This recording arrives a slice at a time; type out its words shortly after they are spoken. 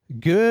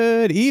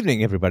Good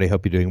evening, everybody.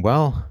 Hope you're doing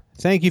well.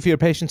 Thank you for your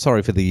patience.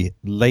 Sorry for the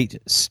late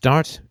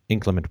start.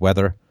 Inclement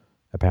weather.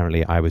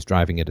 Apparently, I was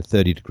driving at a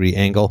 30-degree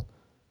angle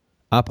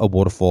up a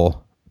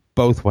waterfall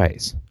both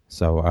ways.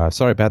 So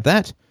sorry about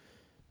that.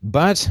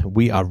 But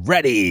we are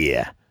ready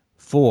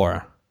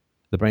for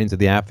the brains of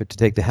the outfit to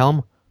take the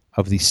helm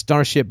of the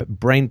Starship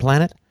Brain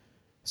Planet.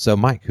 So,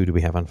 Mike, who do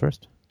we have on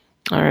first?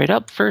 All right,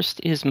 up first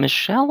is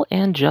Michelle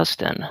and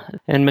Justin.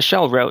 And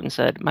Michelle wrote and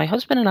said, "My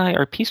husband and I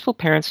are peaceful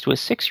parents to a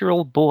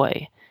 6-year-old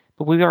boy,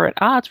 but we are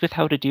at odds with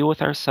how to deal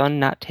with our son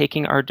not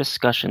taking our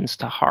discussions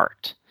to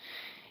heart.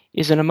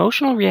 Is an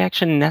emotional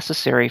reaction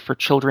necessary for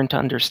children to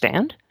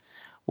understand?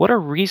 What are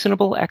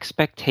reasonable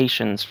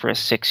expectations for a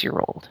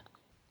 6-year-old?"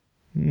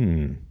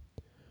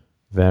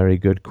 Very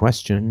good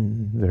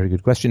question. Very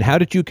good question. How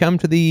did you come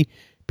to the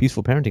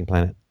Peaceful Parenting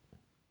Planet?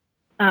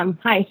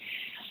 Hi.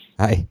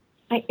 Hi.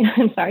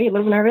 I'm sorry, a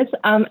little nervous.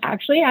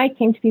 Actually, I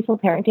came to Peaceful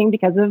Parenting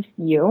because of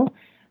you.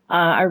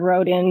 I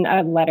wrote in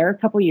a letter a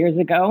couple years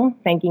ago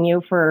thanking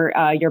you for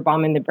your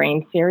Bomb in the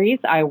Brain series.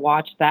 I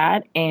watched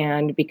that,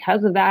 and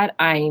because of that,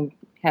 I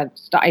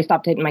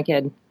stopped hitting my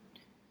kid.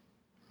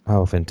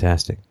 Oh,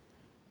 fantastic.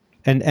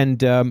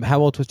 And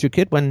how old was your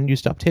kid when you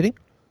stopped hitting?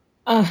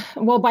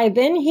 Well, by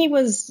then he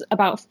was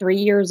about 3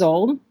 years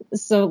old.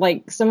 So,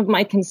 some of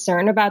my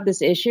concern about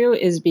this issue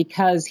is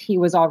because he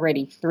was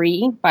already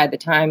 3 by the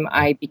time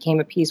I became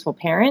a peaceful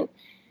parent,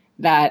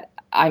 that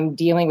I'm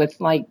dealing with,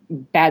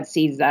 bad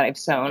seeds that I've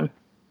sown.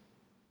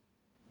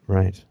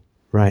 Right.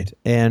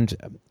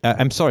 And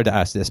I'm sorry to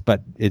ask this,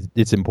 but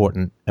it's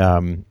important.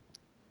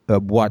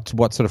 What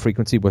sort of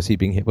frequency was he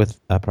being hit with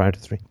prior to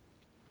 3?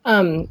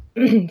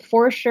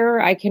 For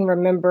sure, I can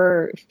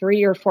remember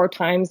 3 or 4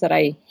 times that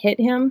I hit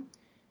him.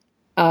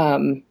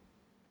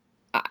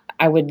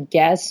 I would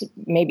guess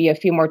maybe a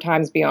few more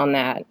times beyond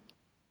that.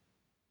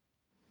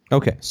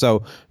 Okay,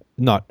 so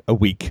not a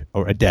week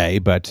or a day,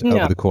 but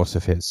over the course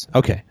of his.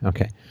 Okay.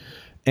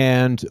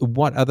 And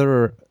what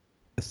other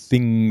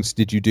things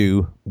did you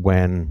do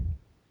when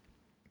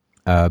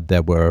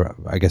there were,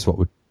 I guess, what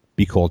would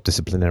be called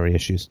disciplinary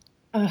issues?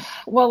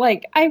 Well,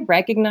 I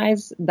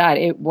recognize that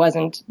it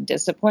wasn't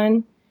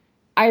discipline.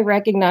 I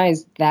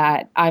recognize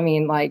that,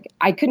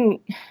 I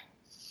couldn't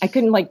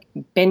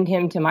bend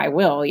him to my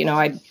will.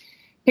 I'd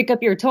pick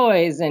up your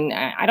toys and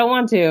I don't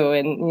want to.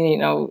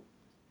 And,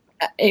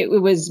 it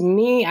was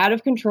me out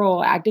of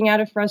control, acting out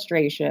of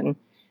frustration,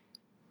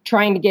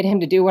 trying to get him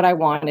to do what I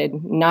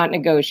wanted, not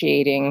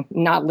negotiating,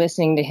 not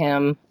listening to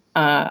him.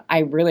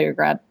 I really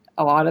regret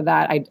a lot of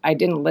that. I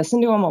didn't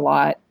listen to him a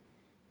lot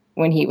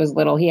when he was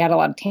little. He had a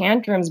lot of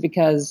tantrums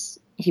because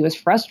he was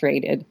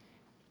frustrated.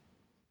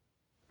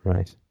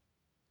 Right.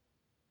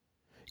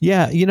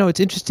 Yeah, it's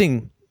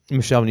interesting,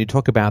 Michelle, when you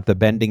talk about the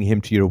bending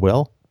him to your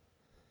will,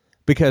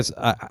 because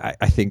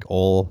I think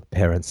all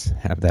parents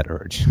have that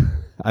urge.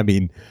 I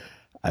mean,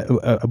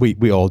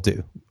 we all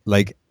do.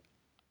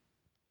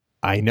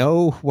 I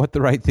know what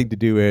the right thing to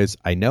do is.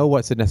 I know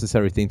what's the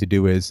necessary thing to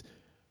do is.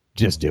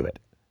 Just do it.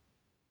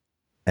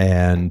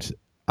 And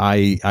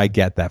I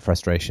get that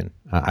frustration.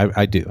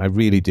 I do. I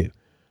really do.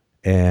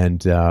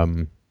 And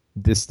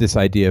this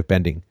idea of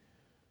bending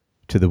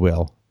to the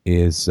will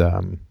is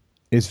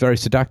very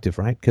seductive,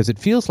 right? Because it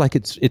feels like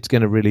it's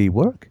going to really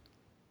work.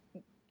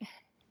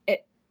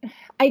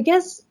 I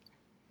guess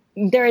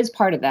there is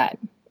part of that.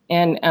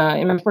 And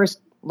in my first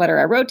letter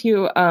I wrote to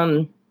you,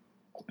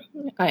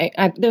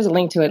 there's a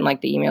link to it in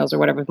the emails or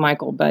whatever with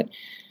Michael. But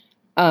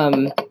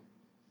in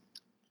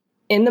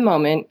the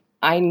moment,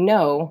 I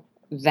know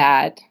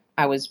that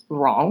I was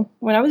wrong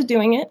when I was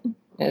doing it.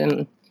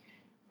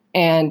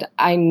 And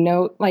I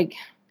know, my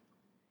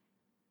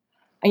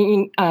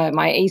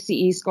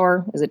ACE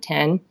score is a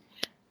 10.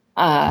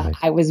 Right.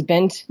 I was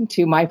bent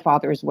to my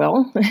father's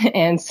will.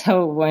 And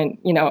so when,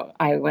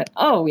 I went,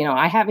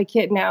 I have a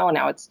kid now.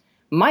 Now it's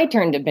my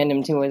turn to bend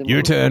him to his will.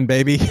 Your turn,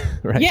 baby.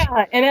 Right.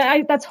 Yeah.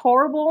 And that's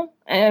horrible.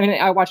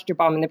 I watched your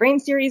Bomb in the Brain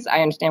series.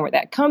 I understand where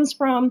that comes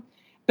from.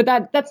 But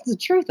that's the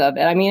truth of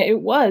it.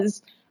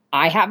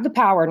 I have the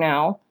power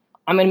now.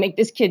 I'm going to make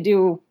this kid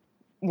do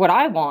what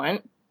I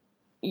want.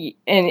 And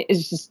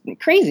it's just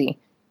crazy.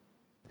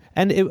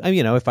 And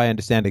if I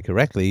understand it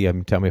correctly,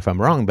 tell me if I'm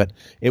wrong, but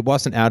it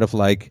wasn't out of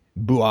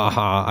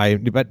boo-aha.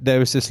 But there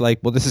was this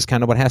well, this is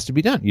kind of what has to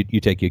be done. You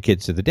take your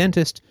kids to the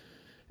dentist,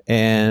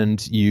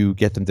 and you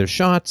get them their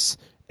shots,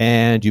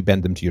 and you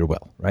bend them to your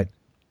will, right?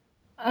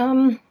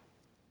 I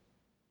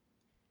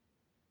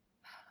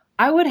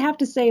would have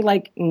to say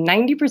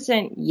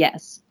 90%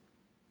 yes.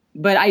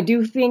 But I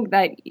do think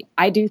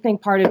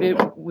part of it,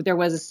 there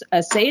was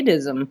a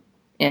sadism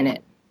in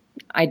it.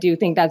 I do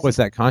think that's... Was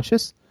that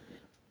conscious?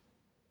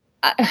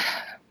 I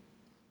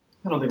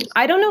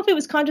don't know if it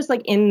was conscious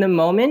in the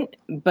moment,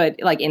 but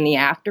in the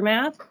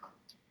aftermath.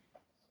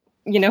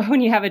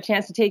 When you have a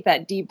chance to take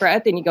that deep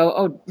breath and you go,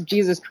 oh,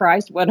 Jesus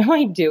Christ, what am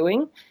I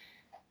doing?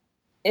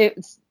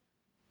 It's...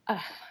 I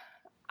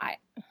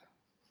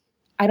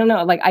don't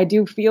know. I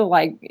do feel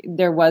like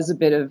there was a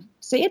bit of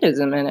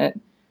sadism in it.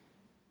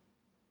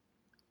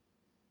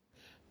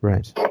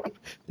 Right.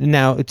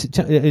 Now,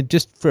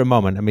 just for a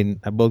moment, I mean,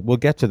 we'll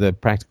get to the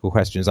practical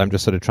questions. I'm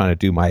just sort of trying to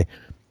do my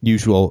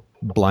usual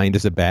blind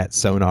as a bat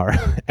sonar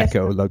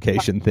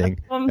echolocation thing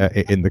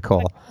in the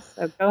call.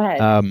 So go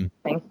ahead.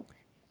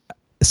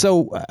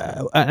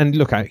 And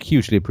look, I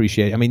hugely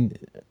appreciate. I mean,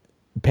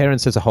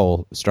 parents as a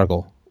whole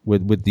struggle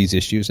with these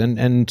issues,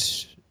 and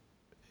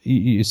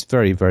it's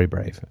very, very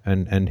brave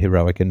and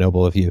heroic and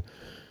noble of you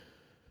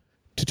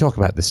to talk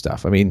about this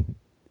stuff. I mean,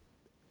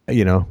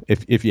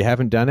 if you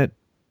haven't done it,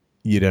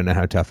 you don't know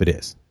how tough it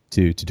is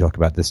to talk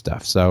about this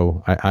stuff.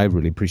 So I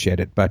really appreciate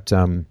it. But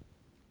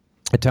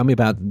tell me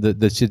about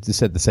the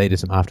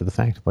sadism after the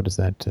fact. What is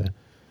that?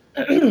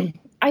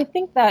 I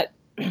think that,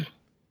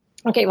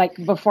 okay, like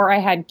before I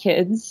had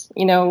kids,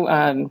 I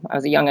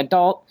was a young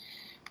adult.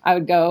 I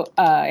would go,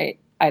 I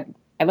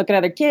look at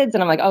other kids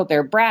and I'm like, oh,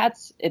 they're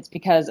brats. It's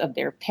because of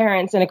their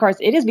parents. And of course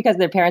it is because of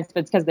their parents,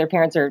 but it's because their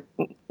parents are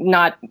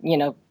not,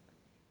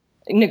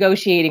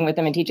 negotiating with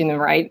them and teaching them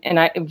right. And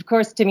of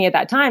course, to me at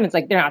that time, it's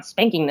like, they're not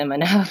spanking them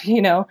enough,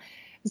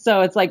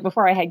 So it's like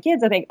before I had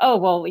kids, I think, oh,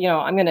 well,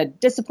 I'm going to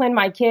discipline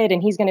my kid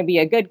and he's going to be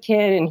a good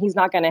kid and he's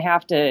not going to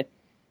have to,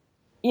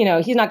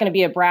 he's not going to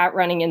be a brat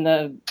running in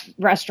the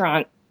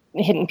restaurant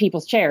hitting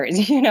people's chairs,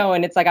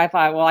 and it's like, I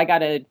thought, well, I got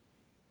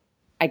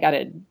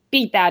to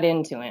beat that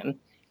into him.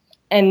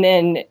 And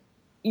then,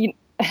 they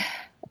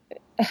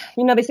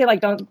say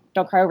like, don't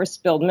cry over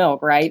spilled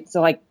milk. Right.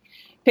 So like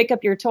pick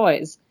up your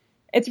toys.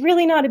 It's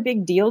really not a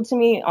big deal to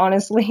me,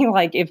 honestly.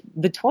 Like if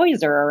the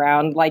toys are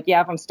around, like,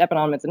 yeah, if I'm stepping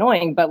on them, it's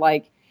annoying, but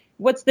like,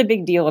 what's the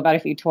big deal about a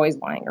few toys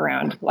lying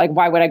around? Like,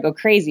 why would I go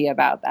crazy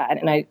about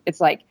that? And it's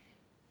like,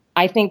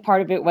 I think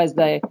part of it was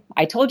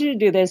I told you to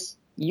do this.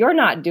 You're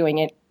not doing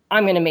it.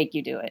 I'm going to make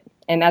you do it.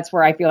 And that's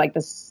where I feel like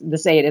the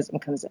sadism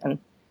comes in.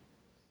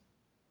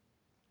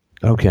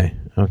 Okay.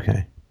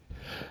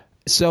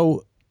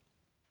 So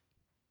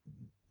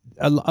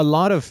a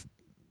lot of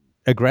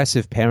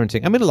aggressive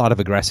parenting, a lot of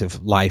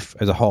aggressive life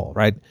as a whole,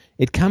 right?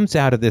 It comes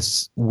out of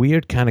this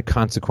weird kind of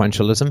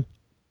consequentialism,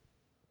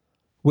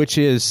 which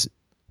is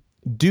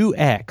do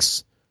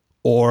X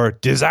or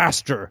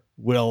disaster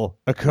will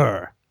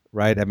occur,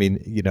 right? I mean,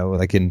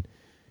 like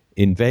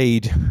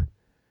invade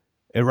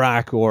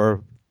Iraq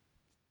or,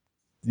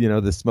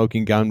 the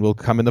smoking gun will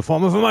come in the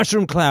form of a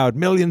mushroom cloud.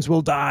 Millions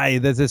will die.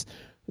 There's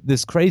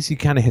this crazy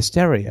kind of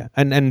hysteria.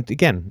 And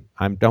again,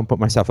 I don't put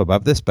myself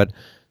above this, but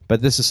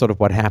this is sort of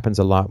what happens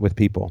a lot with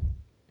people.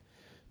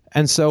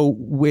 And so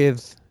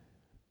with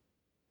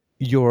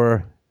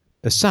your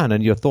son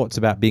and your thoughts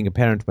about being a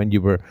parent when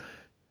you were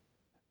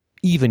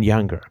even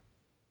younger,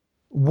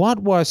 what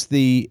was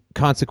the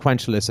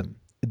consequentialism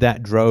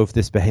that drove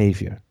this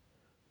behavior?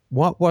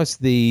 What was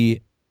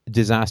the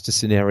disaster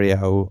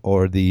scenario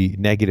or the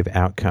negative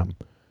outcome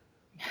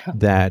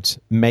that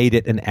made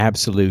it an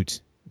absolute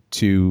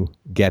to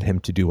get him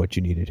to do what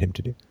you needed him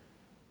to do?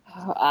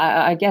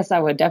 I guess I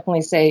would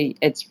definitely say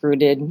it's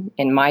rooted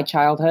in my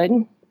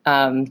childhood.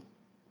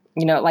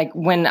 Like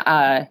when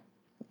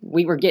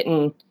we were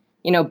getting,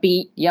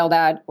 beat, yelled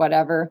at,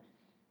 whatever,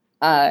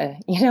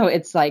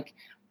 it's like,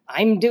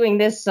 I'm doing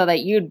this so that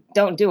you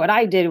don't do what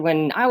I did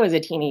when I was a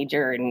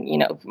teenager. And,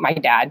 my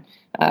dad,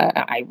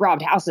 I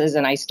robbed houses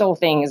and I stole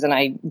things and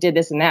I did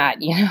this and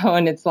that,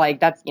 and it's like,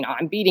 that's,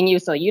 I'm beating you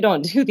so you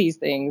don't do these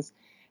things.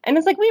 And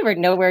it's like, we were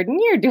nowhere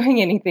near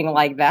doing anything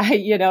like that,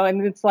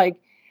 and it's like,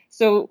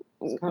 so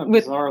it's kind of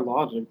bizarre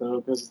logic, though,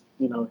 because,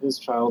 his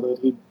childhood,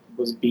 he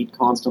was beat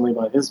constantly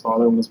by his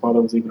father when his father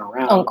was even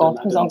around.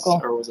 His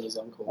uncle. Or was it his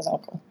uncle? His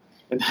uncle.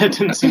 And that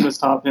didn't seem to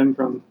stop him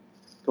from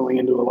going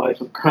into a life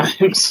of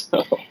crime,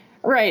 so...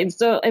 Right.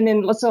 So, and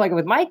then, so like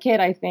with my kid,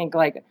 I think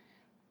like,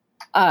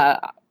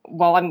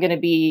 while I'm going to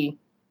be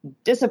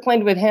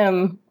disciplined with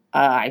him,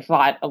 I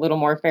thought a little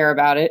more fair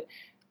about it.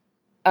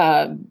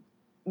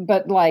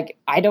 But like,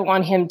 I don't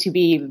want him to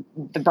be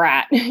the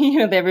brat,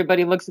 that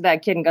everybody looks at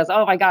that kid and goes,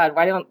 oh my God,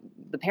 why don't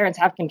the parents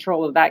have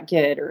control of that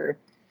kid? Or,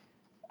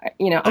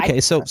 Okay.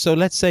 So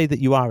let's say that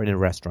you are in a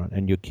restaurant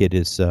and your kid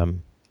is, I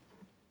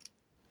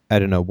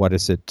don't know, what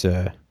is it?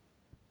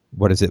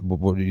 What is it?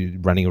 What are you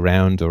running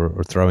around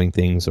or throwing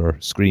things or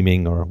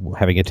screaming or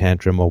having a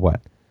tantrum or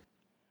what?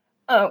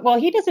 Well,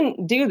 he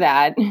doesn't do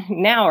that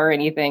now or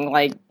anything.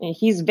 Like,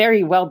 he's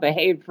very well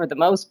behaved for the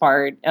most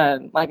part.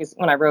 Like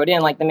when I wrote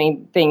in, like the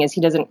main thing is he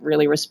doesn't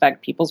really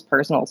respect people's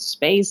personal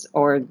space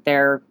or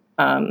their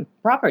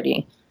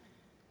property.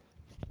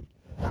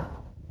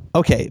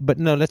 Okay, but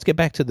no, let's get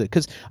back to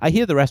because I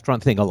hear the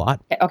restaurant thing a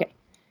lot. Okay.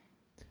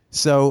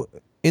 So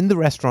in the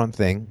restaurant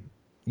thing,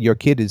 your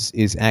kid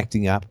is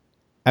acting up.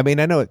 I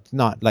mean, I know it's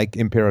not like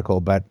empirical,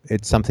 but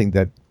it's something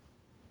that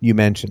you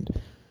mentioned.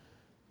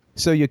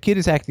 So your kid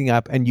is acting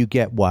up and you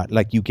get what?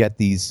 Like you get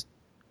these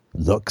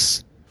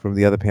looks from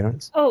the other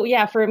parents? Oh,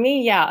 yeah. For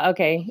me, yeah.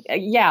 Okay.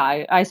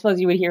 Yeah. I suppose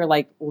you would hear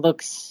like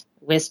looks,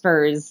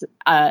 whispers.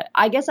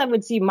 I guess I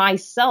would see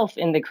myself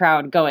in the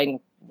crowd going,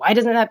 why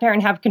doesn't that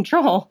parent have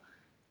control?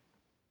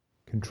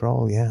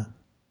 Control, yeah.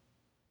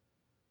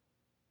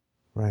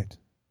 Right.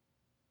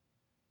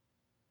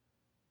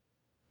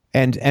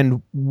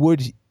 And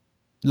would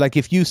like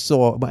if you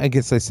saw, I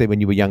guess I say when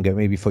you were younger,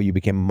 maybe before you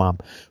became a mom,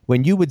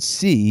 when you would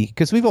see,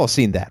 because we've all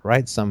seen that,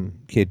 right? Some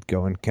kid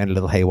going kind of a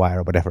little haywire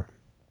or whatever.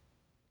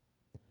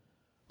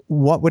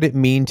 What would it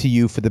mean to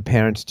you for the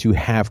parent to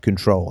have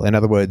control? In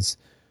other words,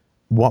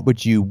 what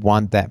would you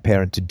want that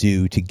parent to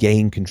do to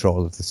gain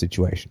control of the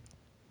situation?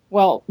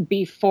 Well,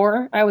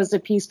 before I was a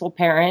peaceful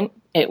parent,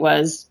 it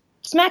was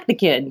smack the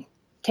kid,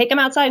 take him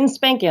outside and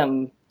spank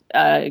him,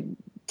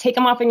 take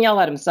him off and yell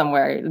at him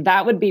somewhere.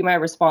 That would be my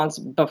response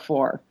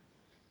before.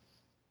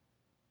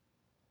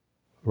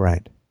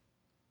 Right.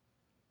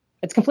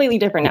 It's completely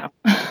different now.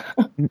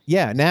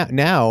 Yeah.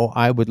 Now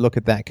I would look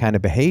at that kind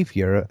of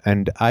behavior,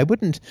 and I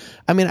wouldn't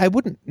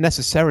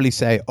necessarily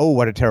say, "Oh,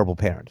 what a terrible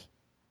parent,"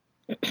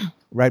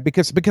 right?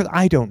 Because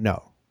I don't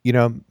know.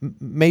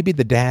 Maybe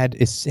the dad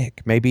is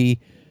sick. Maybe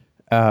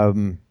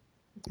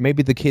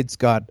the kid's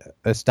got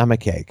a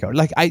stomach ache, or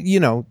like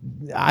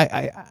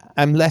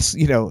I'm less.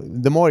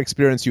 The more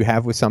experience you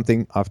have with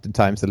something,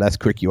 oftentimes the less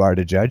quick you are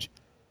to judge.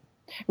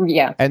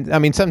 Yeah. And I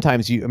mean,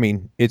 sometimes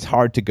it's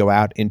hard to go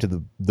out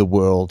into the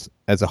world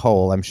as a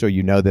whole. I'm sure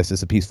you know this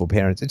as a peaceful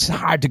parent. It's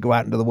hard to go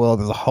out into the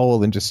world as a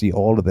whole and just see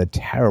all of the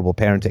terrible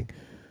parenting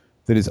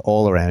that is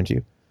all around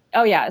you.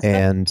 Oh, yeah.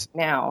 And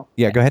now.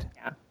 Yeah, go ahead.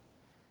 Yeah.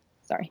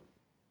 Sorry.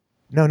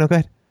 No, go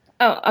ahead.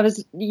 Oh,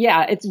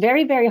 it's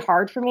very, very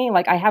hard for me.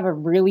 Like, I have a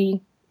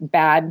really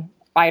bad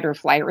fight or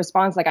flight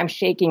response. Like, I'm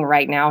shaking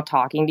right now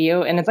talking to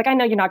you. And it's like, I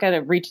know you're not going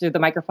to reach through the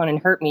microphone and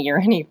hurt me or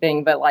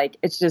anything, but like,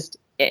 it's just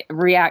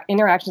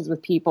interactions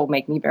with people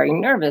make me very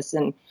nervous.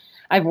 And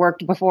I've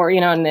worked before,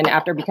 and then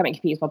after becoming a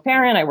peaceful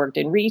parent, I worked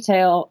in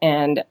retail,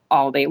 and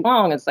all day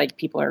long, it's like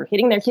people are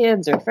hitting their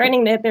kids or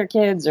threatening to hit their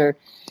kids. Or,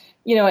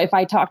 if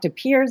I talk to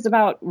peers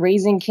about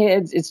raising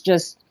kids, it's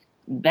just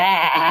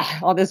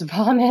all this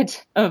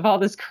vomit of all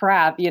this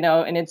crap,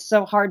 and it's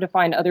so hard to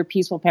find other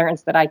peaceful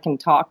parents that I can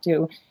talk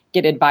to,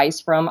 get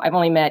advice from. I've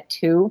only met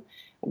two.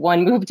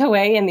 One moved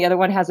away and the other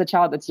one has a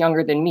child that's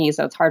younger than me.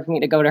 So it's hard for me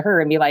to go to her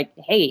and be like,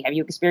 hey, have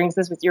you experienced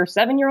this with your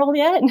 7-year-old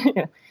yet?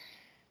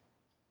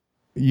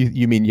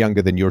 You mean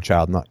younger than your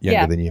child, not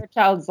younger than you? Your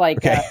child's like...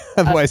 Okay.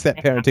 Otherwise, that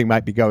parenting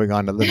might be going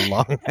on a little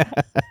long.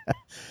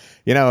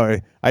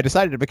 I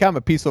decided to become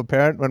a peaceful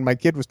parent when my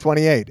kid was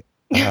 28.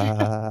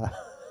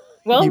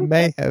 Well, you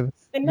may have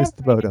missed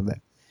the boat on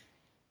that.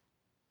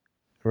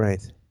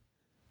 Right.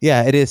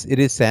 Yeah, it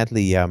is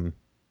sadly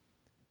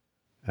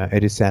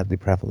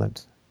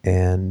prevalent.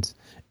 And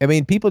I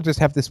mean, people just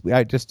have this.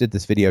 I just did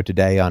this video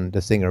today on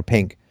the singer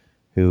Pink,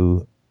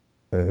 who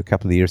a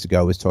couple of years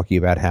ago was talking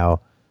about how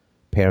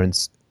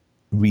parents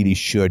really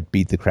should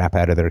beat the crap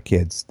out of their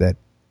kids, that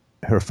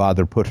her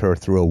father put her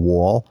through a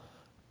wall,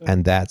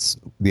 and that's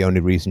the only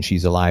reason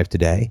she's alive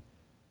today.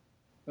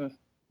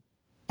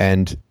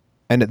 And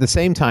at the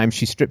same time,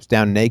 she strips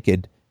down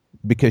naked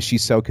because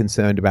she's so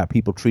concerned about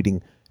people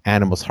treating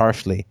animals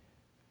harshly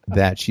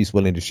that she's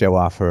willing to show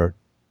off her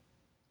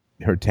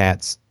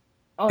tats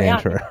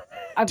her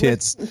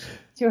tits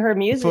to her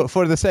music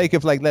for the sake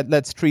of like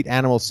let's treat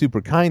animals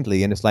super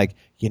kindly. And it's like,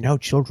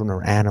 children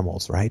are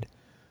animals, right?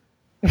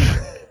 I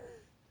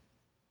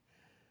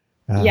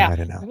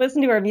don't know. I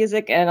listen to her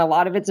music, and a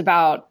lot of it's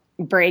about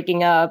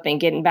breaking up and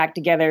getting back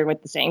together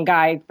with the same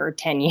guy for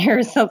 10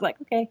 years. So I was like,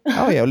 okay.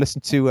 Oh yeah,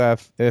 listen to a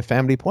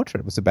Family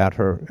Portrait. It was about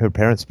her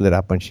parents split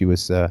up when she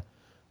was I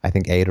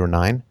think 8 or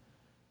 9,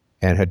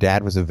 and her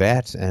dad was a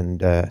vet,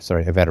 and a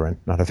veteran,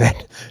 not a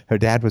vet. Her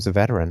dad was a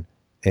veteran,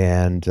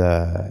 and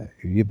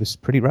it was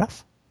pretty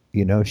rough.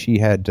 She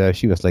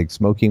was like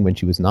smoking when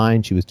she was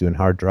 9. She was doing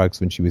hard drugs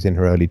when she was in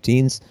her early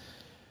teens,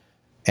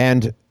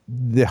 and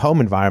the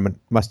home environment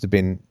must have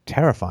been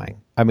terrifying.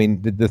 I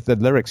mean, the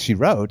lyrics she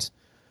wrote,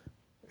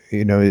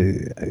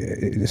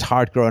 it's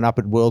hard growing up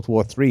in World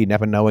War III,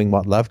 never knowing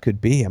what love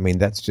could be. I mean,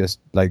 that's just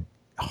like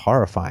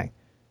horrifying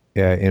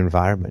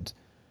environment.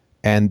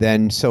 And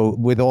then, so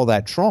with all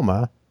that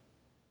trauma,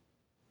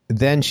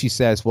 then she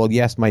says, well,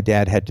 yes, my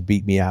dad had to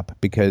beat me up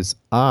because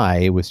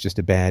I was just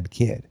a bad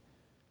kid.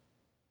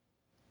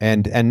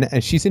 And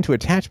she's into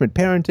attachment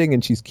parenting,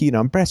 and she's keen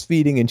on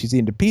breastfeeding, and she's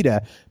into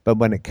PETA. But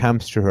when it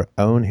comes to her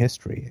own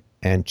history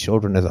and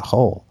children as a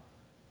whole,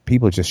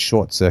 people just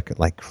short circuit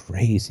like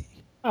crazy.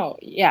 Oh,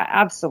 yeah,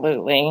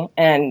 absolutely.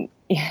 And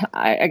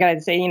I got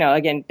to say,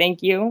 again,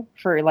 thank you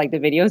for like the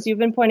videos you've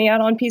been pointing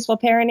out on peaceful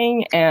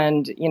parenting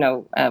and,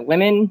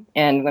 women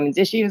and women's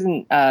issues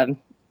and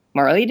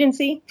moral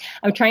agency.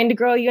 I'm trying to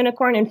grow a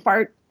unicorn and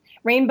fart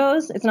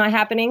rainbows. It's not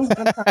happening.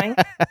 I'm trying.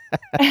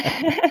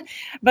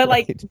 But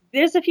like,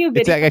 there's a few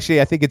videos. It's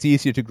actually, I think it's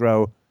easier to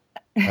grow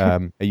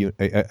grow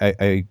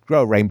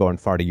a rainbow and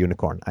fart a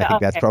unicorn. I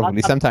think that's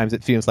probably, sometimes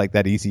it feels like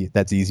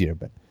that's easier,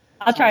 but.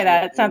 I'll try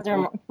that.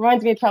 It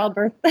reminds me of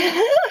childbirth.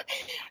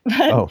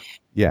 Oh,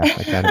 yeah,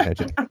 I can't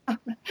imagine.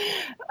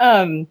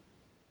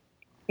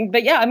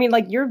 But yeah, I mean,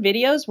 like your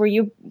videos where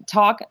you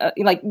talk,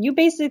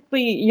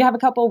 you have a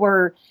couple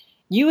where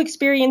you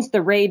experience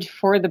the rage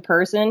for the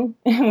person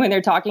when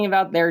they're talking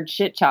about their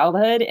shit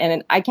childhood.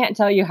 And I can't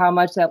tell you how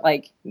much that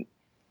like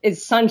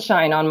is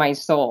sunshine on my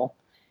soul.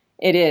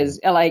 It is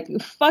like,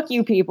 fuck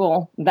you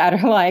people that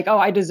are like, oh,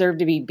 I deserve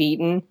to be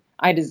beaten.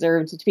 I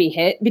deserve to be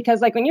hit.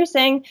 Because like when you're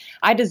saying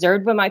I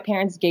deserved what my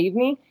parents gave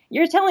me,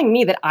 you're telling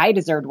me that I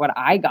deserved what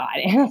I got.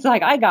 And it's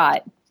like, I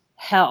got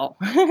hell.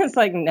 It's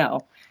like,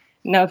 no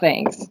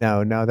thanks.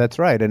 No, that's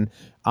right. And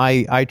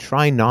I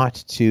try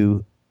not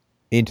to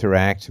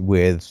interact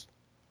with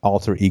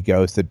alter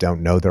egos that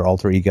don't know they're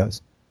alter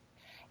egos.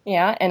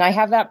 Yeah, and I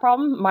have that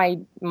problem.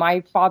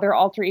 My father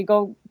alter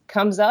ego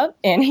comes up,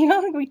 and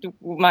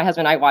my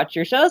husband and I watch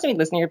your shows, and we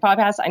listen to your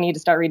podcast. I need to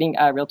start reading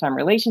Real Time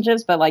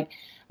Relationships, but like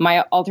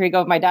my alter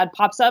ego of my dad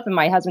pops up, and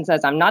my husband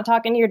says, "I'm not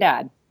talking to your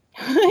dad."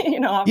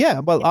 Yeah,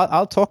 well,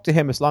 I'll talk to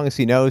him as long as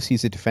he knows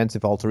he's a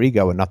defensive alter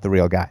ego and not the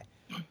real guy.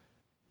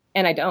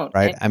 And I don't.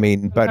 Right? I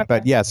mean,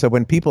 but yeah. So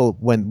when people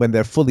when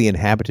they're fully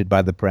inhabited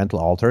by the parental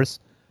alters.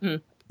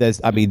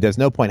 There's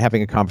no point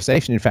having a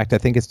conversation. In fact, I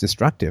think it's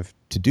destructive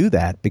to do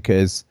that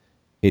because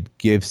it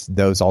gives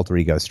those alter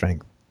egos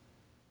strength.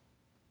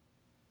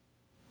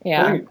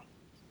 Yeah. I think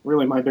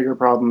really my bigger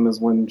problem is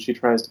when she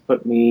tries to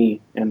put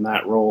me in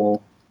that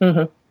role.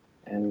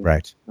 Mm-hmm. And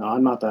right. No,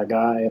 I'm not that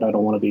guy, and I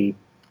don't want to be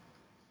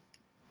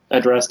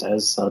addressed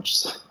as such.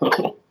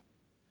 So.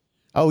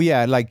 Oh,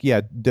 yeah.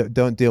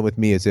 Don't deal with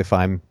me as if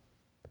I'm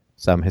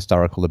some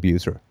historical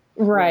abuser.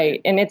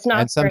 Right, and it's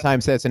not. And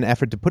sometimes there's an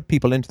effort to put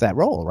people into that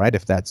role, right?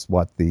 If that's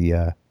what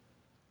the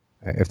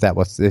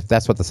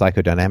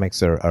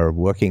psychodynamics are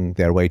working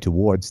their way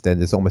towards, then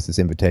there's almost this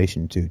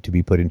invitation to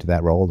be put into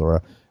that role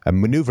or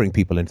maneuvering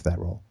people into that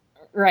role.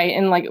 Right,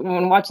 and like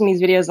when watching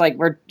these videos, like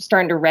we're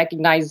starting to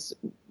recognize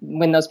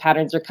when those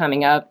patterns are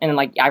coming up, and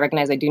like I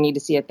recognize I do need to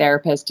see a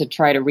therapist to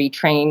try to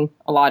retrain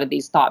a lot of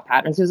these thought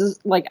patterns. Because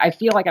like I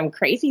feel like I'm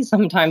crazy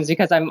sometimes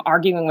because I'm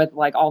arguing with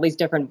like all these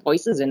different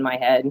voices in my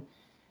head.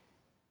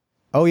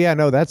 Oh, yeah,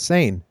 no, that's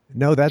sane.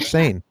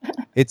 Listen,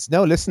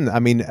 I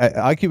mean,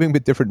 arguing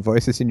with different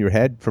voices in your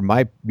head from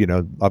my,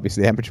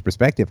 obviously amateur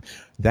perspective,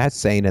 that's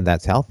sane and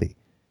that's healthy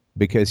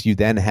because you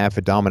then have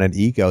a dominant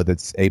ego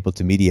that's able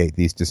to mediate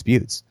these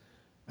disputes.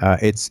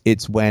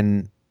 It's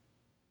when,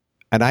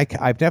 and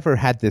I've never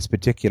had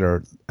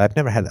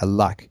a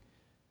luck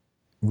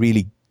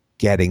really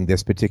getting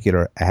this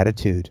particular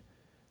attitude,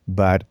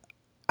 but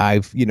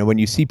when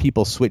you see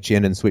people switch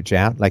in and switch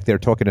out, like they're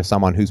talking to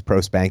someone who's pro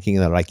spanking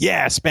and they're like,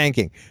 yeah,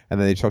 spanking. And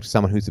then they talk to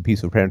someone who's a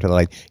peaceful parent and they're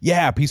like,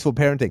 yeah, peaceful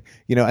parenting,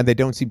 and they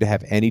don't seem to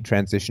have any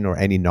transition or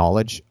any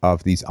knowledge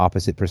of these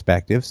opposite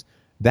perspectives.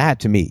 That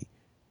to me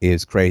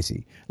is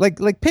crazy. Like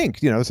Pink,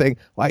 saying,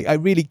 well, I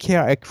really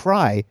care. I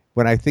cry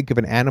when I think of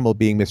an animal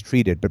being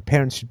mistreated, but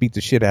parents should beat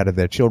the shit out of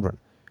their children.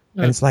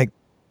 Mm. And it's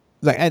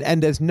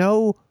and there's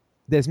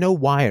no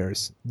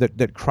wires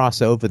that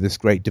cross over this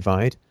great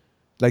divide.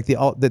 Like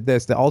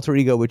there's the alter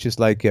ego, which is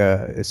like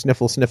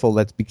sniffle,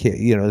 let's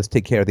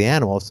take care of the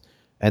animals,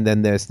 and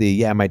then there's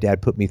the my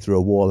dad put me through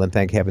a wall, and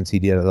thank heavens he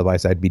did,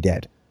 otherwise I'd be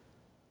dead.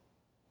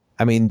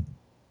 I mean,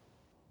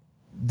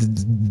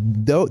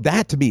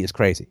 that to me is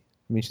crazy.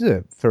 I mean, she's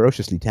a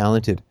ferociously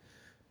talented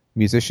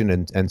musician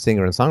and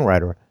singer and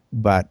songwriter,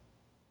 but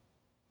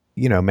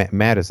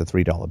mad as a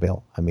 $3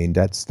 bill. I mean,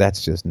 that's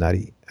just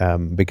nutty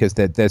because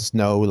there's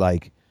no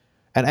like,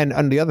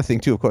 and the other thing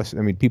too, of course,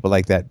 I mean, people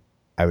like that.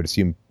 I would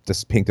assume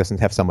Pink doesn't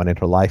have someone in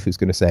her life who's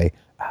going to say,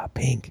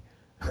 Pink,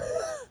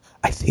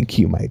 I think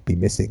you might be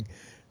missing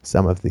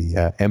some of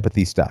the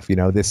empathy stuff.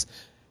 This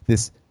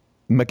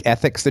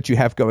ethics that you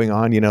have going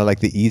on,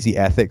 like the easy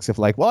ethics of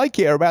like, well, I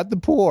care about the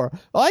poor.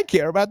 Well, I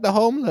care about the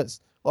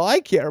homeless. Well,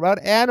 I care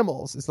about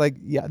animals. It's like,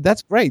 yeah,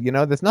 that's great.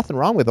 There's nothing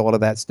wrong with all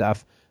of that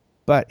stuff,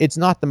 but it's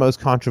not the most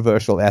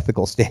controversial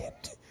ethical stand.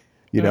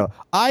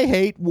 I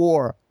hate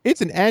war.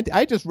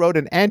 I just wrote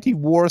an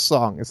anti-war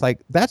song. It's like,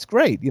 that's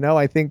great.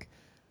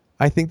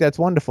 I think that's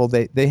wonderful.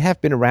 They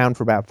have been around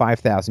for about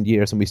 5,000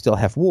 years and we still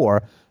have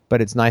war,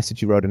 but it's nice that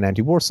you wrote an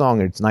anti-war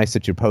song and it's nice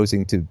that you're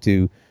posing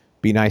to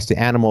be nice to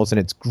animals, and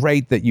it's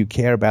great that you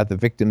care about the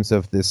victims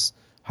of this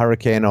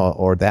hurricane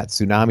or that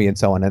tsunami and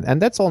so on.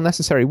 And that's all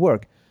necessary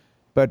work.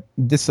 But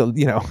this,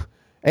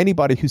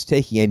 anybody who's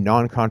taking a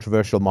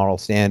non-controversial moral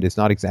stand is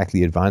not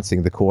exactly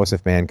advancing the cause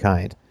of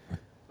mankind.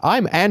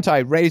 I'm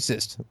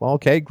anti-racist. Well,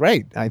 okay,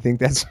 great. I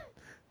think that's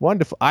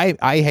wonderful. I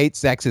hate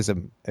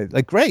sexism.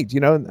 Like, great,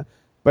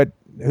 but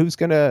who's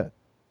going to,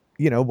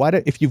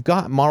 if you've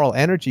got moral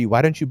energy,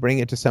 why don't you bring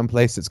it to some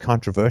place that's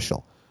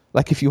controversial?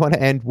 Like if you want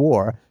to end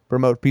war,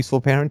 promote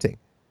peaceful parenting.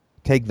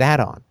 Take that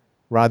on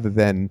rather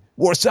than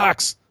war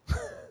sucks.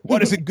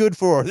 What is it good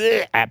for?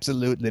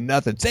 Absolutely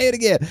nothing. Say it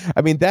again.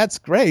 I mean, that's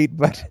great,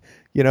 but,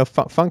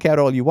 funk out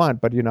all you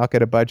want, but you're not going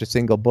to budge a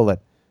single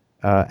bullet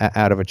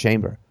out of a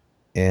chamber.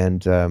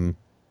 And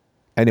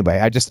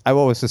anyway, I'm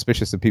always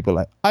suspicious of people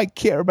like, I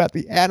care about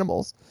the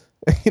animals.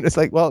 It's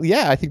like, well,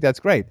 yeah, I think that's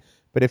great.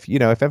 But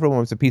if everyone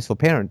was a peaceful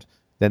parent,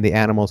 then the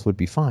animals would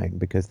be fine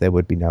because there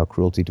would be no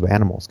cruelty to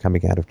animals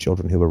coming out of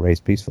children who were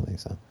raised peacefully.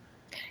 So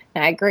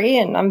I agree,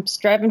 and I'm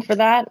striving for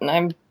that, and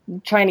I'm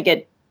trying to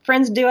get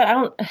friends to do it. I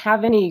don't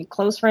have any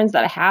close friends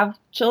that have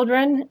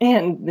children,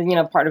 and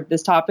part of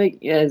this topic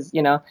is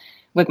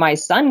with my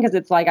son, because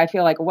it's like I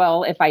feel like,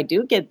 well, if I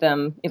do get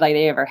them, if like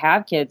they ever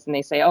have kids and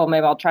they say, oh,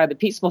 maybe I'll try the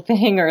peaceful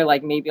thing, or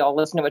like maybe I'll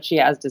listen to what she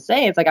has to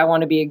say. It's like I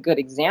want to be a good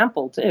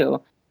example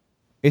too.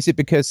 Is it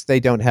because they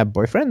don't have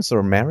boyfriends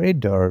or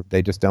married, or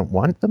they just don't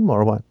want them,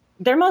 or what?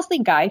 They're mostly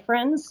guy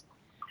friends.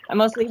 I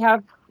mostly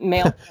have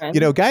male friends.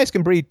 Guys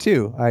can breed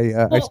too.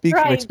 I speak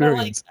from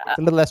experience. It's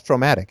a little less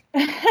traumatic.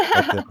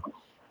 But,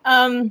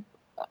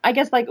 I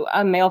guess like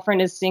a male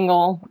friend is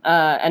single.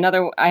 I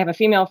have a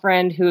female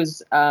friend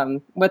who's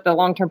with a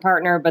long-term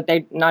partner, but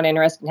they're not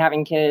interested in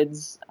having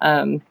kids.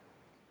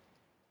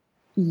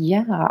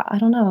 Yeah, I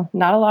don't know.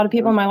 Not a lot of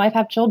people in my life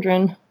have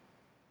children.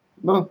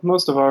 Well,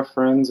 most of our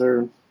friends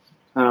are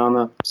kind of on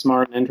the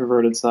smart and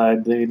introverted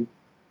side. They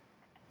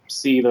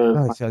see the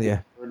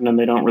burden and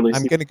they don't really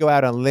I'm going to go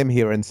out on a limb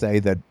here and say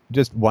that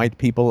just white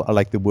people are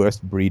like the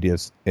worst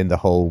breeders in the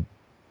whole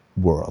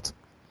world.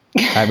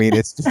 I mean,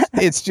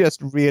 it's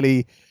just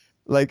really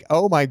like,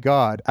 oh my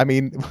God. I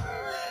mean,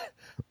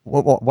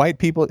 white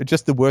people are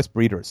just the worst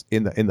breeders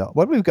in the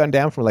what we've gone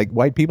down from, like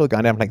white people have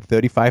gone down from like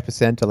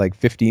 35% to like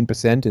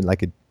 15% in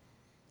like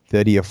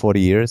 30 or 40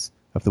 years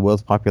of the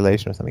world's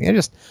population or something. And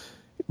just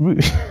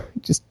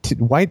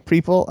white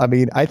people. I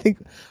mean, I think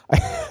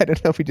I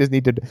don't know if we just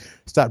need to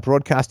start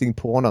broadcasting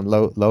porn on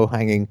low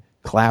hanging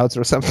clouds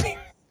or something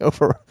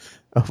over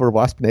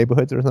WASP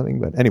neighborhoods or something.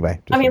 But anyway,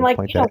 I mean, like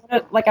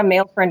like a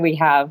male friend we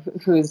have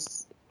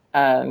who's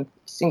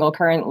single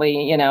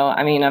currently.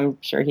 I mean, I'm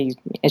sure he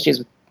issues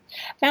with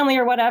family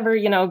or whatever.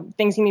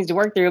 Things he needs to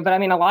work through. But I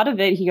mean, a lot of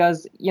it, he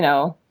goes,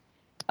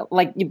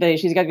 like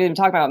she's got to be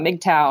talking about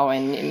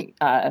MGTOW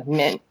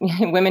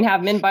and women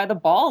have men by the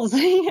balls,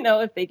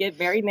 if they get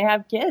married and they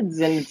have kids.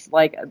 And it's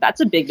like, that's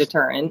a big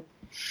deterrent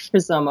for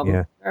some of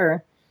them.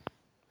 Sure.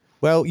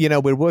 Well,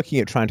 we're working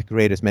at trying to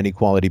create as many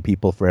quality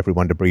people for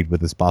everyone to breed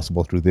with as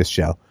possible through this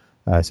show,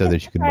 so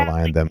that you can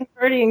rely on them.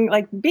 Converting,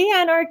 like, be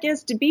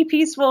anarchist, be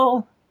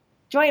peaceful,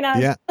 join us.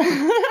 Yeah.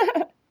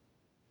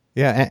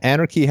 Yeah,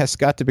 anarchy has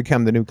got to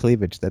become the new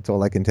cleavage. That's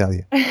all I can tell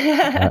you.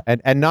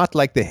 And not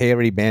like the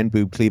hairy man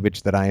boob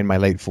cleavage that I in my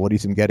late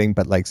 40s am getting,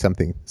 but like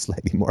something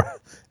slightly more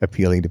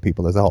appealing to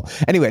people as a whole.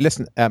 Anyway,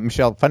 listen,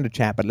 Michelle, fun to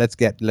chat, but let's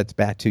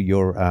back to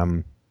your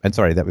and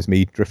sorry, that was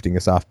me drifting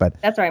us off, but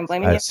that's right, I'm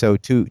blaming you. So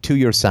to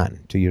your son.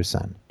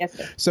 Yes,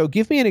 sir. So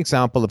give me an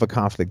example of a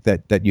conflict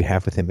that you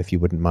have with him, if you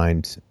wouldn't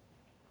mind.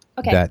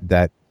 Okay.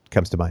 That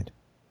comes to mind.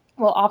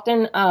 Well,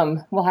 often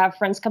we'll have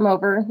friends come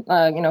over,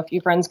 a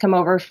few friends come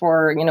over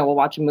for, we'll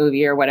watch a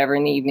movie or whatever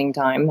in the evening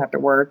time after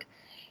work.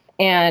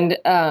 And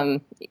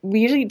we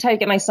usually try to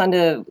get my son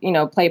to,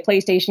 play a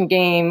PlayStation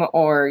game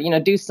or,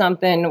 do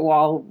something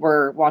while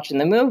we're watching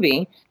the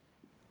movie.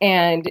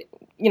 And,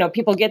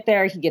 people get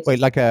there, he gets... Wait,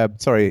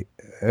 sorry,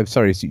 I'm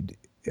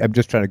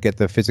just trying to get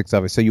the physics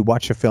of it. So you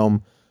watch a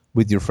film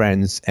with your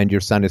friends and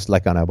your son is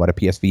like on a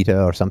PS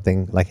Vita or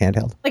something, like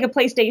handheld? Like a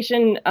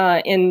PlayStation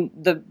in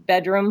the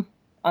bedroom.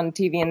 On the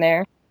TV in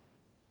there.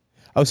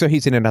 Oh, so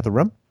he's in another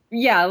room?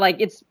 Yeah, like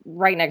it's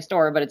right next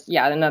door, but it's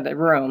another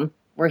room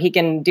where he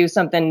can do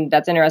something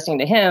that's interesting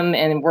to him,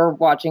 and we're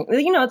watching.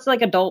 It's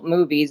like adult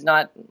movies,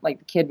 not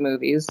like kid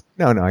movies.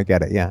 No, I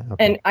get it. Yeah,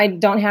 okay. And I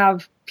don't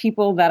have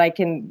people that I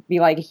can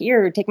be like,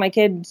 here, take my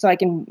kid, so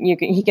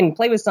he can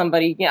play with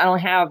somebody. I don't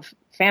have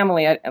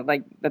family.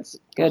 That's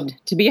good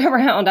to be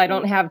around. I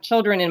don't have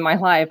children in my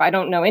life. I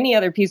don't know any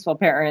other peaceful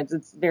parents.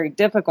 It's very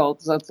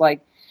difficult. So it's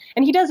like,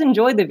 and he does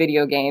enjoy the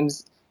video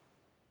games.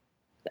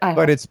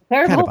 But it's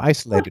kind of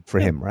isolated for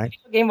him, right?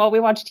 Game while we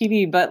watch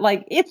TV, but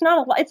like it's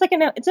not.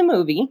 It's a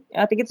movie.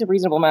 I think it's a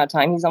reasonable amount of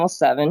time. He's almost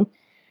 7,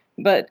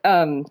 but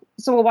so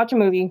we'll watch a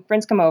movie.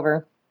 Friends come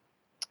over.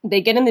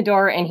 They get in the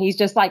door, and he's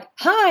just like,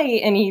 "Hi,"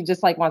 and he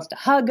just like wants to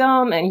hug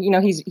them, and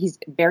he's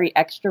very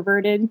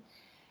extroverted,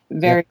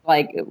 very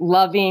like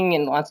loving,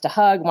 and wants to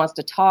hug, wants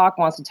to talk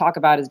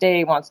about his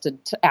day, wants to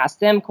ask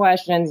them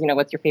questions.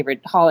 What's your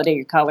favorite holiday,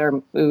 your color,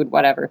 food,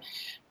 whatever,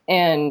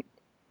 and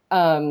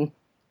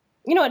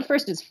at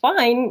first it's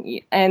fine.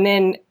 And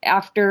then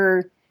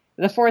after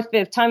the 4th,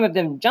 5th time of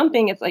them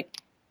jumping, it's like,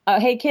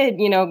 hey kid,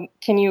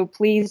 can you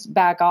please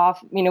back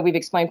off? We've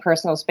explained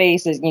personal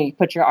space is, you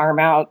put your arm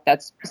out.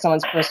 That's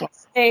someone's personal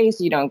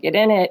space. You don't get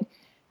in it.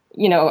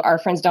 Our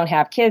friends don't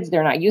have kids.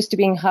 They're not used to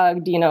being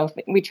hugged.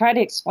 We try to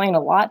explain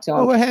a lot to them.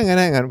 Oh,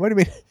 hang on. What do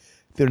you mean?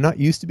 They're not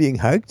used to being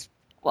hugged?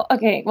 Well,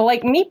 okay. Well,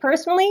 like me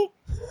personally,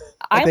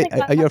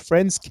 are your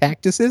friends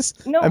cactuses?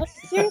 No,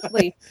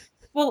 seriously.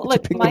 Well,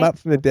 look, pick them up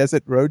from the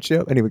desert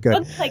roadshow. Anyway, go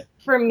ahead. Like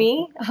for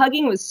me,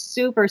 hugging was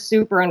super,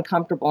 super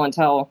uncomfortable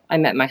until I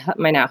met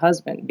my now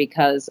husband,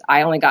 because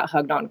I only got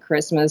hugged on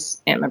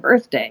Christmas and my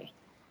birthday.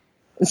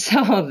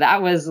 So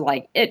that was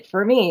like it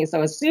for me. So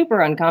it was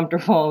super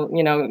uncomfortable,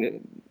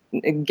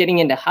 getting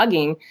into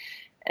hugging.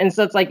 And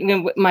so it's like,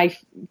 my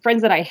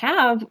friends that I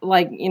have,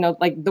 like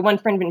the one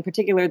friend in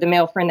particular, the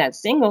male friend that's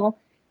single,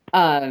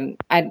 I'm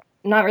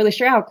not really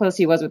sure how close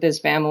he was with his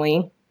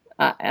family.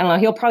 I don't know.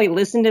 He'll probably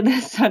listen to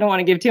this. I don't want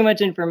to give too much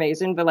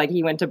information, but like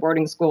he went to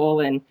boarding school,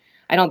 and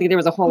I don't think there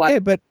was a whole lot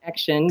of but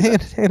action.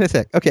 Hang on a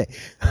sec. Okay.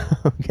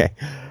 Okay.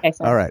 Sorry.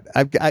 All right.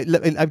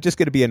 I'm just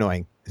going to be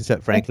annoying,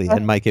 frankly.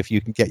 And Mike, if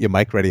you can get your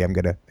mic ready, I'm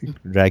going to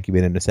drag you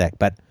in a sec.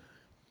 But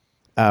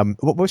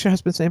what was your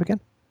husband's name again?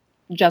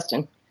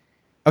 Justin.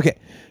 Okay.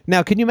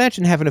 Now, can you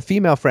imagine having a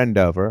female friend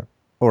over,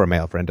 or a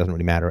male friend, doesn't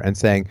really matter, and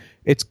saying,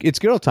 it's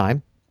girl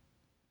time,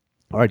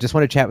 or I just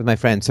want to chat with my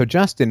friend. So,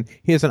 Justin,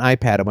 here's an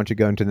iPad. I want you to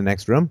go into the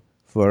next room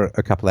for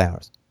a couple of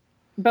hours.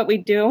 But we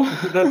do.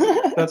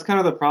 That's kind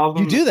of the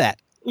problem. You do that?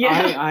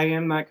 Yeah. I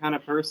am that kind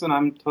of person.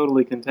 I'm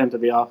totally content to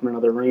be off in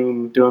another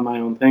room doing my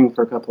own thing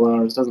for a couple of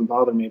hours. It doesn't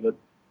bother me, but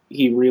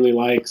he really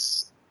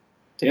likes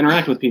to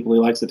interact with people. He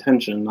likes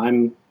attention.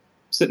 I'm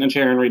sit in a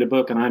chair and read a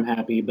book and I'm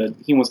happy, but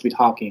he wants to be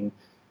talking.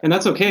 And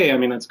that's okay. I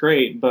mean, that's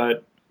great.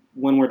 But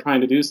when we're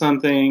trying to do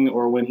something,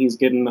 or when he's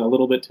getting a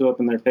little bit too up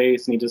in their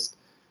face and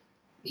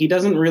he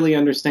doesn't really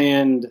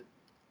understand,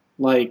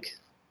 like,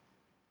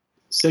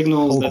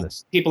 signals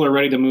coldness. That people are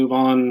ready to move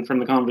on from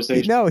the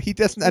conversation. No, he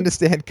doesn't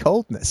understand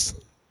coldness.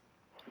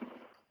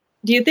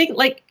 Do you think,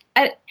 like,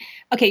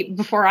 okay,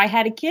 before I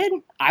had a kid,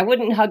 I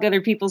wouldn't hug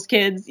other people's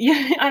kids.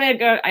 I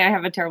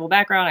have a terrible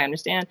background, I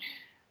understand.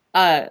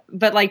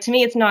 But, like, to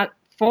me, it's not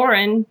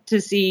foreign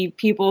to see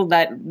people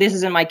that this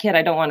isn't my kid,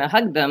 I don't want to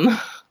hug them.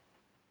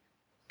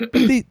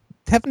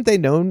 Haven't they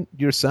known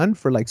your son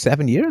for like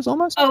 7 years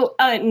almost? Oh,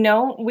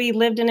 no, we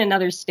lived in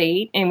another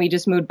state and we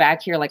just moved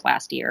back here like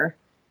last year.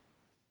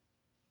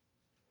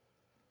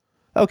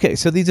 Okay,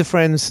 so these are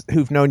friends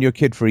who've known your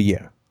kid for a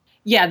year.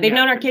 Yeah, they've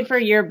known our kid for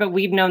a year, but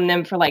we've known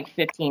them for like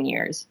 15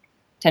 years,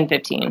 10,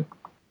 15.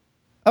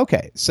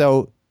 Okay,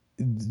 so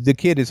the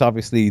kid is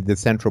obviously the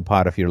central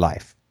part of your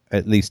life.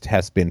 At least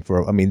has been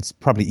for, I mean, it's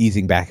probably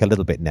easing back a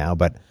little bit now,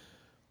 but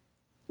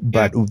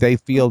they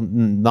feel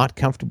not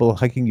comfortable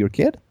hugging your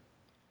kid?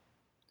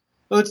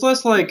 Well, it's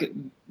less like,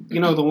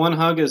 the one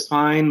hug is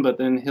fine, but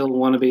then he'll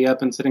want to be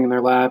up and sitting in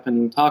their lap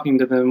and talking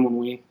to them when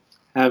we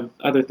have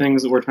other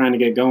things that we're trying to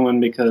get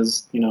going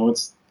because,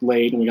 it's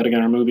late and we got to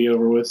get our movie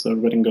over with so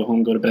everybody can go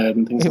home, go to bed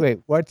and things Wait,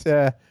 what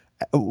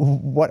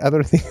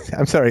other things?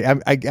 I'm sorry,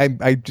 I'm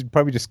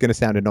probably just going to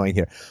sound annoying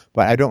here,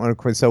 but I don't want to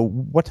quit. So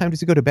what time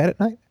does he go to bed at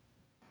night?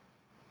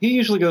 He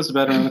usually goes to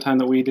bed around the time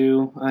that we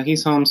do.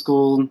 He's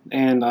homeschooled,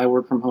 and I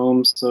work from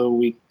home, so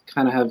we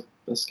kind of have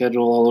a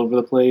schedule all over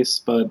the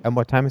place. But and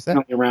what time is that?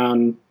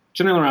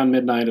 Generally around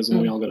midnight is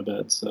when we all go to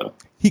bed. So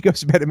he goes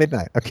to bed at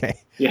midnight. Okay.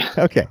 Yeah.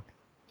 Okay.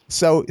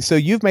 So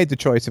you've made the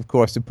choice, of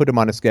course, to put him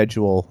on a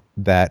schedule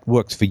that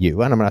works for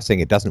you, and I'm not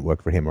saying it doesn't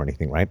work for him or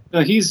anything, right?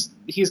 He's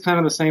kind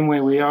of the same way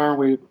we are.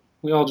 We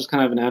all just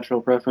kind of have a natural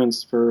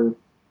preference for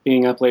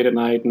being up late at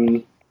night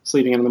and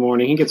sleeping in the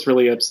morning. He gets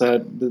really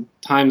upset. The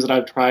times that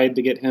I've tried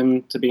to get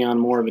him to be on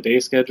more of a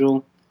day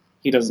schedule,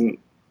 he doesn't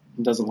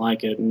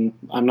like it, and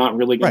I'm not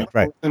really going to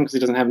force him because he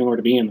doesn't have anywhere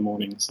to be in the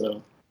morning.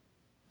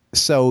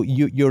 So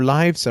your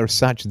lives are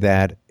such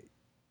that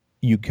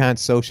you can't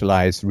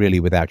socialize really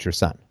without your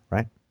son,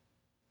 right?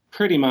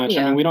 Pretty much.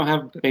 Yeah. I mean, we don't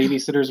have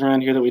babysitters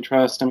around here that we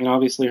trust. I mean,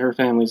 obviously her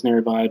family's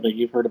nearby, but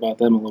you've heard about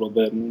them a little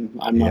bit, and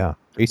I'm not.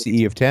 Yeah,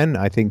 ACE of 10.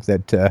 I think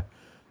that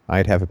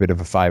I'd have a bit of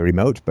a fiery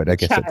moat, but I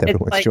guess that's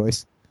everyone's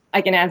choice.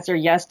 I can answer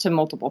yes to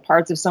multiple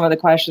parts of some of the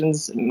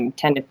questions,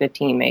 10 to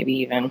 15 maybe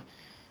even.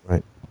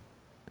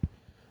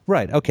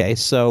 Right. Okay.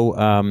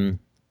 So,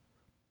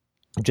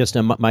 just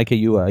Mike, are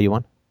you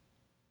on?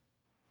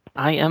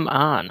 I am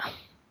on.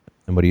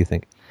 And what do you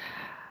think?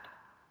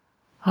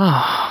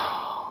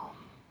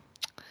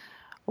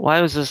 Why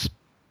was this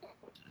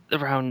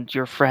around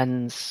your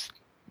friends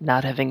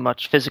not having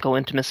much physical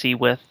intimacy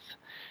with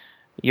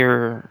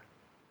your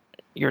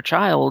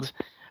child?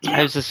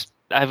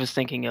 I was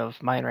thinking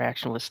of my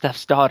interaction with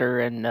Steph's daughter,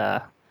 and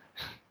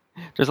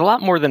there's a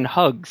lot more than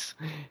hugs.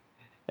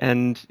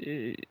 And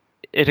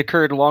it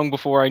occurred long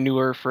before I knew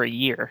her for a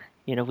year.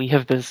 We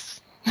have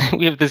this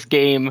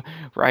game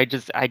where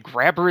I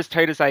grab her as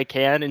tight as I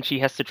can, and she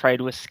has to try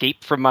to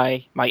escape from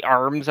my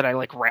arms, and I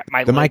like wrap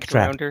my legs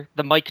around her.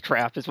 The mic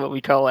trap is what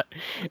we call it,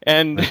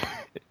 and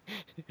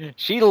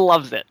she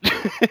loves it.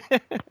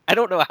 I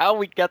don't know how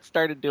we got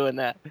started doing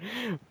that,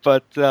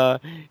 but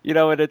and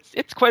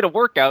it's quite a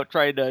workout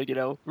trying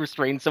to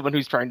restrain someone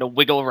who's trying to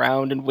wiggle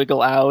around and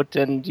wiggle out,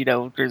 and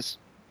there's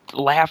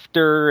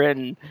laughter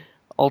and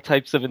all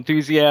types of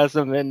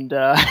enthusiasm, and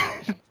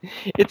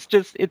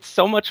it's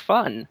so much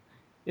fun.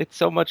 It's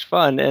so much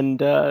fun,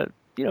 and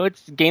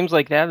it's games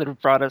like that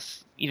have brought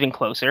us even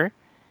closer.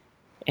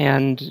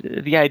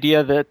 And the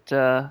idea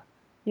that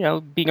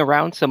being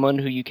around someone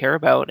who you care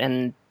about,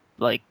 and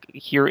like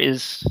here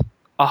is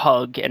a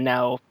hug, and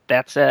now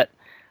that's it.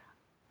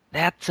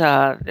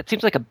 It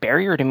seems like a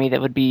barrier to me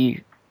that would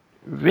be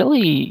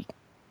really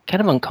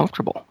kind of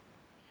uncomfortable.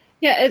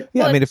 Yeah.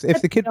 I mean,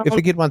 if the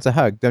kid wants a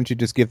hug, don't you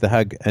just give the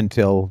hug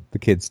until the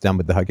kid's done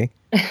with the hugging?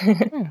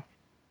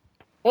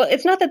 Well,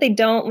 it's not that they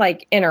don't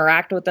like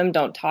interact with them,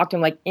 don't talk to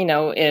them. Like,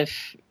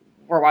 if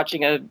we're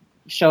watching a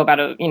show about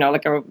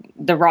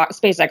the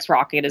SpaceX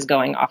rocket is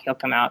going off, he'll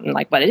come out and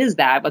like, what is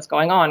that? What's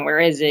going on? Where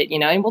is it?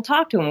 And we'll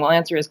talk to him. We'll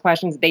answer his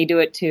questions. They do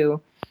it too.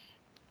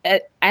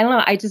 I don't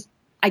know.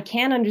 I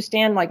can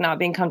understand like not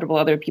being comfortable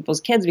with other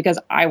people's kids because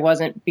I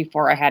wasn't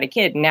before I had a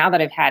kid. Now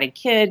that I've had a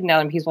kid, now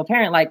that I'm a peaceful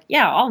parent, like,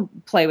 yeah, I'll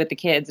play with the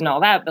kids and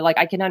all that. But like,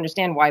 I can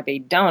understand why they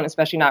don't,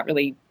 especially not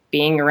really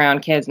being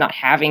around kids, not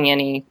having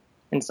any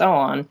and so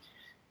on.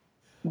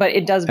 But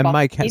it does. And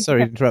Mike, me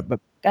sorry to because-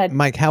 interrupt, but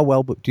Mike, how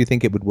well do you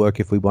think it would work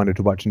if we wanted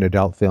to watch an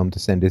adult film to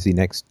send Izzy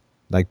next,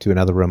 like to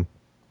another room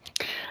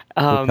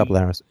for a couple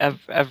hours?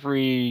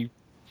 Every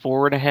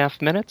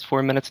 4.5 minutes,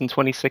 4 minutes and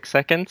 26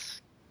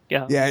 seconds.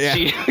 Yeah.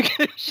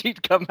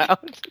 She'd come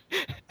out.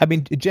 I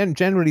mean,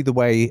 generally the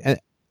way,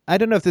 I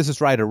don't know if this is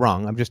right or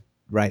wrong. I'm just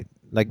right.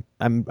 Like,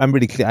 I'm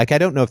really clear. Like, I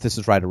don't know if this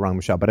is right or wrong,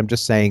 Michelle, but I'm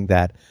just saying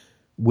that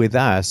with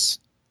us,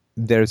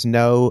 there's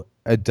no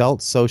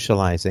adult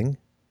socializing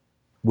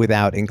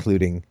without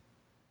including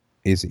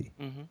Izzy.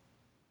 Mm-hmm.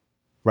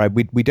 Right?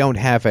 We don't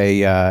have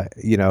a,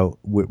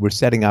 we're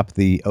setting up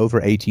the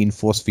over 18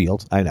 force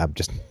field. I'm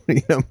just,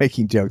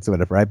 making jokes or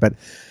whatever, right? But,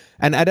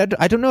 and I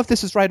don't know if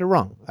this is right or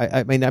wrong.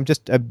 I mean, I'm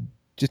just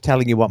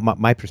telling you what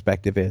my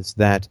perspective is,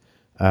 that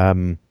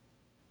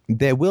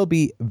there will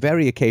be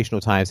very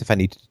occasional times if I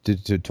need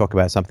to talk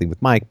about something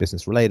with Mike,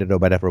 business related or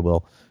whatever,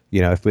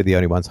 if we're the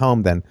only ones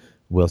home, then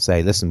we'll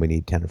say, listen, we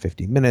need 10 or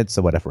 15 minutes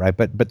or whatever, right?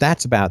 But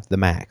that's about the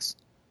max.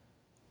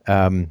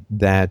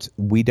 That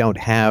we don't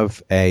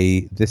have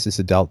this is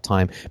adult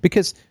time,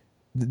 because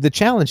the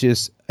challenge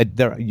is,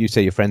 you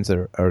say your friends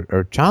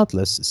are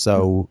childless,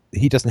 so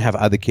he doesn't have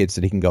other kids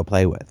that he can go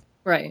play with.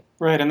 Right.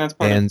 Right, and that's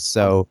part And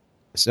so,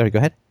 sorry, go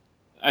ahead.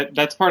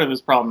 that's part of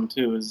his problem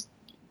too, is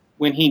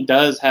when he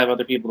does have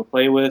other people to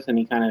play with and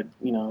he kind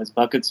of, his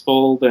bucket's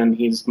full, then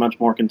he's much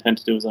more content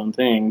to do his own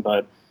thing.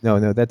 But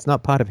No, that's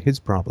not part of his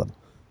problem.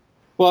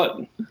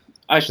 well,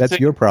 I should That's say,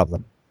 your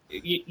problem.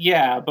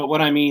 Yeah, but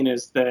what I mean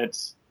is that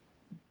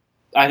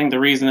I think the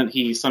reason that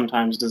he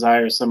sometimes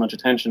desires so much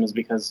attention is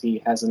because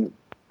he hasn't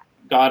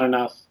got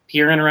enough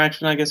peer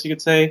interaction, I guess you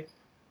could say,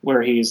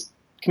 where he's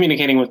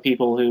communicating with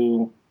people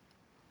who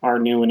are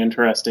new and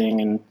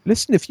interesting. And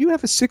Listen, if you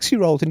have a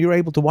 6-year-old and you're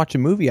able to watch a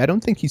movie, I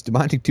don't think he's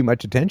demanding too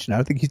much attention. I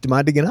don't think he's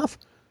demanding enough.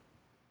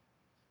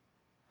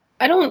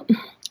 I don't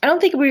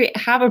think we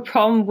have a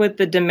problem with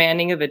the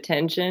demanding of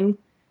attention.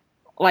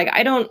 Like,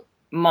 I don't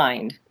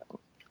mind.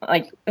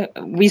 Like,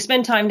 we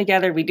spend time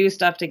together, we do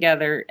stuff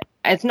together.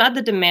 It's not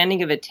the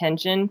demanding of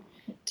attention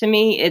to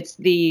me. It's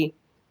the,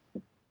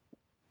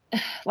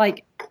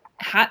 like,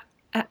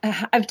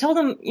 I've told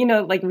him,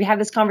 like, we have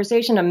this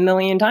conversation a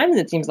million times.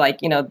 It seems like,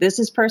 this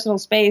is personal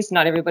space.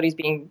 Not everybody's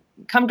being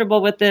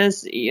comfortable with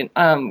this,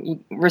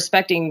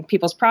 respecting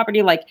people's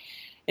property. Like,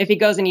 if he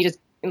goes and he just,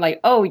 like,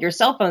 oh, your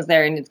cell phone's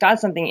there and it's got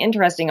something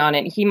interesting on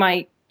it, he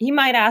might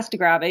ask to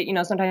grab it.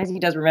 Sometimes he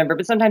does remember,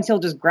 but sometimes he'll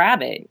just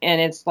grab it.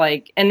 And it's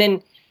like, and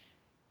then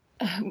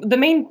the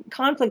main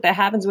conflict that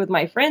happens with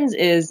my friends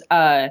is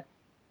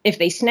if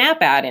they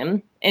snap at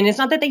him, and it's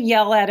not that they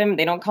yell at him,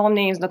 they don't call him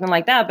names, nothing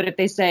like that. But if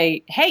they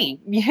say, hey,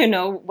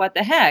 what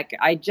the heck?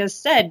 I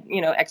just said,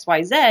 X,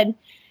 Y, Z,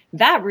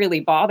 that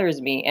really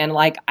bothers me. And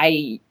like,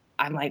 I'm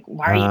like,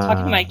 why are you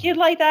talking to my kid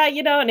like that?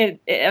 And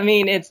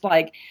it's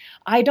like,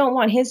 I don't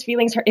want his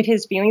feelings hurt. If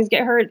his feelings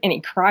get hurt and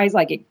he cries,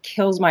 like, it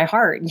kills my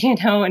heart,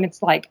 and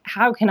it's like,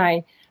 how can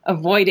I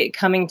avoid it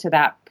coming to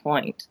that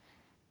point?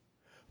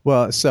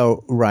 Well,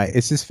 so, right,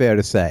 is this fair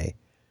to say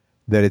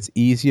that it's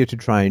easier to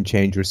try and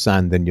change your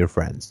son than your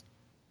friends?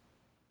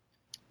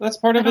 that's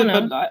part of it,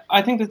 but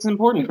I think it's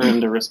important for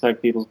him to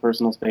respect people's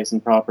personal space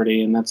and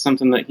property, and that's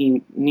something that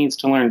he needs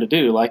to learn to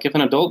do. Like, if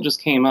an adult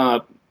just came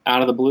up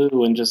out of the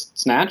blue and just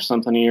snatched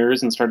something of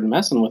yours and started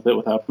messing with it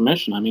without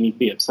permission, he'd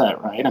be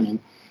upset, right?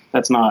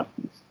 That's not...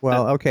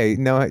 Well, okay,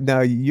 no,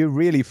 you're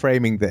really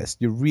framing this.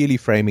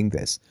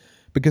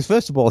 Because,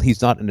 first of all,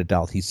 he's not an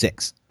adult, he's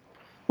 6.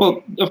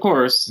 Well, of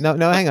course. No,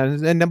 hang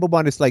on. And number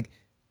one is, like,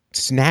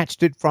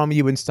 snatched it from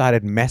you and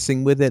started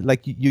messing with it.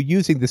 Like, you're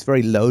using this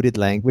very loaded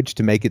language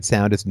to make it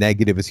sound as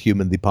negative as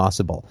humanly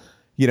possible.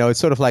 It's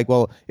sort of like,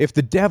 well, if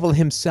the devil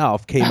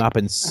himself came up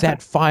and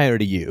set fire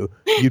to you,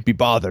 you'd be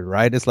bothered,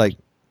 right? It's like,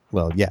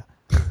 well, yeah.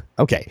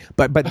 Okay.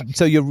 But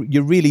so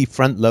you're really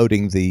front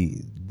loading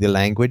the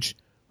language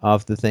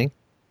of the thing?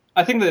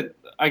 I think that,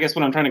 I guess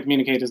what I'm trying to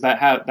communicate is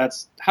that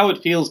that's how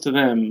it feels to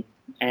them,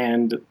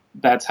 and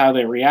that's how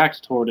they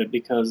react toward it,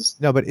 because...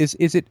 No, but is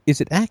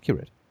it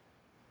accurate?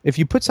 If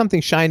you put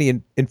something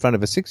shiny in front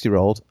of a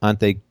 6-year-old,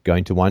 aren't they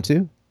going to want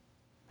to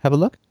have a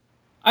look?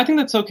 I think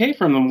that's okay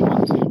for them to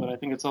want to, but I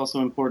think it's also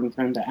important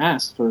for him to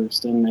ask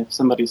first, and if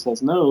somebody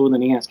says no,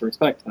 then he has to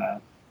respect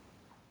that.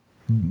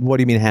 What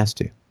do you mean has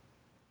to?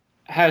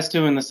 Has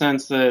to in the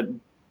sense that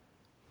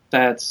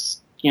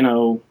that's,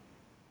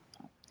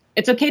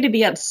 It's okay to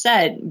be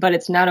upset, but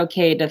it's not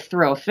okay to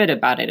throw a fit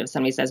about it if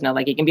somebody says no.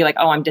 Like, you can be like,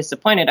 oh, I'm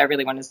disappointed, I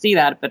really want to see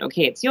that, but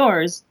okay, it's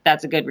yours.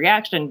 That's a good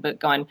reaction. But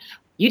going,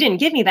 you didn't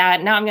give me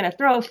that, now I'm going to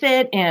throw a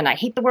fit, and I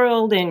hate the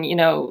world, and,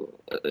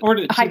 or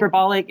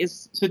hyperbolic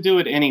is... To do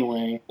it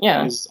anyway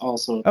is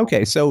also...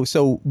 Okay, so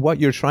what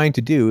you're trying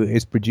to do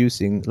is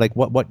producing, like,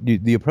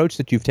 the approach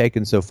that you've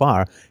taken so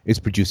far is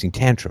producing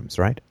tantrums,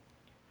 right?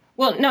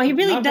 Well, no, he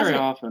really Not doesn't. very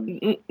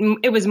often.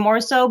 It was more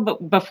so,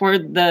 but before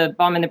the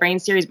Bomb in the Brain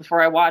series,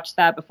 before I watched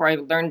that, before I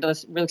learned to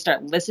really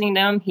start listening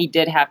to him, he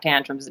did have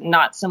tantrums.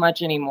 Not so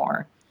much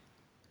anymore.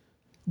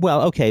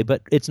 Well, okay,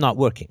 but it's not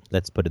working.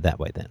 Let's put it that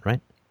way then,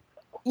 right?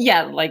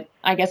 Yeah, like,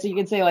 I guess you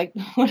could say, like,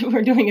 what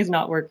we're doing is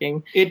not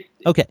working. It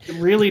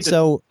really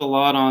depends a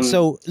lot on...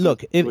 So,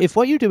 look, if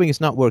what you're doing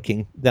is not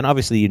working, then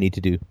obviously you need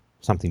to do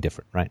something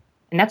different, right?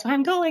 And that's why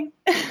I'm going.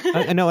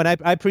 I know, and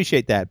I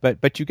appreciate that,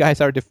 but you guys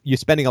you're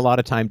spending a lot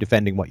of time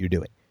defending what you're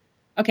doing.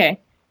 Okay.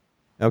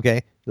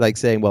 Okay? Like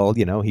saying, well,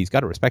 he's got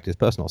to respect his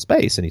personal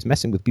space, and he's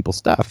messing with people's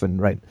stuff, and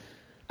right?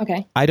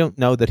 Okay. I don't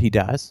know that he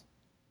does.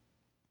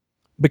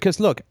 Because,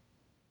 look,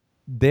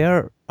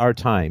 there are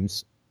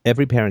times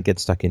every parent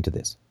gets stuck into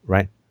this,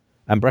 right?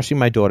 I'm brushing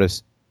my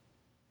daughter's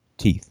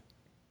teeth,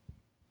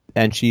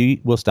 and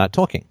she will start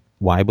talking.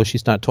 Why will she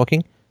start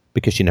talking?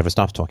 Because she never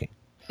stops talking.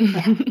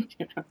 Yeah.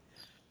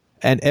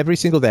 And every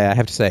single day I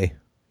have to say,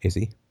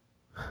 Izzy,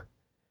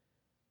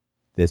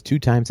 there's 2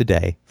 times a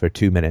day for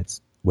 2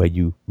 minutes where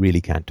you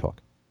really can't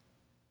talk.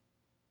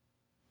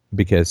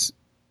 Because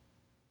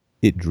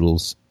it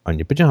drools on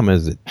your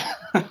pajamas.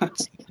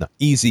 It's not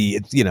easy.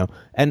 It's,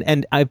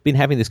 and I've been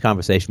having this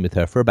conversation with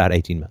her for about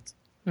 18 months.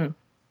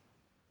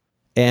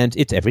 And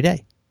it's every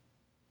day.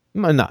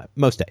 Not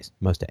most days.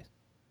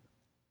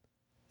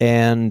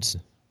 And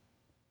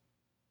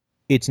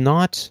it's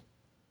not,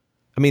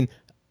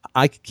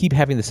 I keep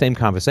having the same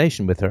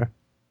conversation with her,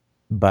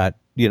 but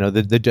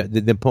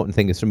the important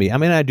thing is for me.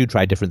 I do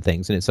try different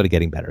things, and it's sort of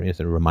getting better.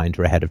 Sort of remind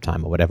her ahead of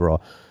time or whatever,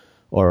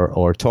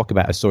 or talk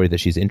about a story that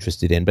she's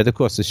interested in. But of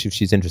course, if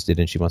she's interested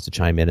in, she wants to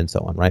chime in and so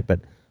on, right? But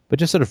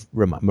just sort of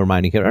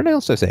reminding her, and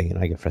also saying,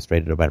 I get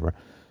frustrated or whatever.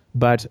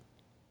 But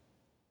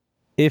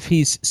if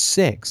he's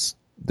 6,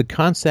 the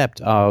concept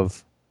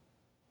of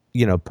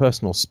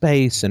personal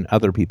space and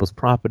other people's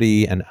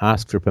property and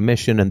ask for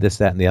permission and this,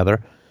 that, and the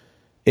other,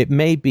 it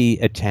may be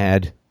a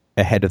tad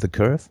ahead of the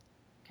curve.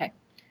 Okay.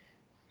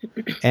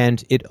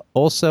 And it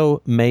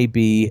also may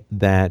be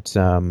that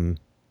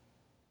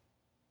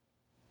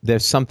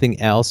there's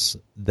something else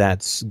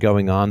that's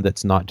going on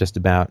that's not just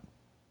about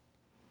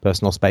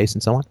personal space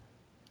and so on.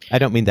 I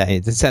don't mean that.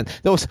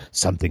 There was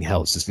something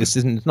else. This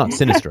isn't not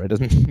sinister. It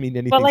doesn't mean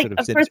anything sort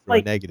of sinister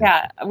or negative.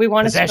 Yeah, we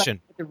want to strike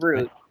Possession. at the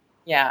root.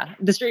 Yeah,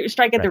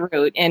 strike at the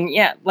root. And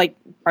yeah, like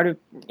part of,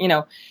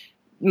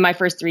 my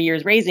first 3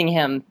 years raising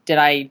him, did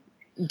I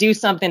do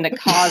something that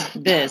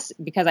caused this?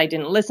 Because I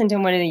didn't listen to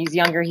him when he was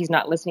younger. He's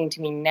not listening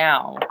to me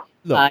now.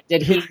 Look,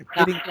 did he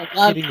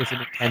hitting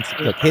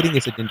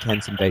is an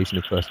intense invasion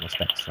of personal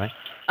space, right?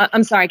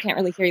 I'm sorry, I can't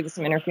really hear you. There's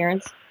some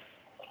interference.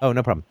 Oh,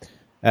 no problem.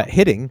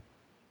 Hitting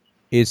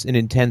is an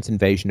intense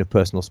invasion of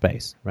personal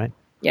space, right?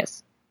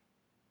 Yes.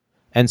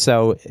 And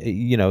so,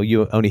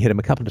 you only hit him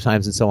a couple of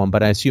times and so on,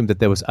 but I assume that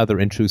there was other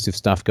intrusive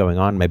stuff going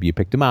on. Maybe you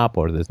picked him up,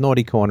 or there's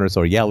naughty corners,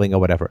 or yelling, or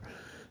whatever.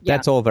 Yeah.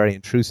 That's all very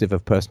intrusive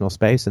of personal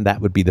space, and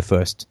that would be the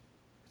first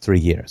 3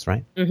 years,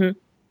 right? Mm-hmm.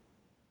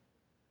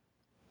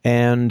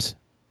 And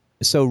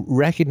so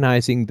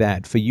recognizing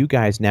that for you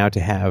guys now to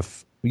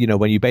have,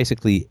 when you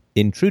basically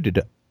intruded,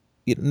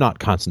 not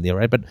constantly,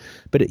 right,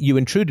 but you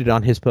intruded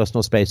on his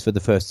personal space for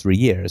the first 3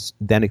 years,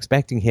 then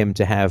expecting him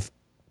to have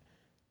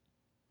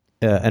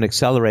an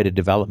accelerated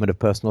development of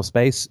personal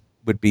space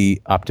would be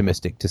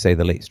optimistic, to say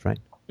the least, right?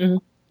 Mm-hmm.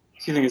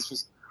 I think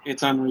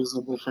it's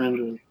unreasonable for him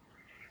to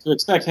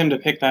expect him to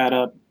pick that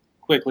up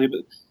quickly.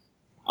 But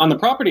on the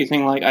property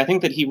thing, I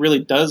think that he really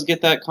does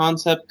get that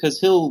concept, because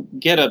he'll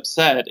get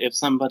upset if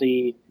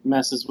somebody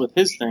messes with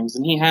his things,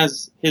 and he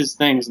has his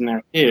things and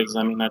they're his.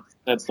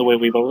 That's the way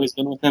we've always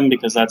been with him,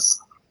 because that's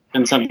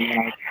been something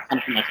that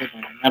I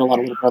had a lot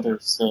of little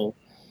brothers, so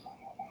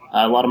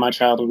a lot of my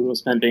childhood was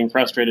spent being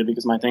frustrated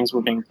because my things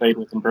were being played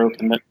with and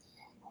broken. But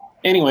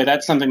anyway,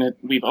 that's something that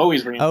we've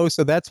always reinforced. Oh,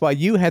 so that's why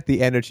you had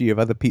the energy of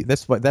other people.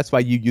 That's why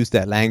you used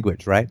that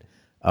language, right?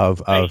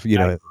 Of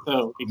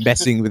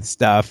messing with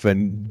stuff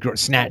and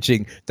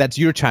snatching. That's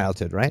your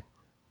childhood, right?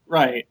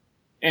 Right.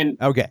 And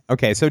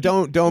okay. So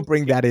don't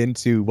bring that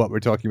into what we're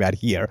talking about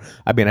here.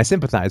 I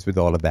sympathize with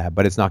all of that,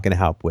 but it's not going to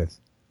help with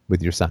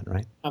your son,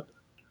 right? Okay.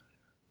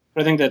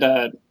 But I think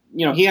that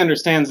he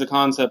understands the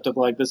concept of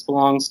this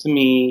belongs to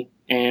me,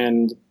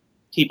 and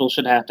people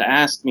should have to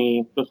ask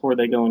me before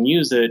they go and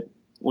use it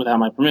without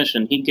my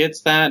permission. He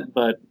gets that,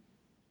 but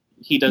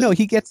he doesn't. No,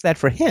 he gets that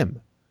for him.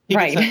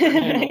 Right.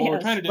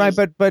 Right,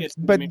 but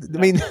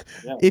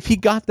if he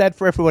got that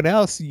for everyone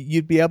else,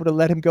 you'd be able to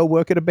let him go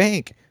work at a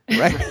bank,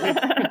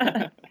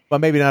 right? Well,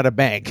 maybe not a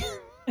bank,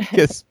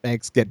 because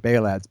banks get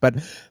bailouts. But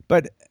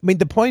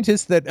the point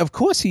is that, of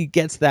course, he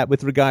gets that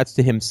with regards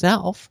to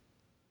himself.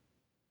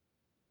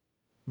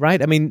 Right?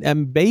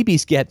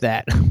 Babies get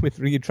that.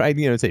 You try,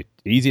 say,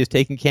 easy as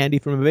taking candy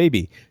from a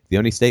baby. The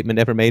only statement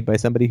ever made by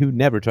somebody who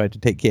never tried to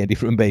take candy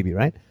from a baby,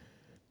 right?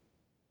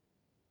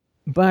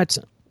 But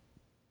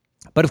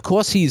of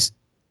course he's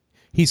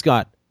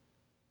got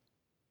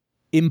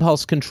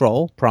impulse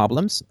control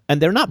problems,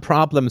 and they're not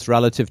problems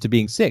relative to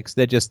being 6.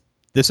 They're just,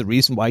 there's a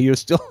reason why you're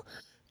still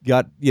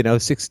got,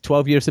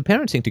 12 years of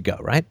parenting to go,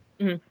 right?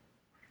 Mm-hmm.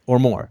 or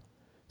more.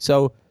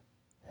 So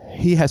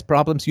he has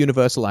problems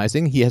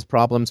universalizing. He has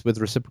problems with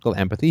reciprocal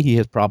empathy. He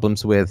has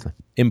problems with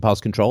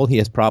impulse control. He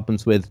has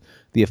problems with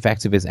the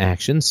effects of his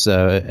actions.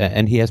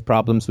 And he has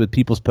problems with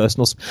people's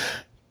personal...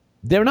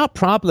 They're not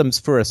problems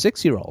for a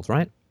 6-year-old,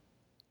 right?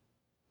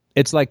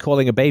 It's like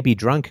calling a baby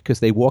drunk because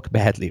they walk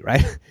badly,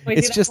 right?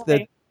 It's just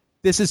that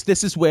this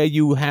is where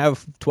you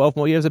have 12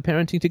 more years of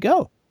parenting to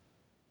go.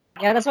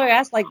 Yeah, that's why I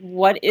asked, like,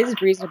 what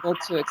is reasonable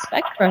to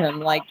expect from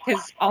him? Like,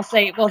 because I'll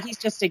say, well, he's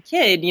just a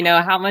kid,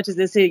 how much is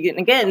this going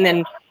to get? And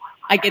then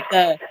I get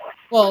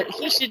well,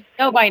 he should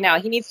know by now.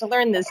 He needs to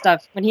learn this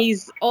stuff. When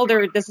he's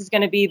older, this is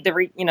going to be the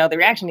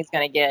reaction he's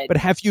going to get. But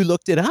have you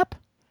looked it up?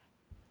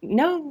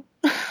 No.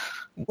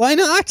 Why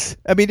not?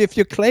 I mean, if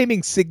you're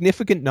claiming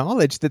significant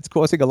knowledge that's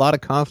causing a lot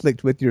of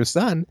conflict with your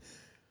son,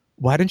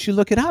 why don't you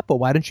look it up? Or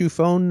why don't you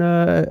phone,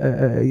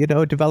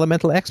 a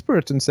developmental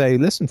expert and say,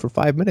 listen, for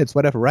 5 minutes,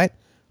 whatever, right?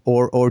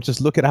 Or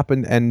just look it up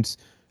and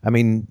I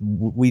mean,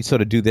 we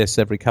sort of do this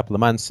every couple of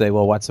months, say,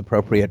 well, what's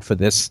appropriate for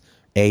this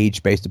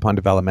age based upon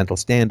developmental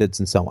standards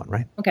and so on,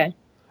 right? Okay.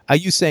 Are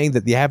you saying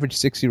that the average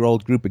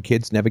 6-year-old group of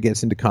kids never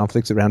gets into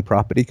conflicts around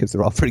property because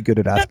they're all pretty good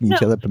at asking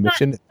each other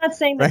permission? I'm not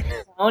saying that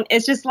they don't.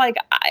 It's just like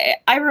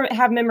I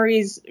have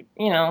memories,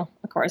 of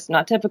course,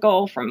 not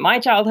typical from my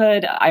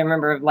childhood. I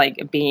remember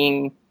like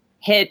being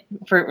hit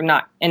for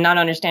not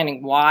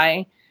understanding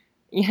why.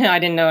 I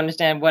didn't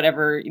understand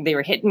whatever they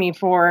were hitting me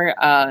for.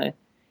 I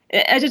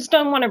just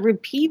don't want to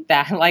repeat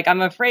that. Like,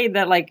 I'm afraid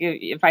that like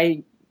if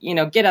I,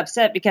 get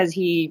upset because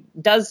he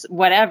does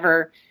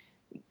whatever,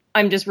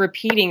 I'm just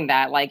repeating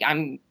that. Like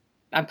I'm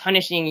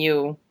punishing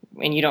you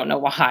and you don't know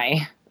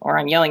why, or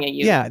I'm yelling at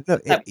you. Yeah, no,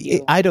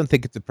 I don't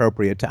think it's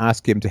appropriate to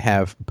ask him to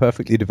have a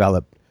perfectly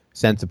developed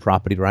sense of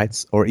property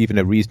rights, or even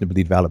a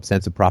reasonably developed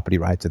sense of property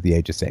rights at the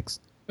age of 6.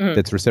 Mm-hmm.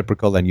 That's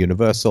reciprocal and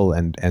universal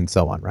and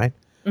so on, right?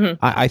 Mm-hmm.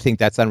 I think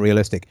that's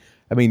unrealistic.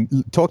 I mean,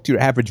 talk to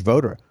your average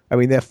voter. I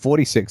mean, they're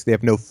 46. They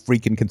have no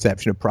freaking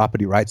conception of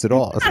property rights at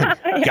all. It's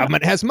like,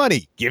 government has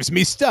money, gives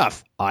me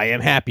stuff. I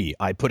am happy.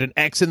 I put an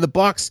X in the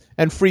box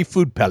and free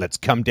food pellets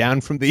come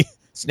down from the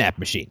snap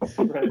machine.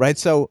 Right?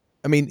 So,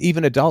 I mean,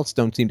 even adults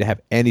don't seem to have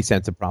any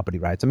sense of property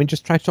rights. I mean,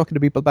 just try talking to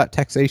people about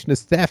taxation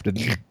as theft. And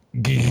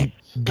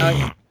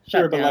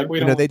sure, but like we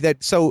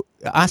don't... So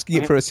asking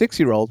it for a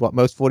 6-year-old, what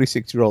most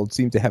 46-year-olds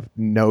seem to have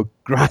no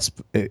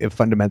grasp of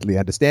fundamentally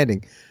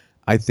understanding,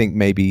 I think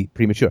may be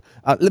premature.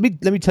 Let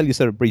me tell you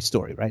sort of a brief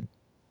story, right?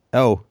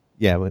 Oh,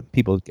 yeah, well,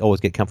 people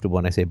always get comfortable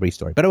when I say a brief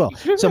story. But well,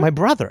 so my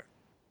brother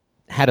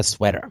had a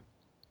sweater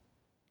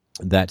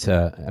that,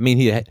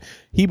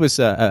 he was,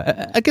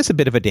 I guess, a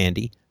bit of a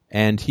dandy,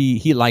 and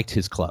he liked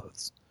his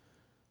clothes.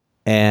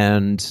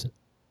 And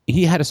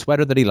he had a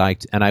sweater that he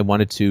liked, and I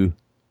wanted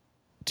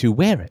to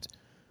wear it.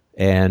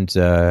 And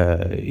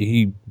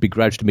he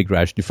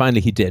begrudged.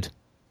 Finally, he did.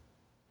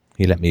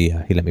 He let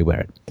me wear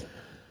it.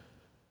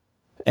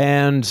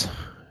 And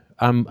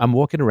I'm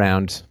walking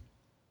around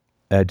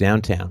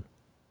downtown,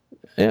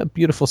 a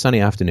beautiful sunny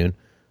afternoon.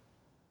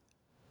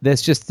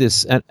 There's just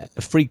this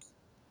freak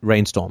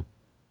rainstorm,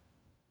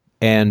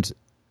 and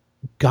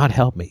God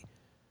help me,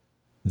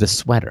 the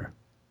sweater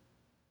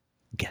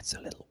gets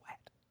a little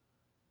wet.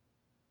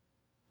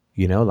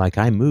 Like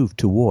I moved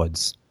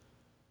towards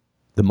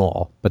the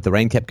mall, but the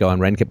rain kept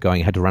going. I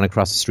had to run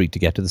across the street to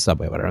get to the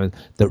subway. Whatever.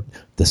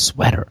 The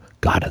sweater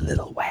got a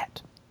little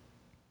wet.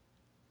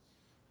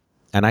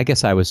 And I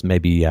guess I was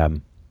maybe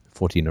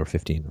 14 or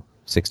 15 or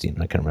 16.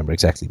 I can't remember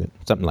exactly, but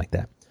something like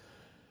that.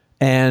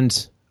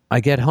 And I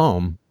get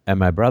home, and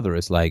my brother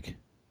is like,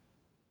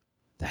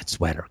 that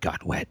sweater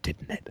got wet,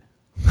 didn't it?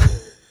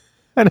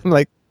 And I'm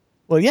like,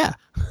 well, yeah.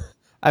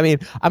 I mean,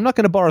 I'm not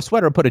going to borrow a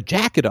sweater and put a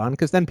jacket on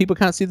because then people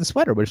can't see the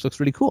sweater, which looks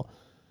really cool.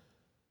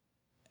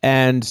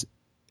 And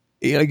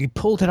he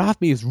pulled it off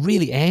me. He was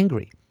really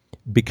angry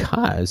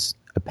because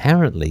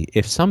apparently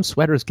if some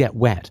sweaters get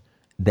wet,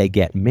 they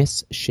get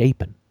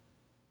misshapen.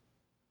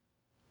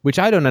 Which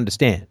I don't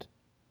understand.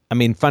 I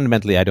mean,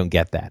 fundamentally, I don't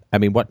get that. I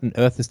mean, what on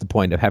earth is the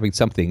point of having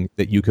something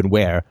that you can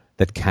wear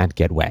that can't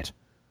get wet?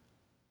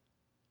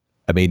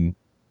 I mean,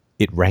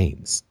 it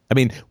rains. I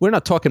mean, we're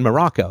not talking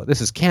Morocco. This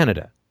is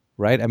Canada,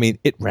 right? I mean,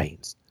 it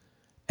rains.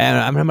 And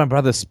I remember my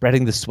brother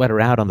spreading the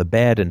sweater out on the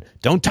bed and,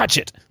 don't touch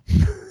it.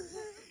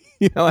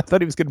 I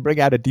thought he was going to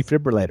bring out a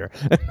defibrillator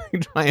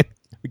and try and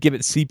give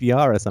it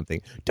CPR or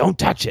something. Don't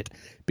touch it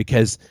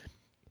because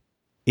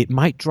it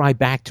might dry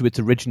back to its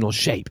original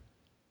shape.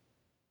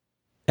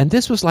 And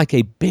this was like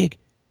a big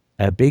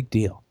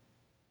deal.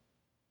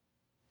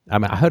 I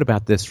mean, I heard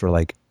about this for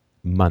like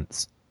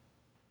months.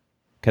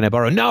 Can I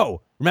borrow?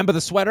 No! Remember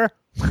the sweater?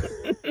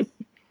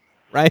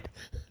 Right?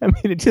 I mean,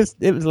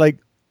 it was like,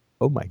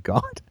 oh my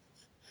God.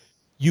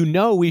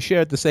 We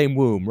shared the same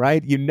womb,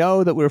 right?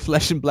 That we're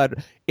flesh and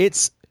blood.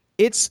 It's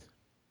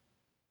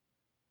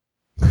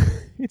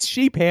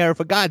sheep hair,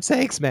 for God's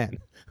sakes, man.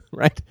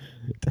 Right?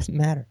 It doesn't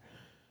matter.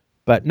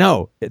 But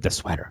no, the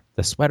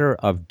sweater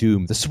of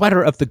doom, the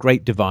sweater of the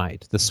Great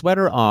Divide, the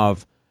sweater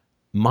of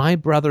my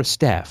brother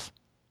Steph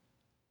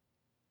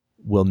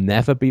will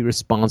never be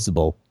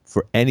responsible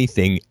for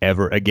anything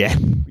ever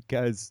again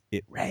because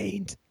it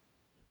rained.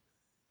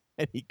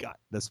 And he got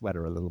the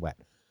sweater a little wet.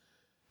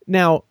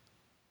 Now,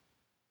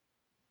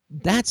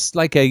 that's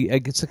like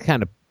it's a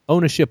kind of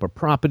ownership or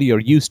property or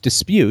use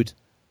dispute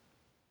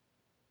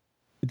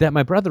that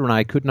my brother and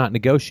I could not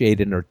negotiate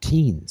in our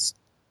teens.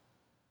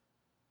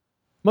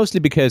 Mostly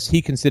because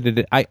he considered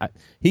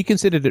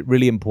it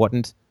really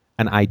important,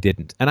 and I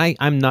didn't. And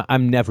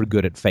I'm never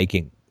good at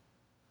faking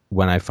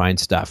when I find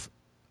stuff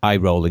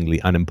eye-rollingly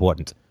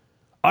unimportant.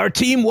 Our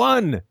team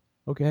won.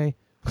 Okay,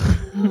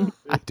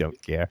 I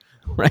don't care,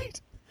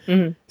 right?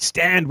 Mm-hmm.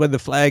 Stand when the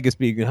flag is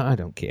being. I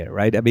don't care,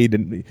 right? I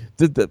mean,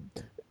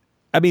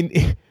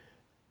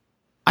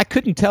 I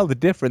couldn't tell the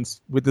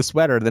difference with the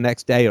sweater the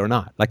next day or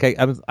not. Like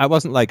I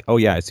wasn't like, oh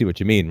yeah, I see what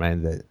you mean,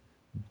 right?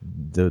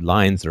 The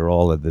lines are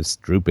all of this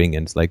drooping,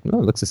 and it's like, no,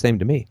 it looks the same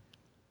to me.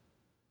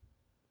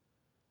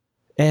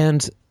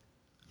 And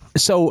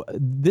so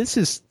this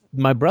is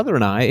my brother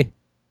and I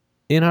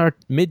in our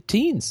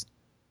mid-teens,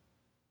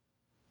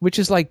 which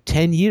is like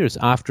 10 years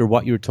after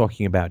what you're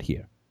talking about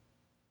here.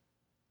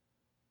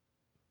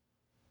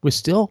 We're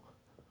still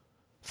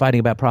fighting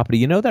about property.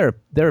 You know, there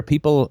are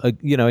people,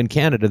 in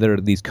Canada, there are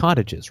these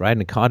cottages, right?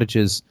 And the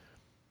cottages,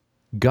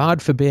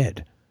 God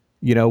forbid,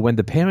 when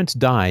the parents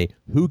die,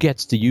 who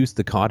gets to use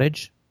the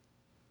cottage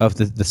of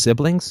the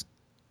siblings?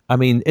 I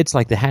mean, it's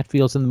like the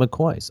Hatfields and the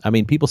McCoys. I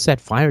mean, people set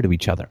fire to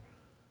each other.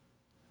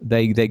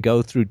 They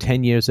go through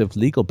 10 years of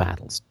legal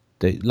battles.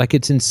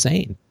 It's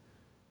insane.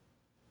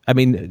 I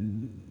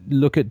mean,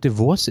 look at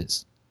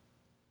divorces.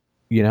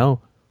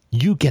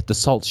 You get the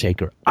salt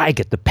shaker, I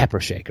get the pepper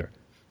shaker.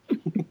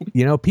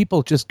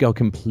 People just go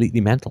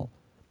completely mental.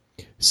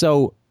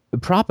 So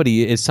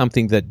property is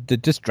something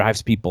that just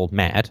drives people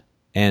mad.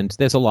 And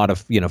there's a lot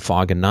of,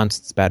 fog and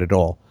nonsense about it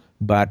all.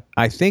 But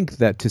I think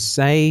that to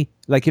say,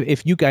 like,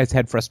 if you guys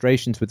had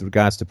frustrations with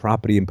regards to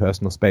property and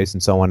personal space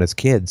and so on as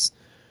kids,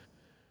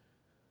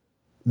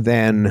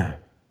 then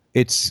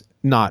it's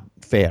not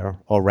fair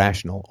or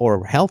rational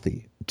or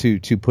healthy to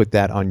put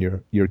that on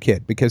your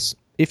kid. Because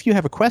if you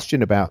have a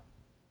question about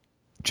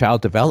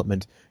child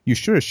development, you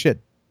sure as shit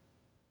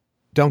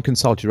don't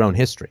consult your own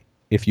history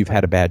if you've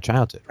had a bad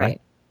childhood, right?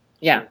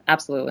 Yeah,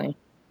 absolutely.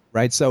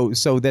 Right. So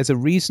there's a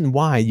reason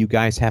why you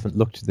guys haven't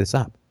looked this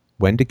up.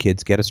 When do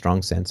kids get a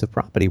strong sense of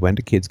property? When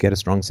do kids get a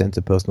strong sense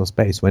of personal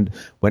space? When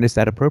is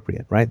that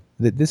appropriate, right?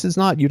 This is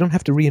not, you don't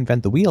have to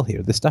reinvent the wheel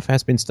here. This stuff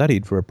has been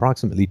studied for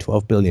approximately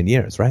 12 billion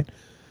years, right?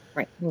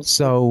 Right.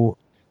 So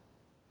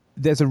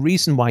there's a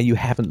reason why you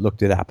haven't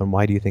looked it up, and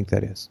why do you think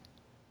that is?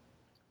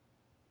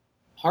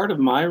 Part of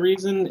my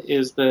reason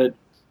is that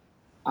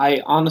I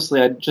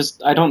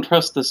don't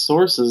trust the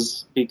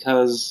sources,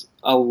 because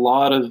a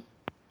lot of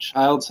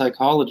child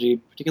psychology,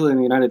 particularly in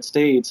the United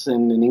States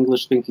and in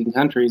English-speaking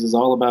countries, is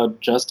all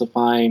about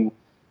justifying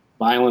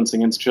violence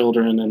against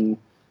children and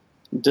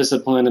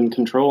discipline and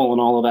control and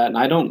all of that. And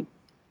I don't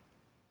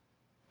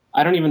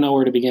even know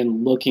where to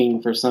begin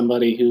looking for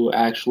somebody who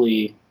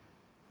actually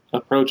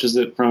approaches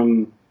it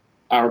from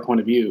our point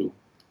of view.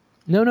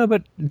 No,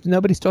 but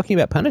nobody's talking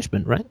about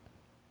punishment, right?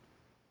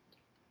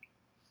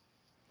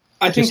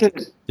 I think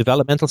that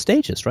developmental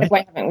stages, right?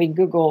 Why haven't we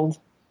Googled?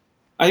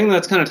 I think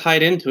that's kind of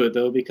tied into it,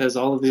 though, because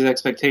all of these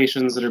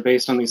expectations that are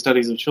based on these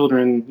studies of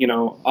children,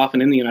 often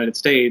in the United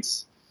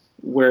States,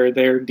 where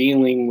they're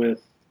dealing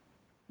with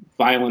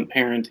violent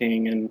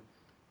parenting and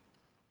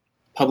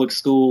public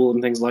school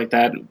and things like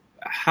that,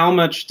 how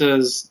much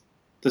does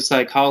the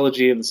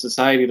psychology of the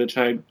society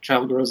the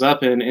child grows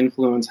up in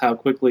influence how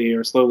quickly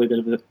or slowly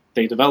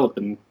they develop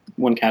in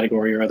one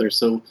category or other?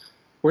 So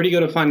where do you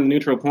go to find the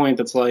neutral point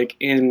that's like,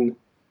 in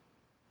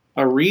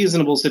a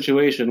reasonable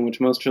situation,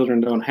 which most children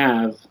don't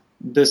have,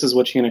 this is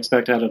what you can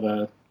expect out of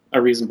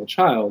a reasonable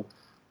child?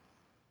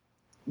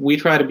 We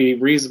try to be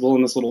reasonable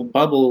in this little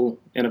bubble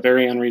in a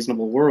very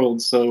unreasonable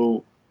world.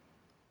 So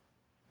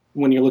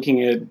when you're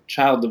looking at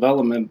child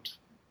development,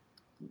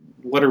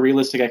 what are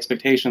realistic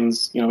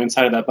expectations,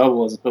 inside of that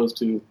bubble, as opposed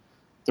to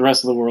the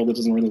rest of the world that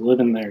doesn't really live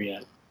in there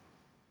yet?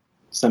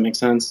 Does that make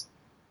sense?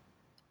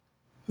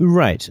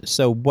 Right.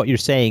 So what you're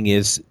saying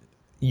is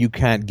you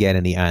can't get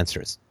any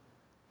answers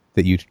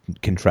that you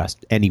can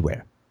trust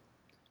anywhere.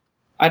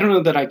 I don't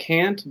know that I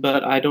can't,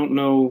 but I don't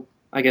know,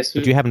 I guess.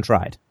 But you haven't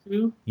tried.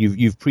 Who?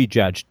 You've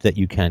prejudged that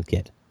you can't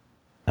get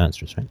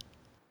answers, right?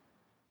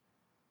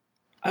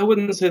 I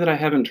wouldn't say that I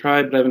haven't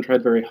tried, but I haven't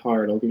tried very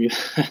hard. I'll give you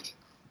that.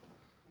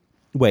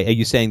 Wait, are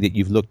you saying that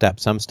you've looked up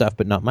some stuff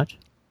but not much?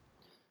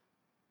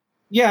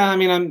 Yeah, I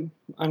mean,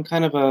 I'm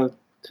kind of a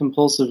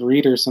compulsive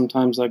reader.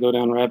 Sometimes I go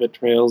down rabbit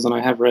trails, and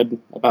I have read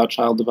about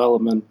child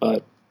development,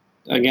 but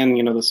again,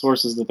 the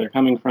sources that they're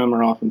coming from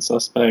are often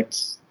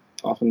suspects,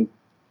 often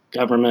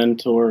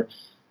government, or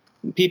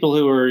people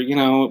who are,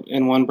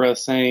 in one breath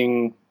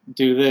saying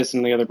do this,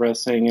 and the other breath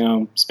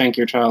saying, spank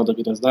your child if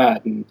he does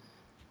that. And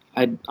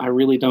I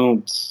really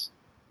don't.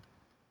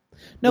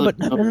 No, but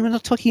I'm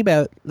not talking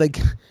about, like,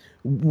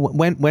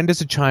 when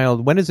is a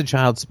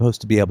child supposed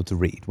to be able to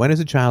read? When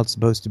is a child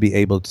supposed to be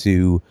able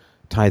to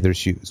tie their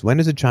shoes? When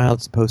is a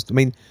child supposed to? I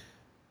mean,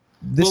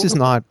 This is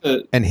not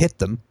and hit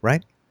them,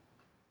 right?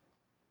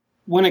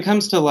 When it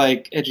comes to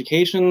like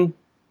education,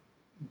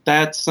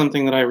 that's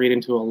something that I read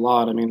into a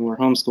lot. I mean, we're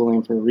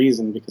homeschooling for a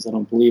reason because I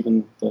don't believe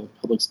in the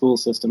public school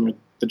system or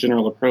the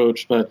general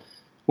approach. But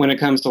when it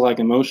comes to like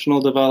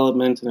emotional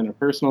development and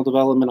interpersonal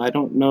development, I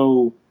don't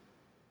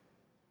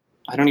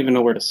even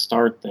know where to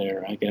start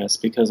there, I guess,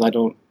 because I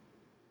don't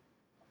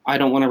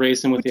want to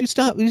raise him with you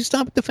start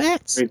with the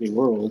facts. Crazy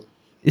world.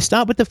 You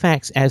start with the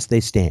facts as they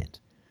stand.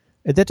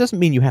 That doesn't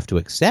mean you have to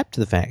accept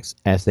the facts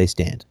as they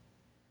stand.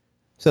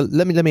 So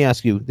let me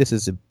ask you. This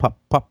is a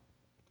pop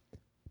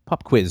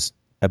quiz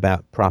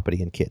about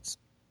property and kids.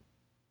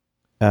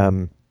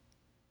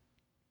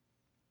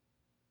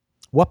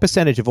 What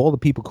percentage of all the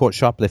people caught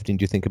shoplifting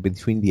do you think are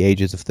between the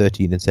ages of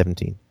 13 and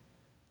 17?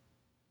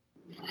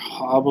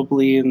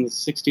 Probably in the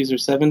 60s or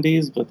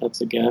 70s, but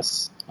that's a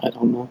guess. I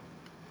don't know.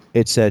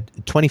 It's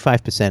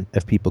 25%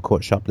 of people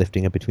caught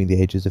shoplifting are between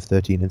the ages of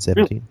 13 and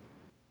 17. Really?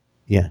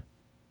 Yeah.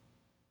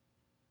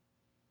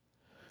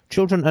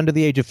 Children under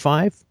the age of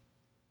 5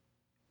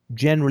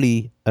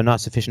 generally are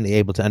not sufficiently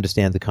able to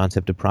understand the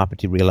concept of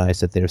property, realize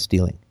that they're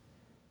stealing.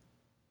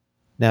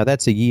 Now,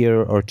 that's a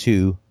year or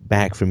two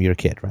back from your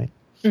kid, right?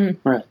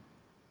 Mm-hmm. Right.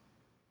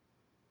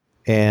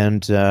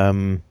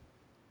 And,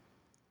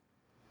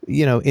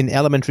 in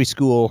elementary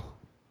school,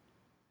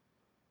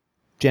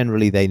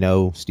 generally they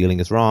know stealing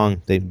is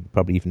wrong. They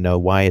probably even know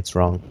why it's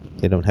wrong.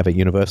 They don't have it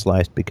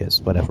universalized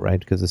because whatever, right?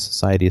 Because the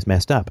society is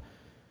messed up.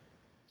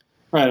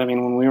 Right. I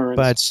mean, when we were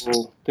in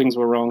school, things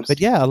were wrong. But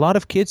yeah, a lot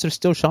of kids are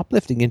still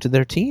shoplifting into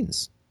their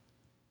teens.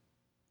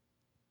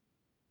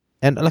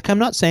 And I'm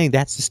not saying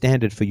that's the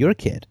standard for your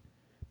kid.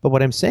 But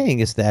what I'm saying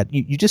is that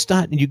you just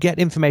start and you get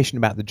information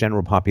about the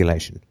general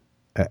population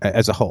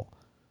as a whole.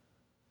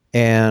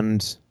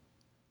 And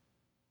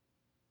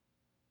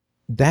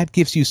that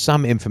gives you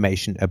some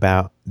information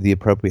about the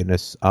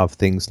appropriateness of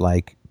things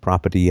like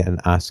property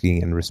and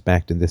asking and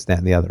respect and this, that,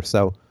 and the other.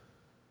 So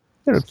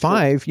at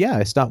 5, yeah,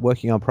 I start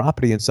working on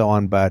property and so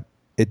on, but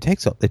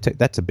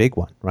that's a big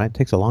one, right? It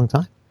takes a long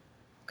time.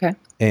 Okay.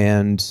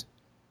 And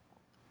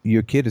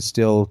your kid is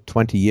still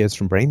 20 years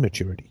from brain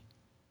maturity.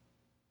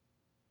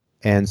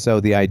 And so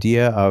the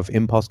idea of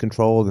impulse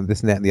control and this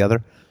and that and the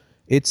other,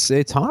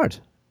 it's hard.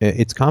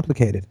 It's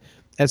complicated.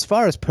 As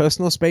far as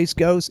personal space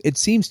goes, it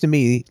seems to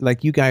me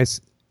like you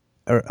guys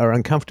are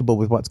uncomfortable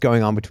with what's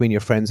going on between your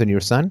friends and your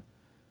son.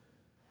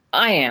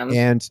 I am.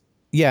 And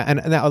yeah, and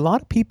a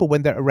lot of people,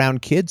 when they're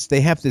around kids,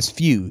 they have this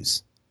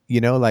fuse,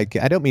 like,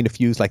 I don't mean a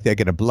fuse like they're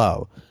going to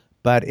blow,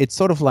 but it's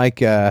sort of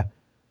like,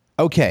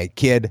 okay,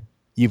 kid,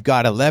 you've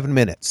got 11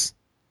 minutes,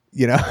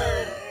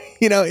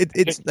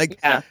 it's like,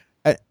 yeah.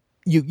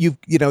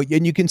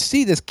 And you can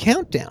see this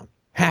countdown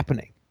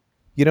happening,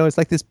 it's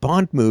like this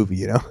Bond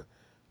movie,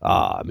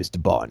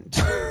 Mr. Bond.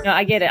 No,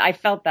 I get it. I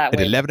felt that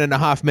way. At 11 and a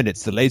half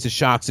minutes, the laser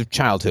sharks of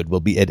childhood will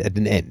be at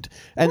an end.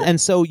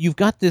 And so you've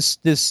got this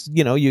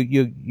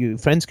your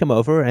friends come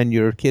over and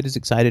your kid is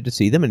excited to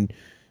see them and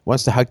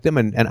wants to hug them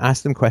and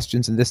ask them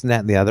questions and this and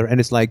that and the other. And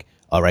it's like,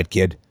 all right,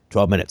 kid,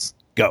 12 minutes,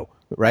 go,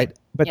 right?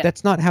 But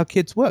that's not how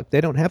kids work. They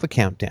don't have a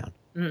countdown.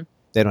 Mm-hmm.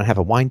 They don't have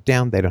a wind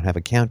down. They don't have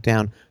a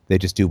countdown. They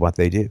just do what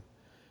they do.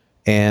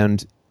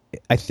 And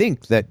I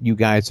think that you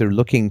guys are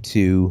looking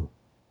to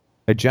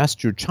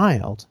adjust your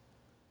child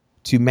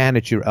to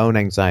manage your own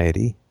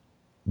anxiety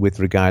with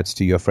regards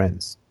to your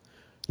friends.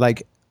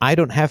 Like, I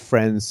don't have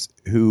friends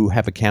who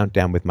have a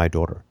countdown with my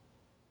daughter.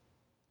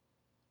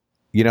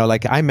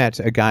 Like I met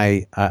a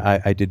guy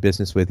I did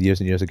business with years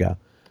and years ago.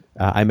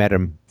 I met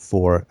him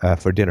for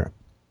dinner,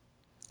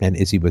 and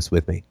Izzy was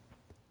with me.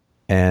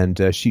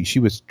 And she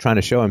was trying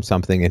to show him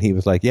something, and he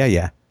was like,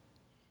 yeah.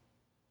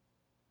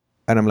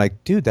 And I'm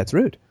like, dude, that's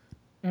rude.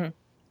 Mm-hmm.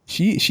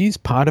 She's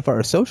part of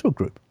our social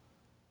group.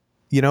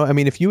 I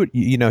mean, if you were,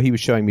 he was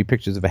showing me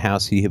pictures of a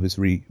house he was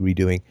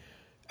redoing.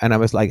 And I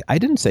was like, I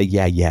didn't say,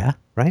 yeah,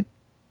 right?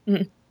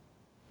 Mm-hmm.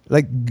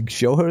 Like,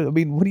 show her. I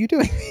mean, what are you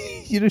doing?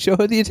 You don't show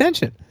her the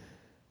attention.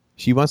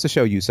 She wants to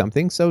show you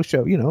something, so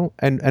show,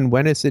 and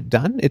when is it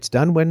done? It's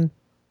done when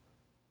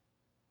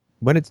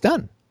it's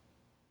done.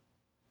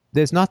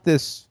 There's not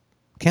this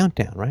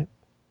countdown, right?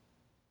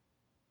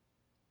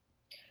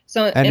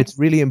 So, and it's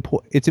really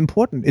important. It's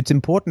important. It's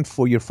important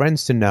for your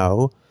friends to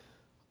know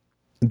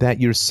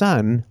that your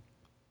son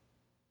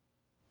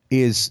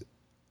is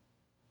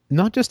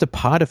not just a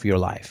part of your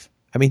life.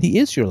 I mean, he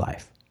is your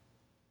life.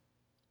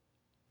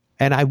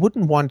 And I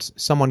wouldn't want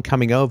someone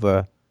coming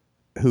over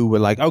who were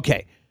like,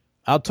 okay,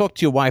 I'll talk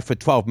to your wife for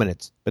 12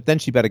 minutes, but then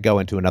she better go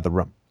into another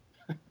room.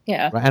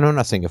 Yeah. Right? And I'm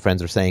not saying your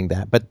friends are saying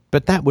that, but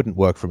that wouldn't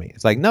work for me.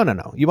 It's like, no.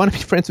 You want to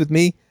be friends with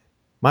me?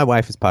 My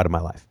wife is part of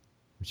my life.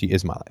 She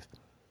is my life.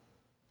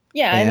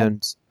 Yeah,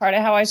 and part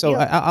of how I feel. So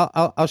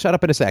I'll shut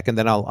up in a second,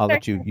 then I'll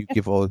let you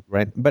give all,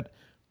 right? But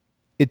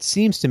it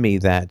seems to me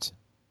that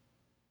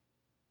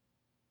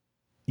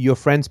your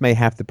friends may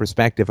have the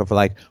perspective of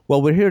like,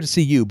 well, we're here to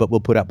see you, but we'll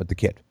put up with the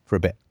kid for a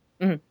bit.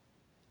 Mm-hmm.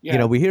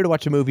 Yeah. We're here to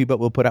watch a movie, but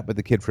we'll put up with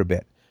the kid for a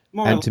bit.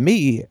 And to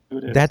me,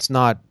 that's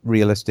not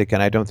realistic,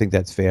 and I don't think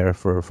that's fair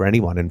for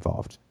anyone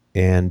involved.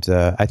 And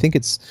I think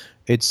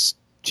it's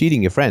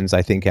cheating your friends,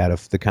 I think, out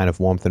of the kind of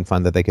warmth and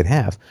fun that they could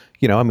have.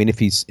 I mean, if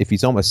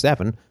he's almost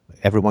 7,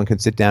 everyone can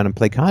sit down and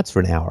play cards for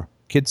an hour.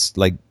 Kids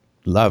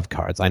love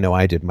cards. I know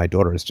I did. My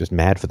daughter is just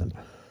mad for them.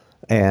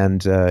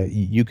 And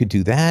you can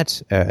do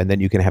that, and then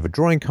you can have a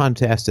drawing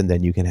contest, and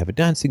then you can have a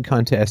dancing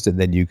contest, and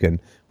then you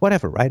can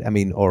whatever, right? I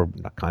mean, or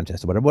not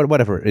contest, or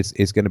whatever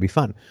is going to be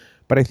fun.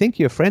 But I think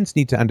your friends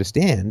need to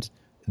understand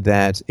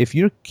that if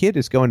your kid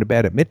is going to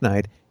bed at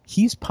midnight,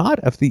 he's part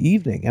of the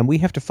evening, and we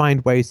have to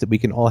find ways that we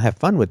can all have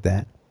fun with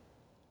that.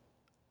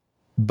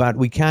 But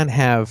we can't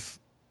have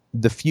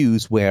the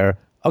fuse where,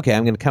 okay,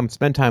 I'm going to come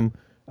spend time.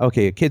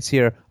 Okay, your kid's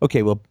here.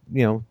 Okay, well,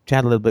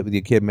 chat a little bit with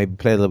your kid, maybe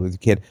play a little bit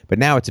with your kid. But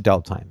now it's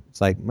adult time.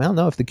 It's like, well,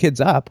 no, if the kid's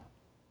up,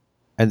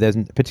 and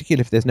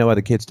particularly if there's no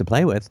other kids to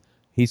play with,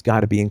 he's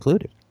got to be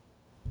included.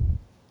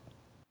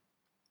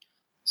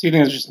 So you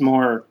think it's just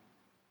more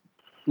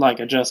like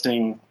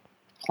adjusting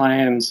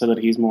plans so that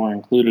he's more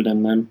included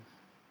in them?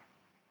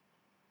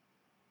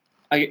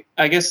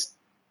 I guess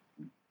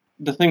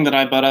the thing that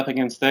I butt up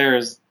against there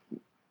is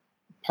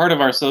part of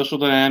our social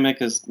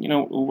dynamic is,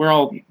 we're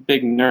all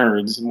big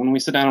nerds. And when we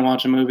sit down and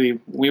watch a movie,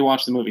 we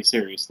watch the movie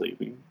seriously.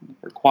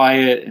 We're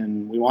quiet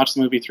and we watch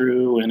the movie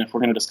through. And if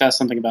we're going to discuss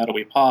something about it,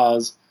 we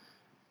pause.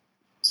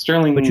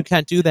 Sterling, but you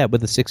can't do that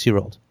with a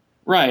 6-year-old,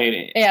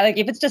 right? Yeah, like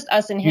if it's just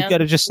us and him, you've got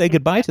to just say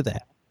goodbye to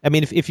that. I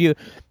mean, if you're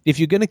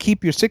going to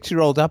keep your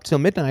 6-year-old up till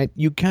midnight,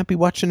 you can't be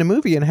watching a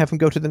movie and have him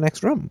go to the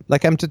next room.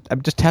 Like I'm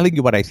just telling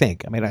you what I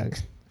think. I mean, I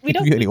we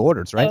don't give you any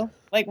orders, right?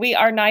 Like we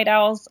are night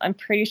owls. I'm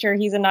pretty sure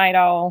he's a night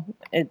owl.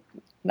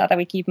 Not that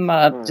we keep him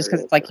up just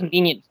because it's like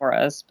convenient for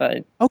us,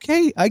 but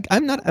okay.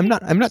 I'm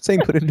not saying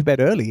put him to bed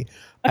early.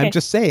 Okay. I'm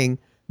just saying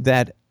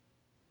that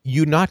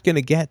you're not going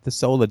to get the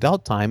sole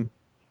adult time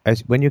as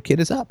when your kid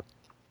is up.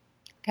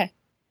 Okay.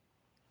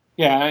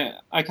 Yeah,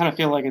 I kind of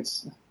feel like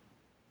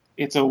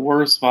it's a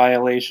worse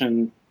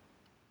violation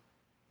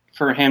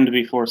for him to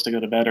be forced to go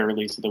to bed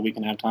early so that we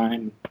can have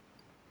time,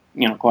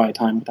 quiet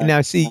time with that.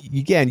 Now, see,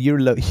 again, you're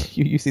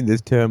using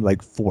this term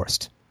like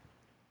forced,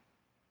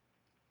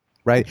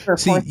 right?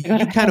 See,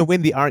 you kind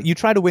of you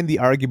try to win the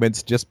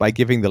arguments just by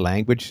giving the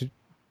language,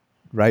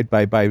 right?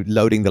 By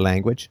loading the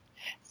language.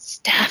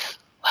 Steph,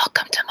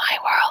 welcome to my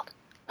world.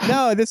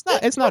 No,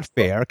 it's not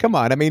fair. Come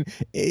on. I mean,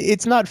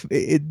 it's not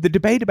the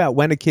debate about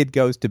when a kid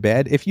goes to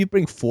bed. If you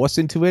bring force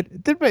into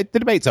it, the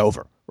debate's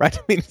over, right?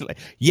 I mean,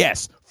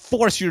 yes,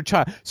 force your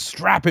child,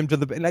 strap him to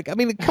the bed. Like, I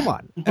mean, come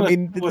on. I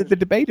mean, the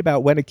debate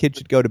about when a kid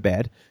should go to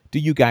bed. Do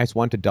you guys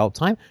want adult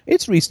time?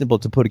 It's reasonable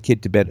to put a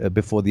kid to bed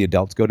before the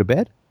adults go to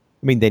bed.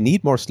 I mean, they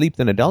need more sleep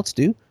than adults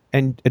do,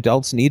 and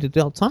adults need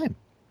adult time.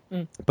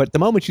 But the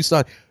moment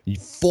you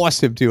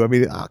force him to, I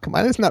mean, come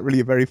on, that's not really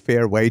a very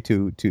fair way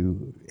to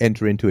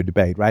enter into a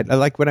debate, right?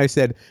 Like when I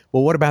said,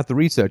 well, what about the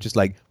research? It's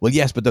like, well,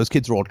 yes, but those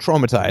kids are all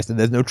traumatized and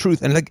there's no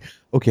truth. And like,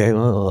 okay,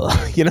 well,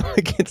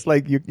 like it's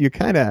like you're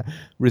kind of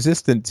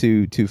resistant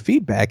to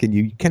feedback, and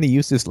you kind of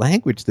use this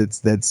language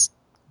that's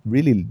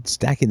really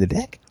stacking the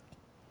deck.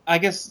 I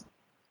guess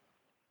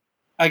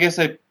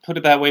I put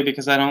it that way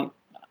because I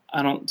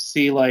don't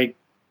see like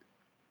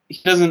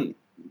he doesn't.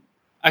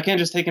 I can't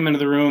just take him into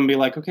the room and be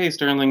like, okay,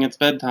 Sterling, it's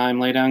bedtime.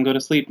 Lay down, go to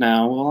sleep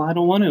now. Well, I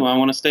don't want to. I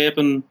want to stay up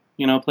and,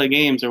 play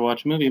games or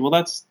watch a movie. Well,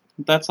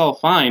 that's all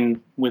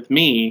fine with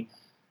me.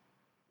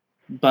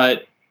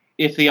 But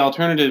if the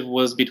alternative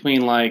was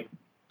between, like,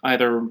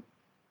 either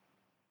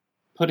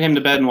put him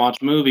to bed and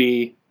watch a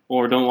movie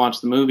or don't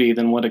watch the movie,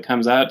 then what it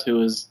comes out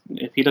to is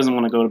if he doesn't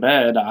want to go to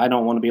bed, I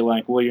don't want to be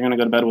like, well, you're going to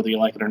go to bed whether you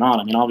like it or not.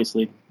 I mean,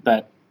 obviously,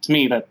 to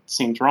me, that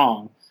seems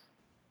wrong.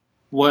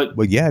 Well,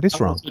 yeah, it is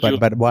wrong.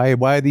 But why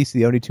are these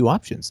the only two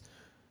options?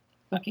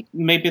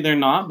 Maybe they're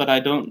not, but I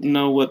don't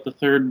know what the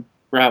third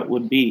route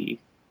would be.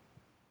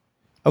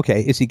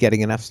 Okay, is he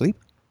getting enough sleep?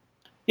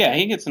 Yeah,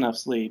 he gets enough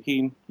sleep.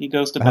 He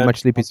goes to bed. How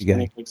much sleep is he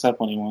getting? Except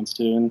when he wants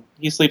to, and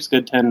he sleeps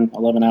good 10,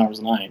 11 hours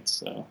a night.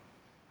 So.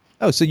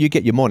 Oh, so you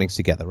get your mornings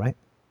together, right?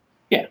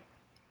 Yeah.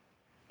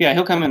 Yeah,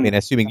 he'll come in. I mean,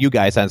 assuming you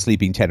guys aren't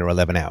sleeping 10 or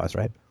 11 hours,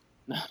 right?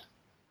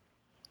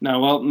 No,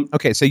 well.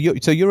 Okay, so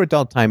your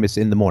adult time is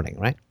in the morning,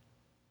 right?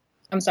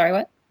 I'm sorry,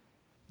 what?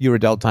 Your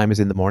adult time is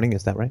in the morning,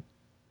 is that right?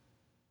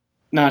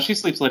 No, she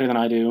sleeps later than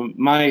I do.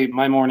 My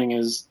morning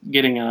is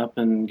getting up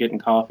and getting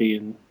coffee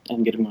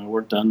and getting my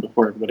work done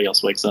before everybody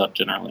else wakes up,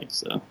 generally.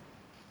 So.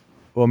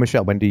 Well,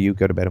 Michelle, when do you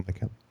go to bed and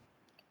wake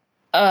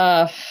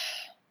up?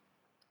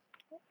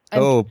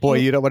 Oh boy,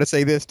 you don't want to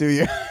say this, do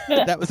you?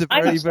 That was a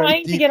very,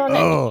 very deep. To get on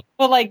it.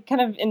 Well, like,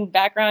 kind of in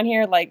background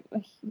here, like,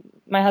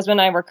 my husband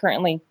and I were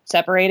currently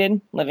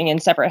separated, living in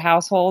separate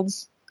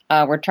households.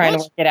 We're trying to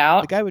work it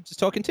out. The guy we're just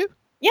talking to?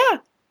 Yeah.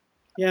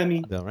 Yeah,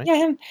 me. Right? Yeah,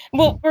 him.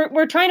 Well,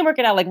 we're trying to work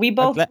it out. Like, we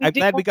both. I'm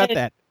glad we got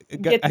that.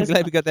 I'm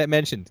glad we got that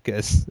mentioned,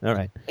 because, all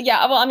right.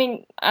 Yeah, well, I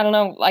mean, I don't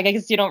know. Like, I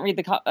guess you don't read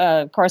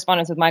the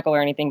correspondence with Michael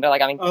or anything, but,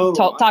 like, I mean,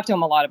 talk to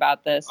him a lot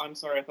about this. I'm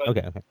sorry. I thought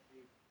okay.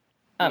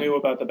 you knew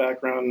about the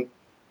background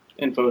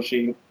info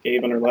she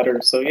gave in her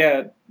letter. So,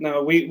 yeah,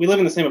 no, we live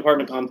in the same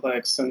apartment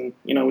complex, and,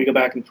 we go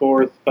back and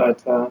forth,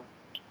 but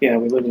Yeah,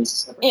 we live in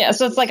separate. Yeah,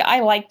 so it's like I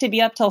like to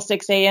be up till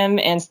 6 a.m.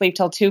 and sleep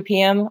till 2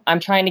 p.m.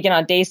 I'm trying to get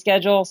on a day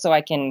schedule so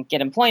I can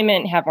get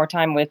employment, have more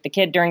time with the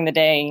kid during the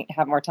day,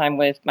 have more time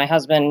with my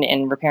husband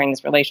in repairing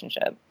this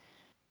relationship.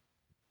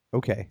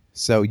 Okay,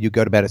 so you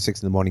go to bed at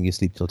 6 in the morning, you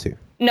sleep till 2.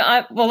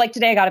 No, well, like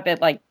today I got up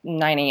at like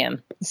 9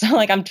 a.m. So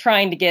like I'm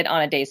trying to get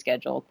on a day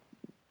schedule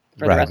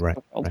for the rest of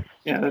the world. Right.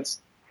 Yeah,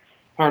 that's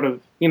part of,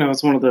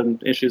 it's one of the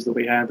issues that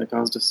we had that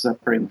caused us to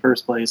separate in the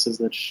first place, is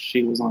that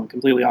she was on a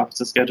completely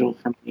opposite schedule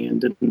from me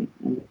and didn't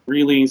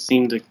really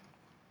seem to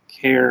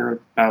care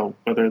about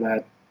whether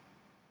that,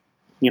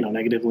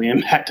 negatively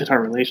impacted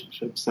our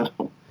relationship. So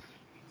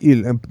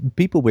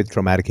People with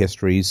traumatic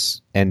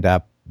histories end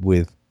up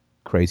with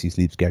crazy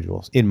sleep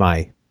schedules, in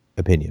my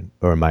opinion,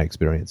 or in my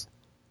experience.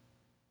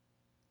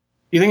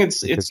 Do you think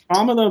it's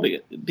trauma, though?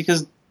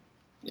 Because,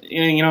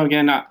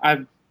 again,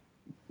 I've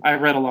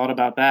read a lot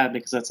about that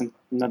because that's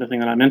another thing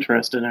that I'm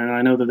interested in. And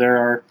I know that there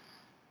are,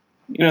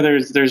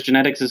 there's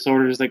genetic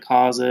disorders that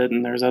cause it,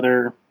 and there's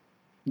other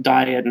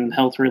diet and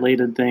health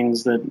related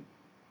things that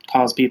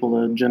cause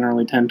people to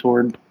generally tend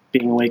toward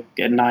being awake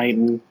at night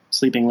and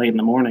sleeping late in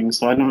the morning.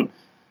 So I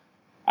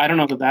don't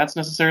know that that's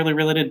necessarily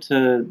related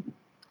to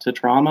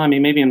trauma. I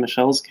mean, maybe in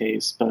Michelle's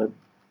case, but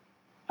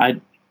I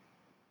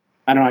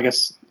don't know. I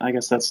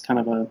guess that's kind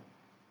of a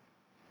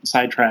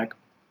sidetrack.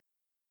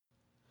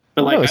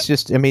 But no, it's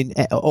just,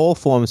 all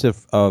forms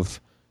of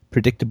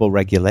predictable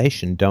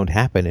regulation don't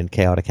happen in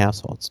chaotic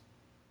households.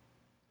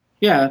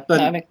 Yeah, but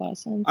That makes a lot of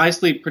sense. I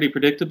sleep pretty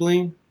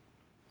predictably.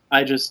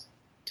 I just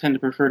tend to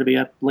prefer to be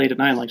up late at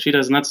night like she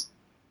does, and that's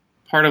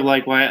part of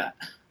like why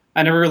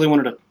I never really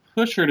wanted to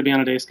push her to be on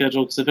a day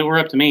schedule, because if it were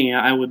up to me,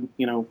 I would,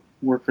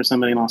 work for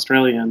somebody in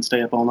Australia and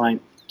stay up all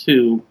night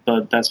too,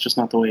 but that's just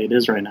not the way it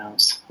is right now.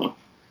 So.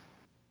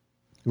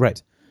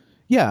 Right.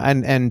 Yeah,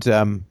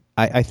 and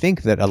I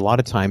think that a lot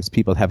of times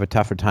people have a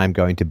tougher time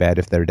going to bed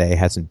if their day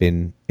hasn't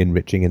been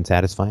enriching and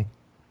satisfying.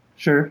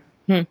 Sure.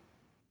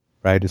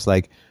 Right? It's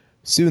like,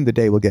 soon the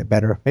day will get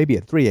better, maybe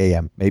at 3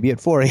 a.m., maybe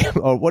at 4 a.m.,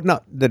 or what,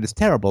 not that it's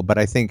terrible, but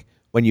I think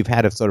when you've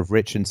had a sort of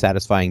rich and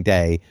satisfying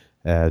day,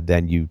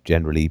 then you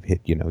generally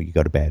hit, you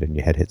go to bed and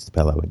your head hits the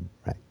pillow. And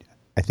right.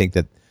 I think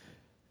that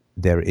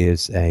there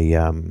is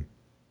a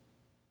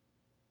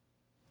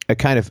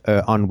kind of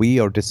ennui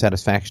or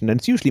dissatisfaction, and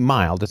it's usually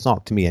mild. It's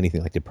not, to me,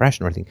 anything like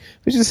depression or anything.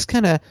 It's just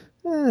kind of,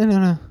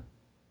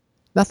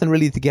 nothing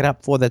really to get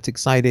up for that's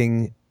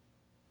exciting.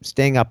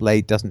 Staying up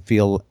late doesn't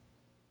feel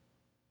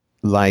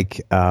like,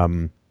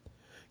 if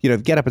you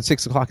get up at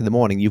 6 o'clock in the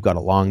morning, you've got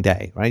a long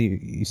day, right?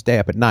 You stay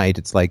up at night,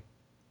 it's like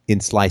in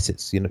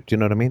slices. Do you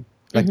know what I mean?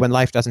 Like when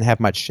life doesn't have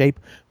much shape,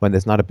 when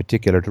there's not a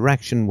particular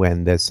direction,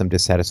 when there's some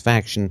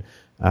dissatisfaction,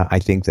 I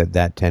think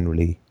that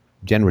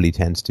generally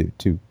tends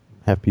to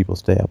have people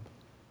stay up.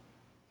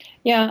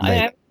 Yeah,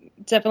 I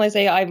definitely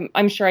say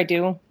I'm sure I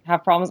do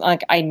have problems.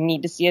 Like I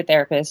need to see a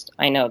therapist.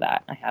 I know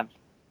that I have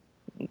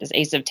this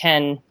ACE of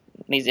 10,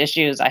 these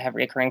issues. I have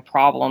recurring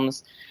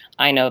problems.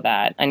 I know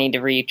that I need to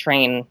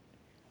retrain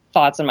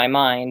thoughts in my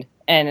mind.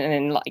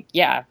 And like,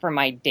 yeah, for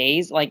my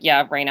days, like,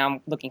 yeah, right now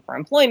I'm looking for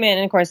employment.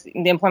 And of course,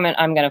 the employment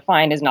I'm going to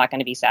find is not going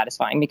to be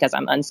satisfying because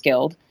I'm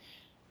unskilled.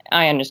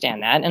 I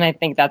understand that. And I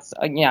think that's,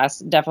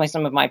 definitely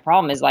some of my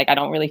problem is like, I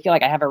don't really feel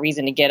like I have a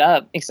reason to get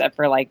up except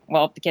for like,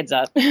 well, if the kid's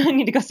up, I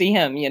need to go see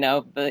him,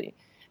 but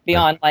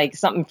beyond like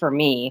something for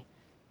me.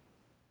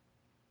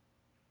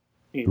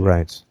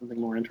 Right.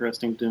 Something more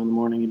interesting to do in the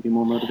morning, you'd be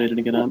more motivated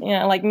to get up.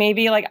 Yeah, like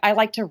maybe like I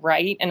like to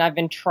write, and I've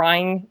been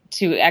trying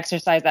to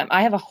exercise that.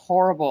 I have a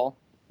horrible,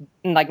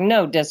 like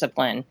no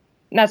discipline.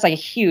 And that's like a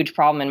huge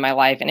problem in my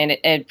life, and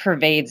it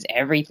pervades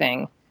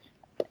everything.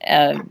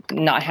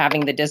 Not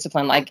having the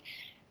discipline, like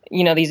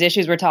these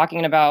issues we're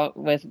talking about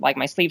with like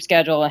my sleep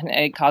schedule and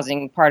it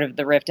causing part of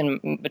the rift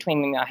in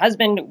between me and my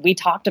husband. We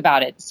talked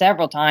about it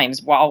several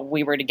times while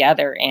we were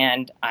together,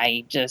 and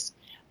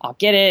I'll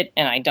get it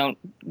and I don't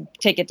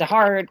take it to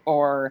heart,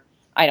 or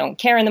I don't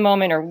care in the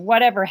moment, or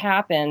whatever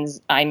happens.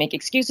 I make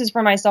excuses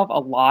for myself a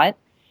lot.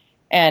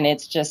 And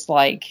it's just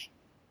like,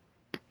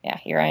 yeah,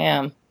 here I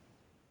am.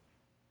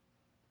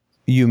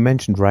 You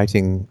mentioned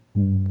writing.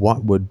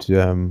 What would,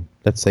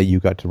 let's say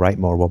you got to write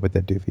more, what would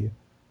that do for you?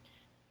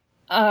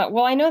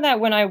 Well, I know that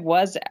when I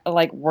was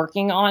like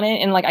working on it,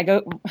 and like I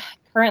go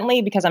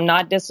currently, because I'm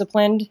not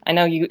disciplined, I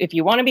know if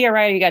you want to be a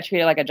writer, you got to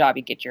treat it like a job.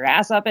 You get your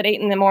ass up at 8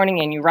 a.m.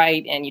 and you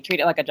write, and you treat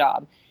it like a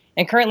job.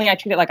 And currently I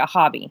treat it like a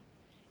hobby.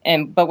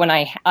 But when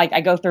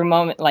I go through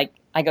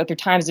I go through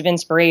times of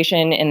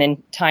inspiration and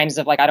then times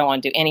of like, I don't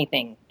want to do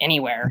anything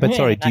anywhere. But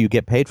sorry, do you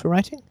get paid for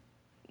writing?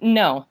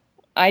 No,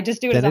 I just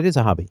do it. Then it is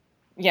a hobby.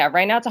 Yeah.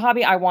 Right now it's a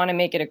hobby. I want to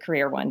make it a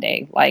career one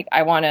day. Like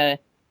I want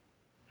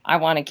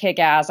to kick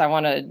ass. I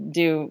want to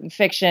do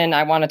fiction.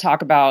 I want to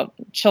talk about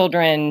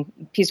children,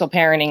 peaceful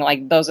parenting.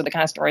 Like those are the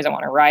kind of stories I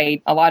want to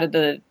write. A lot of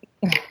the,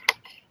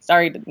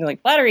 sorry to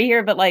like flattery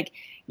here, but like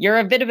you're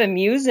a bit of a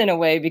muse in a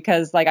way,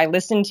 because like I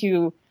listen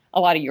to a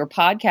lot of your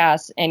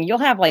podcasts and you'll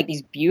have like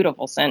these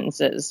beautiful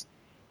sentences.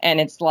 And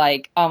it's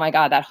like, oh my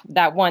God,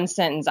 that one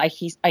sentence,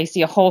 I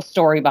see a whole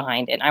story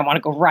behind it. And I want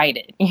to go write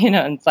it. And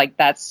it's like,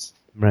 that's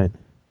right.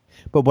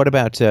 But what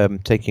about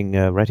taking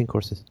writing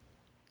courses?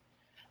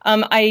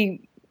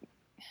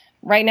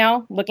 Right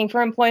now looking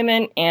for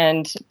employment,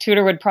 and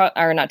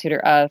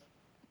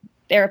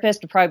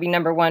therapist would probably be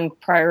number one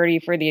priority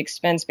for the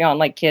expense beyond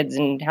like kids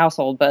and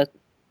household. But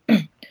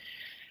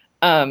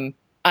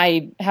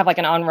I have like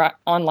an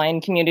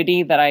online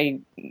community that I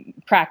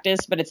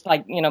practice, but it's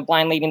like,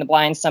 blind leading the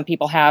blind. Some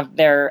people have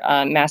their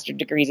master's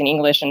degrees in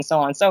English and so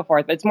on and so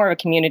forth, but it's more of a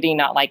community,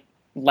 not like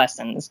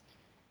lessons.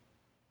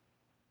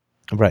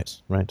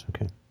 Right,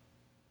 okay.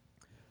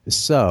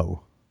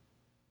 So,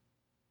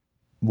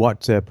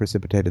 what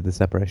precipitated the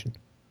separation?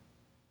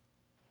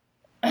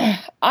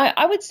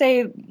 I would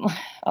say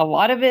a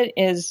lot of it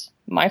is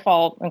my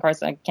fault. Of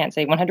course, I can't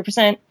say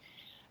 100%.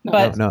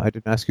 But no, I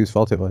didn't ask whose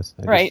fault it was.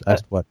 I just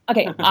asked what.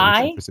 Okay,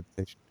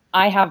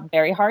 I have a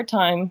very hard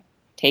time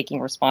taking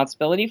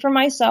responsibility for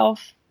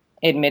myself,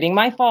 admitting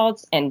my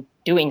faults, and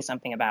doing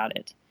something about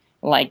it.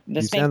 Like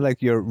this. You sound like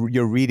you're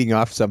reading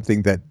off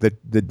something that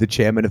the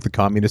chairman of the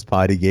Communist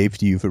Party gave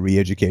to you for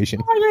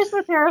re-education. Oh, you're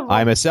so terrible.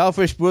 I'm a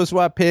selfish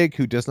bourgeois pig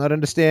who does not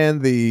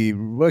understand the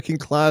working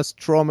class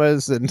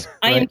traumas and.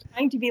 I am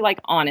trying to be like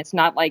honest,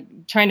 not like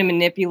trying to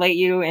manipulate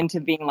you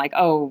into being like,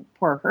 oh,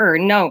 poor her.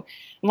 No,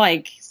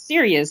 like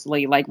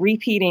seriously, like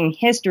repeating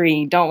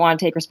history. Don't want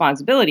to take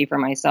responsibility for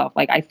myself.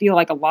 Like I feel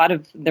like a lot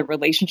of the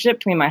relationship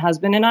between my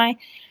husband and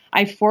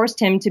I forced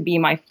him to be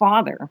my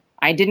father.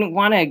 I didn't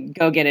want to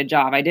go get a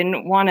job. I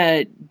didn't want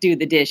to do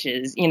the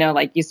dishes.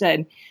 Like you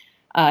said,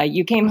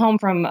 you came home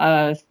from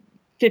a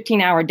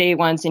 15-hour day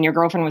once and your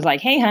girlfriend was like,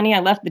 hey, honey,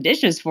 I left the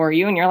dishes for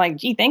you. And you're like,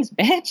 gee, thanks,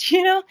 bitch.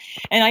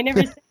 And I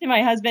never said to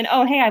my husband,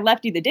 oh, hey, I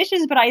left you the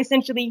dishes. But I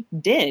essentially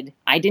did.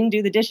 I didn't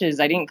do the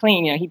dishes. I didn't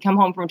clean. He'd come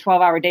home from a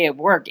 12-hour day of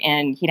work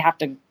and he'd have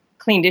to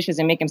clean dishes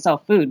and make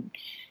himself food.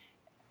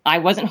 I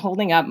wasn't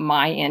holding up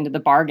my end of the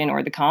bargain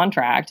or the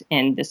contract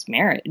in this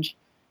marriage.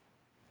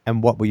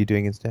 And what were you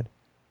doing instead?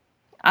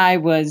 I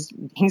was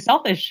being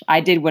selfish. I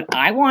did what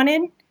I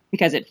wanted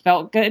because it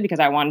felt good,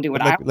 because I wanted to do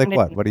what I wanted. Like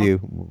what?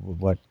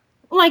 What?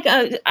 Like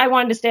I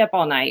wanted to stay up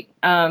all night.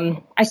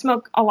 I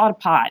smoke a lot of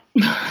pot.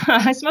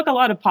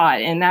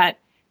 And that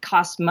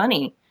costs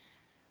money.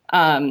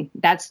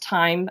 That's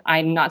time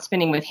I'm not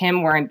spending with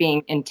him where I'm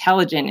being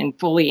intelligent and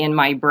fully in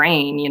my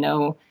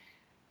brain,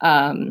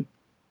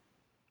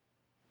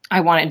 I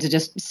wanted to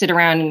just sit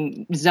around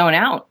and zone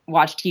out,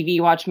 watch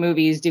TV, watch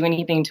movies, do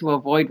anything to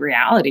avoid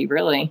reality,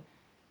 really.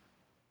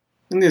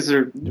 And these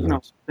are,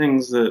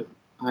 things that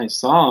I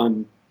saw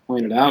and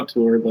pointed out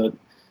to her, but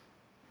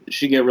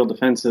she'd get real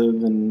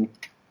defensive. And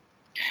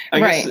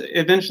I guess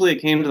eventually it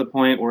came to the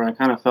point where I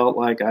kind of felt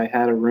like I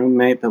had a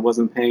roommate that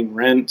wasn't paying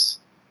rent,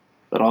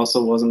 but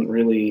also wasn't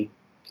really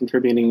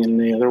contributing in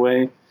any other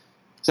way.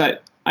 So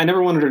I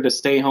never wanted her to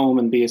stay home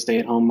and be a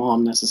stay-at-home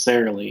mom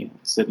necessarily. I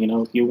said,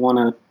 if you want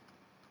to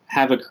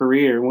have a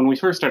career. When we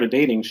first started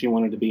dating, she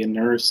wanted to be a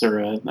nurse or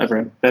a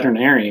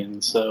veterinarian.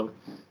 So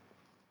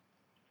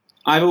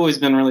I've always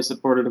been really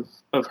supportive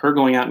of her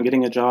going out and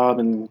getting a job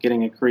and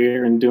getting a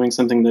career and doing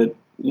something that,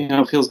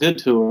 feels good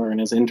to her and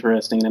is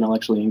interesting and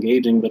intellectually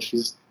engaging, but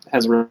she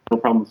has a real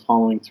problem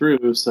following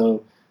through.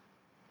 So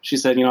she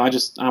said,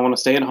 I want to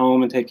stay at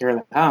home and take care of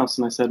the house.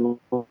 And I said,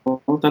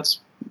 well, that's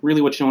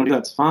really what you want to do.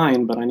 That's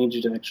fine, but I need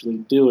you to actually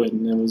do it.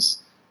 And it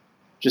was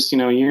just,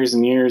 years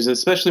and years,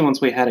 especially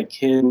once we had a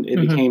kid, it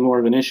became more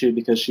of an issue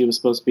because she was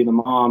supposed to be the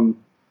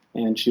mom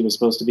and she was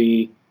supposed to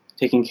be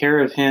taking care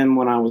of him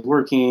when I was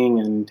working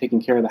and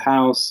taking care of the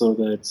house so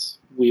that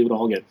we would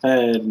all get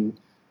fed and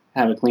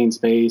have a clean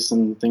space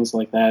and things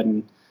like that.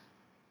 And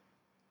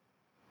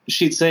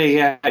she'd say,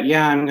 yeah,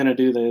 I'm going to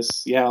do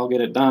this. Yeah, I'll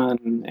get it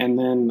done. And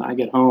then I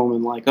get home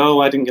and like,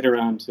 oh, I didn't get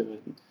around to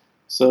it.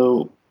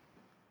 So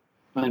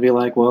I'd be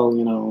like,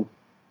 well,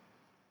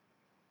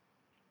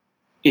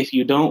 if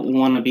you don't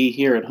want to be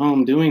here at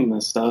home doing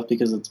this stuff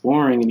because it's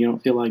boring and you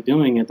don't feel like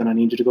doing it, then I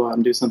need you to go out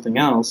and do something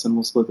else and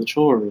we'll split the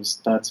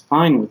chores. That's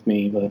fine with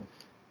me. But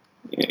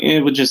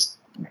it would just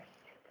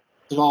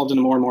evolved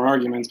into more and more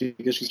arguments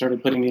because she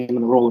started putting me in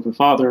the role of her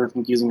father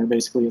and using her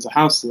basically as a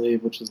house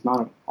slave, which is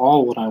not at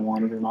all what I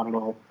wanted or not at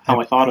all how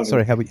I thought of it.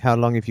 Sorry, how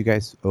long have you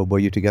guys, were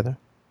you together?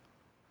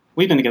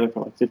 We've been together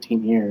for like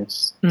 15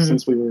 years,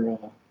 since we were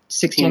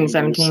 16,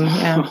 17,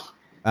 yeah.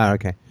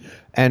 Okay.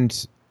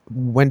 And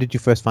when did you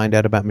first find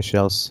out about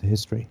Michelle's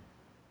history?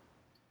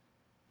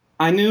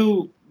 I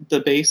knew the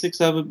basics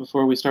of it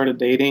before we started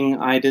dating.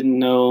 I didn't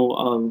know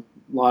a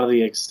lot of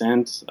the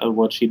extent of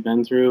what she'd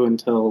been through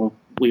until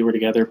we were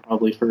together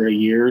probably for a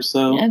year or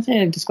so. Yeah, I'd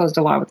say I disclosed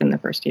a lot within the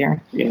first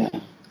year. Yeah.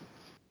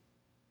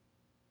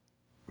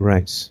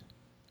 Right.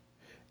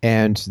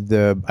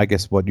 And I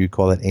guess what you'd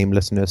call it,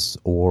 aimlessness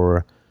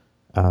or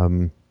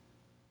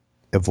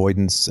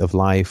avoidance of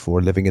life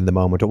or living in the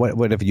moment or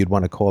whatever you'd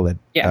want to call it.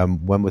 Yeah.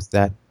 When was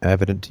that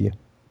evident to you?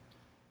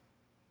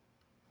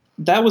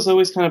 That was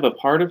always kind of a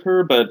part of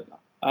her, but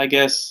I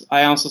guess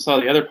I also saw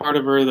the other part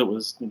of her that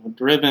was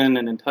driven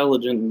and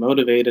intelligent and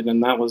motivated,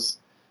 and that was,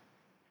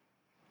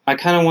 I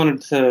kind of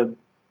wanted to,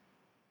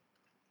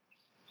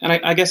 and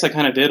I guess I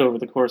kind of did over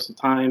the course of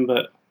time,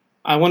 but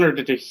I wanted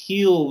her to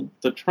heal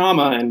the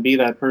trauma and be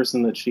that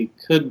person that she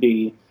could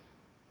be.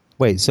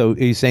 Wait, so are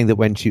you saying that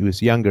when she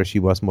was younger, she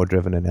was more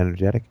driven and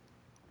energetic?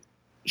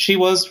 She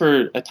was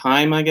for a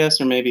time, I guess,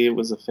 or maybe it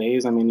was a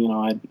phase. I mean,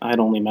 I'd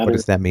only met her. What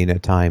does that mean, a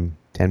time?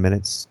 10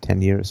 minutes?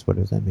 10 years? What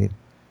does that mean?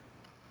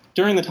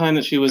 During the time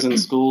that she was in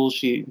school,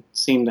 she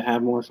seemed to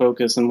have more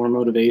focus and more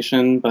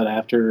motivation, but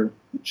after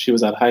she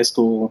was at high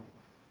school,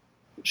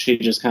 she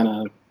just kind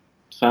of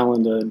fell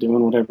into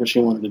doing whatever she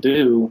wanted to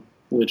do,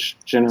 which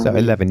generally... So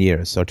 11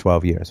 years, so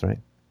 12 years, right?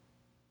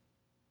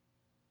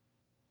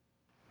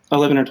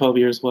 11 or 12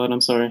 years, what?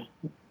 I'm sorry.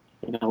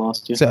 I think I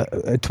lost you. So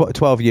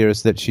 12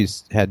 years that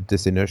she's had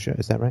this inertia,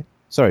 is that right?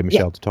 Sorry,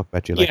 Michelle, to talk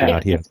about you like you're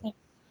not here.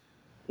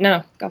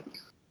 No, go.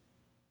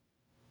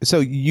 So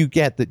you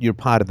get that you're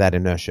part of that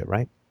inertia,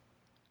 right?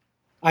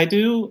 I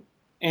do,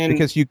 and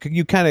because you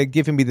kind of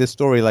giving me this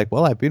story like,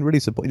 well, I've been really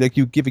supportive. Like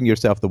you giving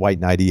yourself the white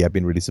knighty. I've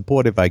been really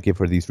supportive. I give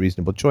her these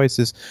reasonable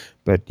choices,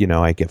 but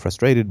I get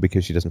frustrated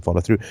because she doesn't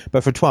follow through.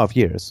 But for 12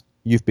 years,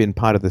 you've been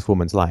part of this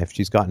woman's life.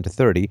 She's gotten to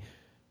 30,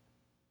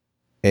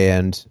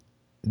 and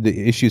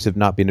the issues have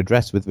not been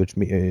addressed which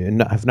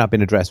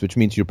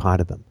means you're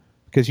part of them.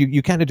 Because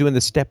you kind of doing the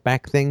step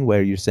back thing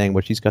where you're saying,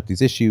 well, she's got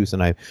these issues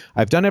and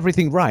I've done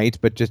everything right,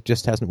 but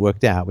just hasn't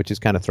worked out, which is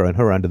kind of throwing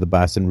her under the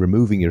bus and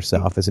removing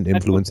yourself as an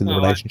influence in the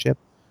relationship.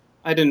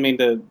 I didn't mean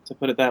to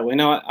put it that way.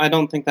 No, I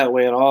don't think that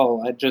way at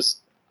all. I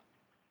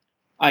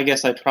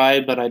guess I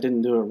tried, but I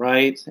didn't do it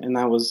right. And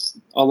that was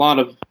a lot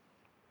of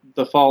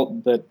the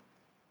fault that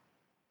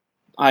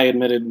I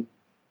admitted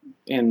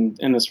in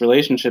this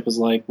relationship is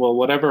like, well,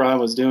 whatever I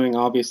was doing,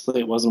 obviously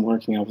it wasn't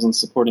working. I wasn't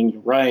supporting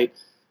you right.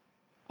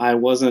 I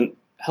wasn't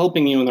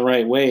helping you in the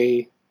right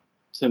way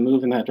to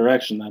move in that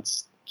direction.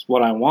 That's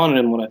what I wanted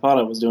and what I thought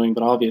I was doing.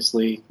 But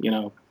obviously,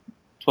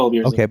 12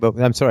 years. Okay, but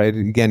I'm sorry.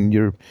 Again,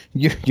 you're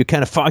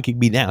kind of fogging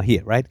me now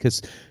here, right?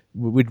 Because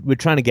we're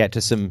trying to get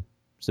to some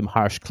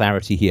harsh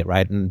clarity here,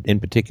 right? And in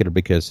particular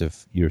because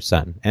of your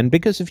son and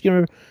because of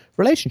your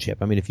relationship.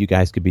 I mean, if you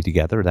guys could be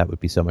together, that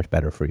would be so much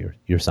better for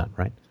your son,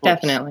 right?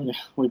 Definitely. Yeah,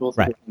 we both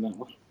agree on that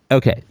one.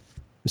 Okay,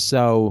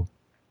 so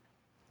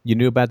you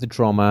knew about the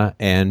trauma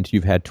and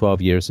you've had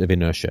 12 years of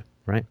inertia,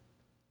 right?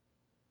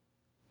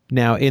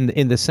 Now,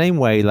 in the same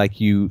way, like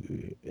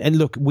and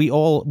look, we're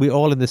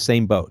all in the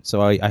same boat.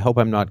 So I hope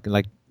I'm not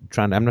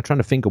trying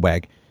to finger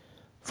wag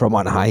from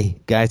on high,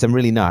 guys. I'm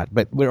really not.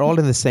 But we're all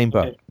in the same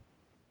boat,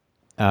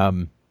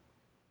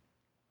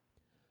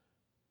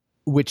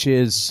 which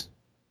is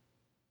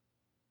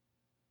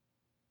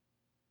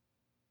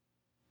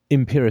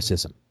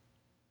empiricism.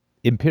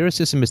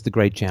 Empiricism is the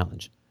great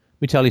challenge.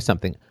 Let me tell you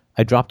something.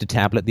 I dropped a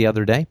tablet the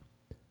other day,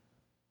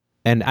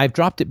 and I've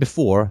dropped it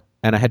before,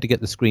 and I had to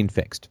get the screen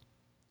fixed.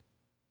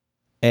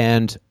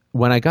 And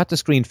when I got the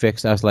screen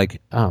fixed, I was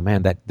like, oh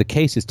man, the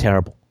case is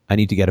terrible. I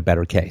need to get a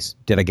better case.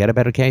 Did I get a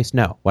better case?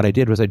 No. What I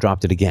did was I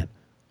dropped it again.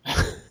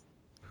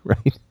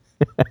 Right?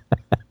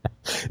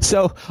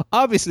 So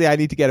obviously I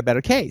need to get a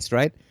better case,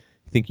 right?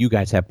 I think you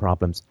guys have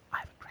problems. I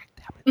have a cracked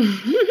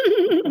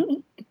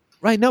tablet.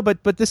 Right? No,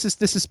 but this is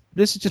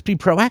just being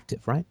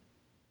proactive, right?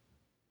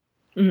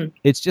 Mm-hmm.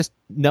 It's just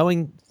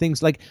knowing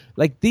things like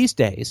these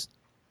days,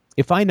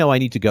 if I know I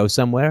need to go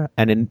somewhere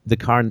and in the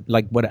car,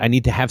 like what I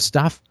need to have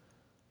stuff,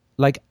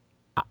 like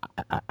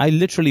I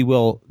literally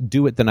will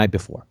do it the night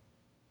before.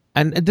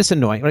 And this is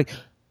annoying, right?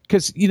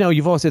 Because,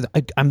 you've always said,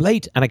 I'm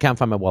late and I can't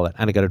find my wallet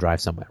and I got to drive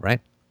somewhere, right?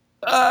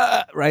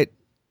 Right.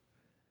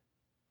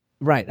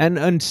 Right.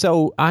 And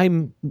so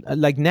I'm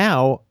like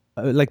now,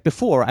 like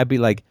before, I'd be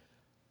like,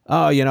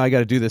 oh, I got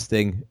to do this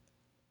thing.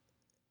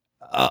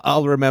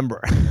 I'll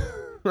remember.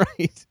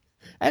 Right.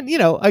 And,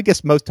 I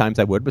guess most times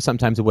I would, but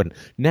sometimes I wouldn't.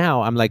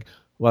 Now I'm like,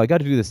 well, I got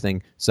to do this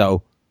thing.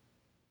 So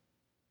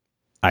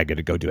I got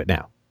to go do it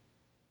now.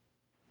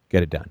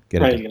 Get it done.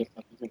 Get it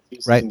done.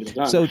 Right.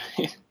 So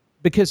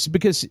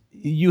because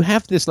you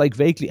have this like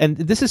vaguely, and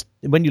this is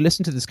when you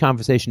listen to this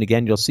conversation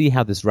again, you'll see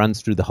how this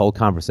runs through the whole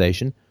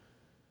conversation,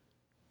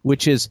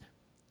 which is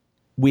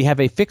we have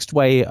a fixed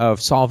way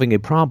of solving a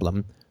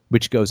problem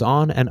which goes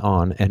on and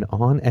on and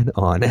on and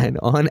on and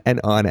on and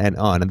on and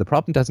on, and the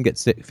problem doesn't get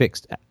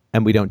fixed,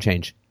 and we don't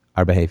change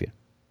our behavior.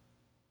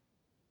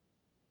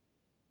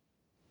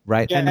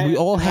 Right? Yeah, and we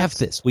all have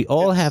this. We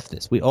all have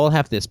this. We all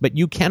have this. But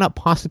you cannot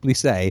possibly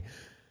say,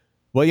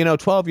 well,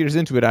 12 years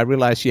into it, I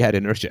realized she had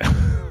inertia,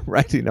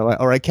 right?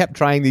 Or I kept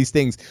trying these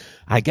things.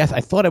 I guess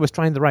I thought I was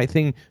trying the right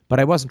thing, but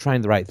I wasn't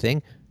trying the right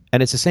thing.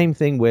 And it's the same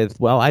thing with,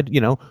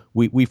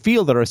 we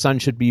feel that our son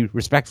should be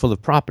respectful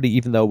of property,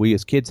 even though we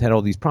as kids had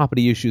all these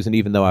property issues, and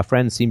even though our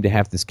friends seem to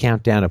have this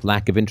countdown of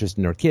lack of interest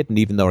in our kid, and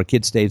even though our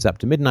kid stays up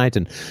to midnight,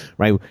 and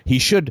right, he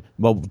should.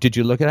 Well, did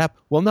you look it up?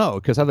 Well, no,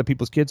 because other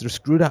people's kids are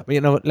screwed up.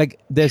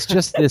 There's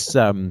just this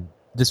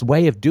this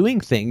way of doing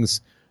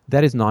things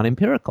that is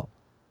non-empirical,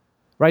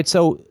 right?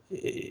 So,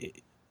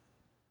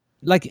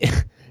 like,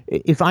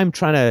 if I'm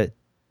trying to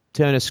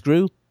turn a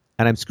screw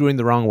and I'm screwing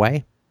the wrong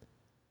way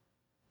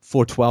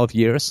for 12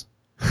 years.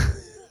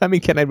 I mean,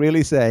 can I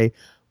really say,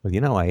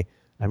 well, I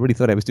I really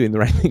thought I was doing the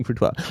right thing for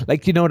 12.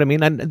 Like, you know what I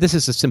mean? And this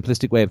is a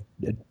simplistic way of,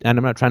 and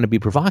I'm not trying to be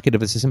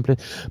provocative. It's a simple,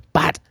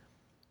 but,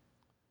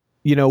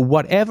 you know,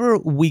 whatever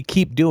we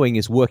keep doing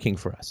is working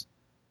for us.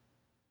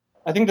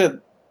 I think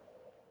that,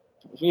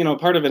 you know,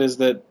 part of it is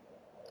that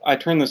I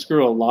turned the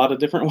screw a lot of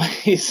different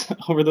ways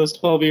over those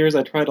 12 years.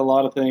 I tried a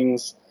lot of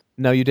things.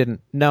 No, you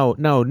didn't. No,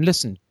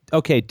 listen.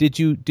 Okay, did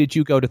you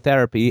go to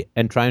therapy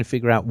and try and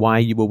figure out why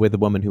you were with a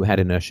woman who had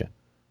inertia?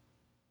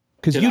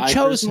 Because you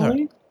chose her.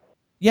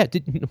 Yeah,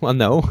 well,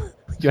 no.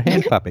 Your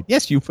hand puppet.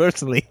 Yes, you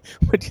personally.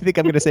 What, do you think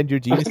I'm going to send your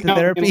genius to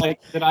therapy? Like,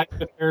 did I go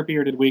to therapy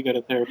or did we go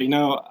to therapy?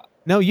 No,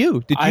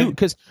 you. Did you?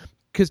 Because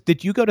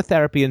did you go to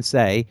therapy and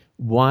say,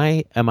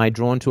 why am I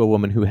drawn to a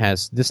woman who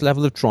has this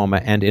level of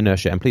trauma and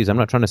inertia? And please, I'm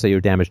not trying to say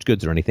you're damaged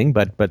goods or anything,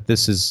 but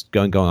this is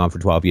going on for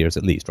 12 years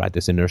at least, right?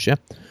 This inertia.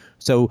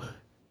 So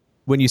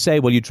when you say,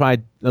 well, you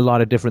tried a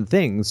lot of different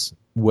things,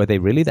 were they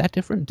really that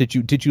different? Did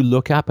you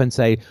look up and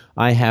say,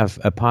 I have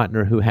a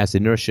partner who has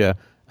inertia,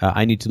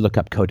 I need to look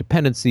up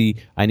codependency,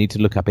 I need to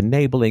look up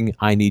enabling,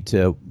 I need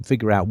to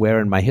figure out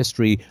where in my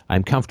history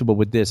I'm comfortable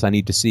with this, I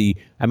need to see,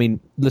 I mean,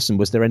 listen,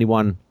 was there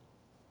anyone,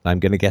 I'm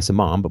going to guess a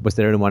mom, but was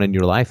there anyone in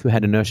your life who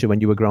had inertia when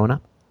you were growing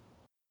up?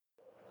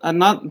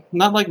 Not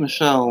like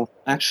Michelle.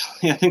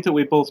 Actually, I think that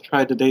we both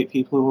tried to date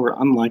people who were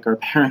unlike our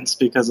parents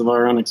because of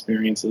our own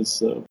experiences,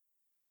 so...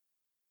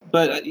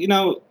 But, you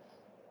know,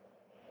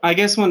 I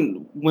guess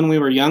when we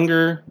were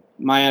younger,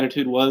 my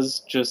attitude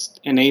was just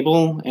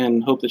enable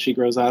and hope that she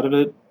grows out of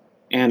it.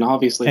 And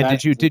obviously... And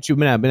did you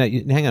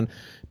hang on,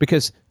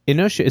 because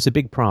inertia is a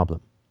big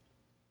problem.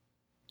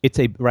 It's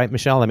right,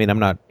 Michelle? I mean, I'm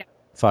not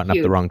farting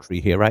up the wrong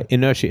tree here, right?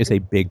 Inertia is a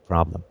big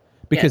problem.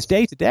 Because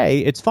day to day,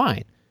 it's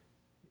fine.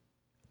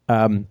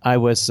 I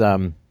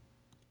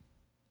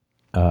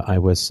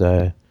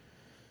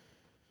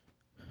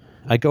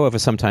go over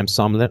sometimes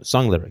song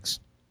lyrics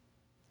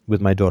with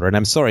my daughter, and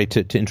I'm sorry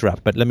to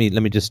interrupt, but let me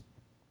just,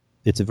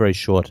 it's a very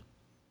short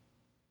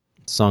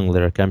song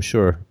lyric. I'm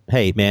sure,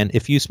 hey man,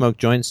 if you smoke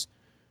joints,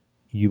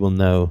 you will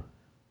know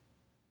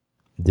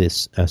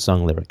this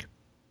song lyric.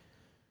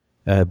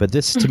 But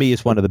this to me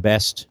is one of the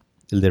best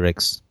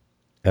lyrics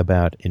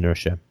about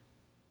inertia.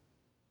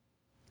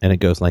 And it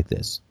goes like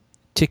this: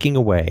 ticking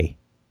away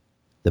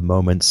the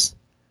moments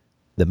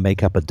that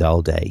make up a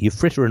dull day. You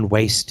fritter and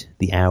waste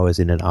the hours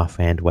in an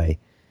offhand way,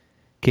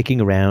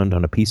 kicking around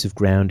on a piece of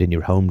ground in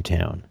your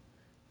hometown,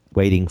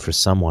 waiting for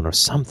someone or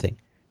something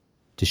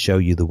to show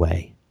you the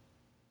way.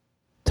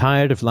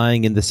 Tired of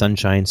lying in the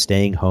sunshine,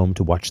 staying home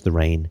to watch the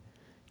rain.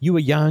 You are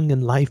young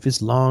and life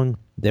is long,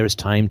 there is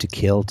time to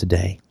kill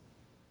today.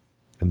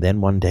 And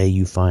then one day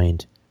you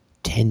find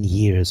 10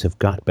 years have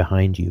got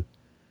behind you.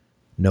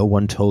 No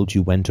one told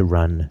you when to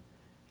run.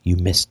 You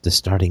missed the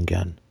starting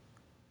gun.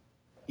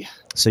 Yeah.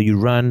 So you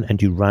run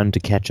and you run to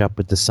catch up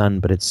with the sun,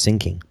 but it's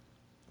sinking,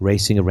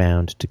 racing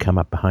around to come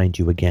up behind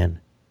you again.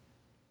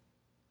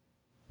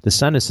 The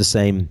sun is the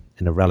same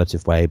in a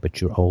relative way, but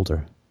you're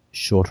older,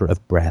 shorter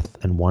of breath,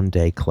 and one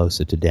day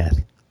closer to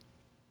death.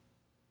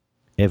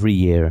 Every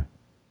year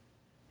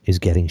is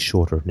getting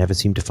shorter, never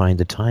seem to find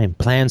the time.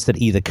 Plans that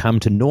either come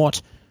to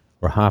naught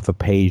or half a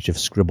page of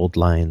scribbled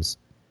lines.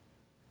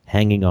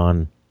 Hanging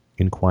on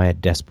in quiet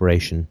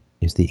desperation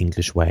is the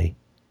English way.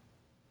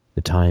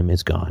 The time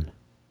is gone.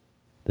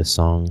 The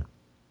song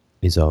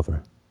is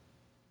over.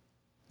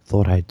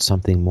 Thought I'd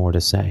something more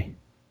to say.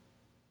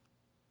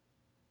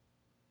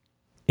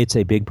 It's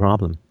a big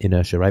problem,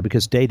 inertia, right?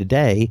 Because day to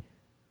day,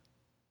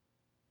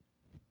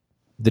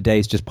 the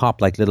days just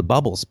pop like little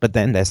bubbles. But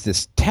then there's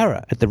this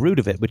terror at the root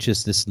of it, which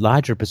is this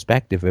larger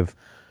perspective of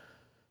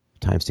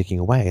time's ticking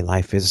away.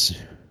 Life is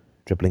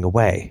dribbling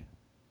away.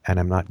 And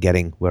I'm not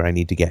getting where I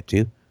need to get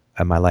to.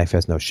 And my life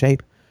has no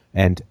shape.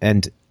 And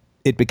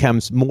it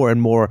becomes more and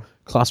more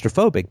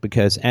claustrophobic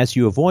because as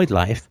you avoid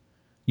life,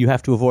 you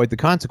have to avoid the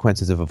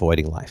consequences of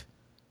avoiding life.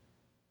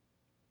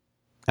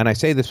 And I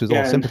say this with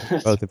all sympathy for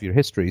both of your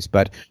histories,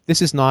 but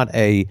this is not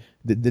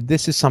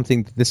this is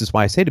something, this is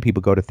why I say to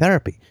people, go to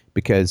therapy,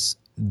 because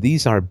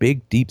these are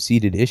big,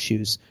 deep-seated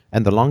issues,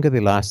 and the longer they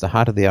last, the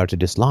harder they are to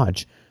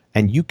dislodge,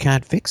 and you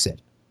can't fix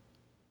it.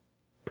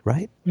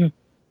 Right? Mm.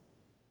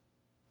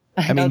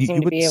 I mean,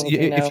 you would,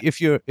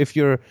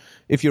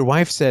 if your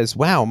wife says,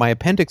 "Wow, my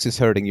appendix is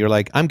hurting," you're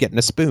like, "I'm getting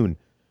a spoon,"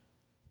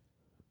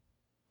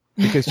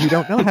 because you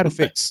don't know how to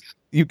fix.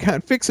 You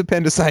can't fix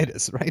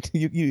appendicitis, right?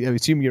 You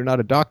assume you're not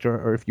a doctor,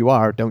 or if you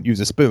are, don't use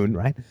a spoon,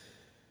 right?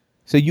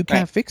 So you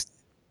can't fix it.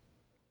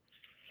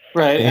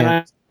 Right,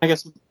 and I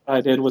guess what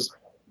I did was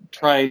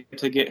try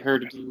to get her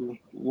to do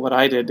what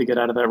I did to get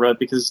out of that rut,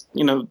 because,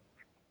 you know,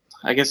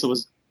 I guess it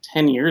was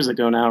 10 years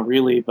ago now,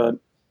 really, but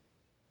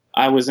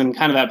I was in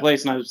kind of that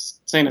place, and I was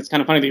saying it's kind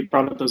of funny that you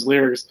brought up those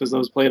lyrics, because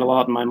those played a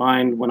lot in my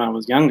mind when I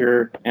was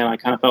younger, and I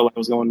kind of felt like I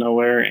was going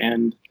nowhere,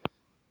 and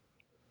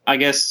I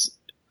guess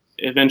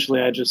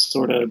eventually I just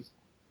sort of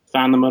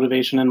found the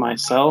motivation in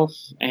myself,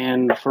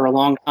 and for a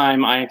long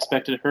time I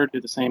expected her to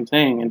do the same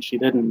thing, and she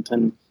didn't,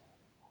 and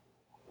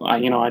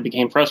I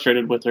became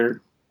frustrated with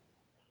her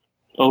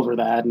over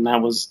that, and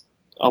that was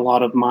a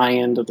lot of my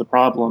end of the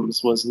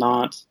problems, was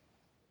not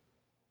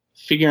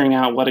figuring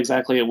out what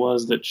exactly it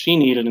was that she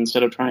needed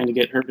instead of trying to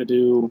get her to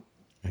do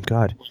My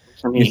God,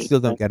 for me. you still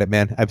don't get it,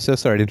 man. I'm so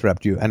sorry to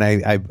interrupt you, and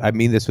I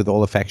mean this with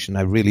all affection.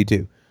 I really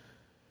do.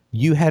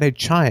 You had a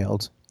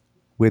child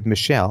with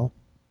Michelle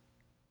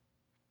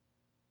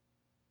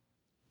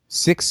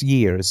 6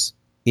 years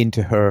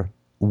into her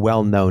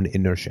well-known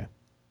inertia,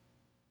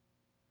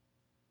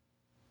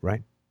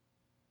 right?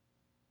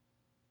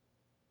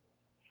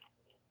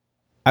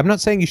 I'm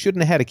not saying you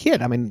shouldn't have had a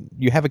kid. I mean,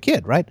 you have a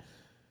kid, right?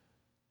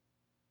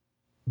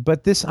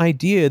 But this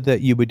idea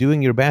that you were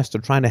doing your best or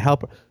trying to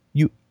help her,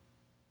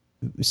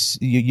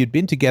 you'd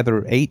been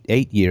together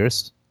eight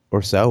years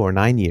or so, or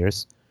 9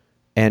 years,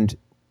 and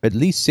at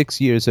least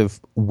 6 years of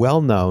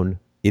well-known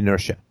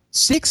inertia.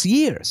 6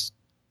 years!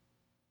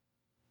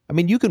 I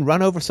mean, you can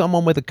run over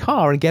someone with a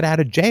car and get out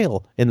of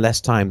jail in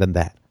less time than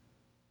that.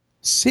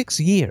 6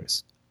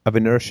 years of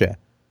inertia.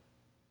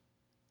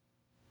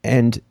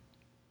 And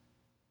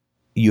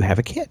you have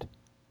a kid.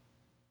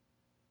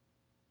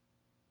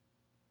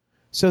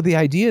 So the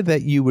idea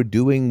that you were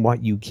doing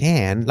what you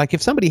can, like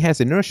if somebody has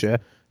inertia,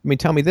 I mean,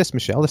 tell me this,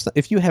 Michelle,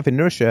 if you have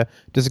inertia,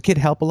 does a kid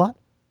help a lot?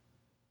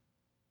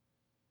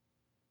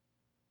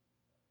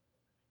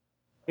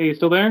 Hey, you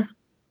still there?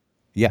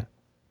 Yeah.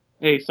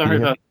 Hey, sorry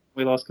Yeah. about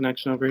we lost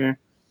connection over here.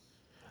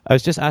 I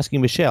was just asking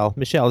Michelle,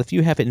 if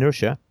you have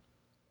inertia,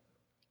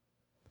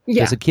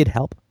 Yeah. does a kid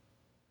help?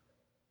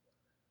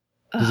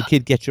 Does a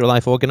kid get your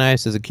life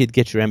organized? Does a kid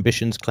get your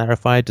ambitions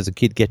clarified? Does a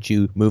kid get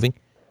you moving?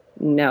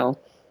 No.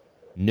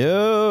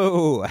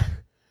 No.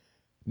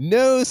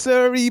 No,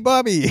 sorry,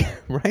 Bobby.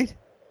 Right?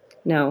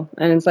 No.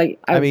 And it's like...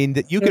 I mean,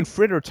 you can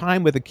fritter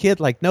time with a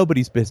kid like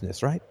nobody's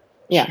business, right?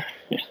 Yeah.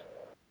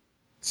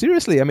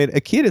 Seriously, I mean,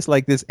 a kid is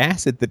like this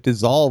acid that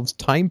dissolves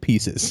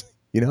timepieces,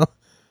 you know?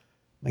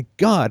 My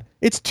God,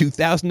 it's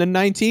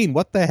 2019.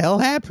 What the hell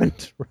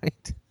happened,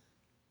 right?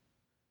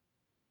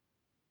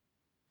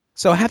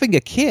 So having a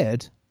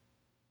kid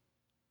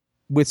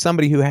with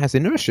somebody who has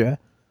inertia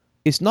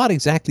is not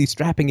exactly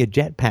strapping a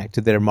jetpack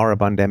to their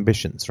moribund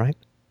ambitions, right?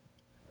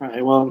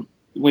 Right. Well,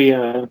 we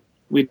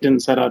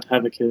didn't set out to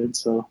have a kid,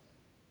 so.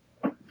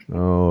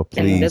 Oh,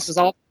 And please. this was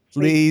all...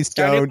 Please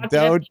don't.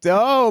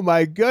 Oh,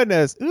 my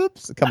goodness.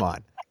 Oops. Come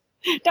on.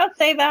 Don't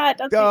say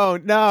that.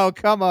 Don't. No,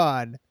 come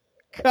on.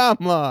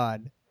 Come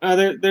on.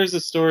 There's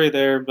a story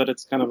there, but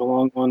it's kind of a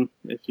long one.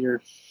 If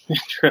you're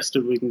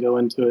interested, we can go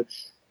into it.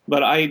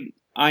 But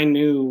I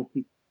knew,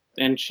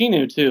 and she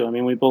knew too. I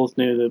mean, we both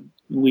knew that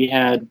we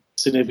had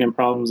significant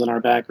problems in our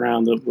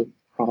background that would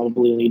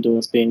probably lead to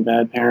us being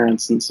bad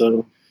parents. And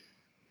so...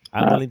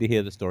 I'm willing to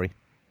hear the story.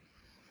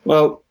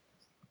 Well,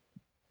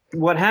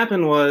 what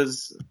happened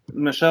was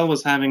Michelle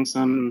was having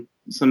some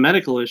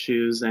medical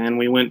issues, and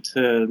we went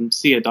to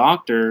see a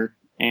doctor,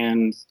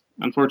 and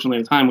unfortunately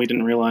at the time we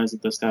didn't realize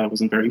that this guy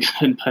wasn't very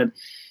good, but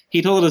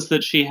he told us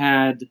that she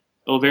had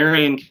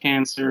ovarian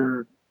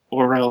cancer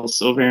or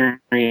else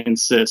ovarian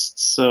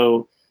cysts.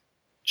 So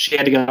she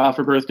had to get off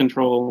her birth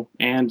control,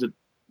 and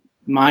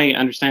my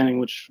understanding,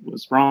 which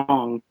was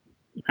wrong,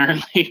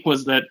 apparently,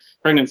 was that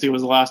pregnancy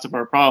was the last of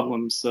our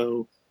problems,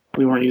 so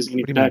we weren't using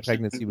any What do you mean protection.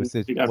 pregnancy was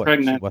this? She got What,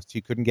 pregnant. she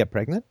couldn't get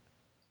pregnant?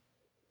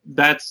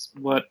 That's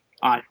what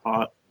I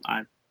thought.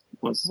 I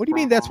was. What do you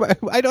mean that's what?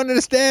 I don't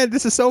understand.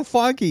 This is so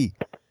foggy.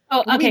 Oh,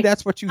 What do you mean okay.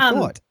 that's what you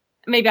thought?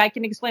 Maybe I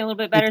can explain a little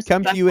bit better. It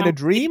come to you in a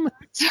dream?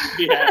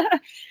 Yeah.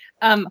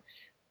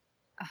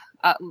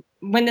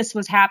 When this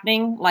was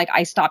happening, like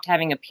I stopped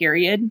having a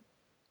period,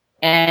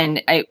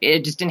 and I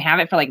just didn't have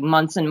it for like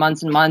months and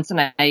months and months. And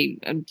I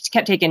just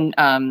kept taking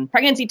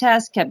pregnancy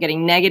tests, kept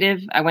getting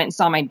negative. I went and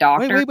saw my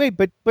doctor. Wait.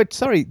 But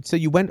sorry. So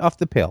you went off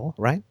the pill,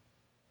 right?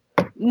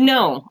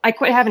 No, I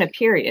quit having a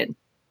period.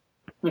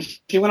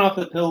 She went off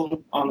the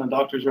pill on the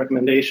doctor's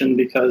recommendation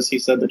because he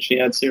said that she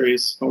had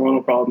serious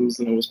hormonal problems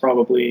and it was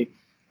probably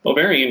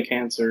ovarian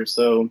cancer.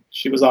 So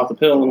she was off the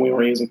pill, and we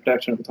were using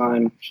protection at the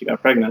time she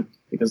got pregnant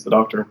because the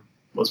doctor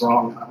was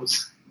wrong. I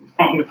was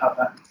wrong about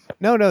that.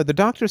 No. The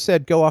doctor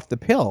said go off the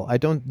pill.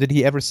 Did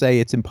he ever say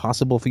it's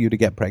impossible for you to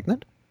get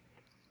pregnant?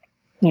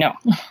 No.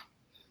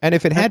 And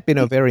if it had been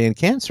ovarian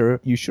cancer,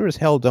 you sure as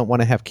hell don't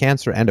want to have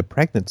cancer and a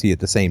pregnancy at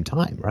the same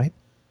time, right?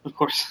 Of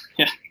course,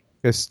 yeah.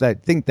 Because I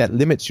think that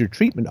limits your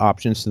treatment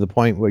options to the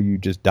point where you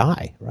just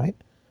die, right?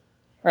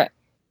 Right.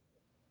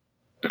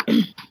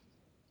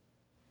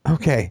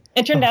 Okay.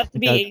 It turned out to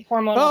be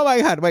hormonal. Oh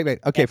my God! Wait.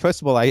 Okay,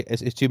 first of all, I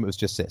assume it was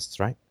just cysts,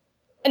 right?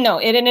 No,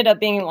 it ended up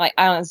being like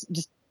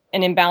just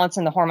an imbalance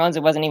in the hormones.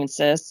 It wasn't even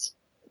cysts.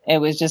 It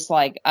was just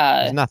like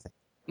It's nothing.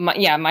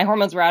 my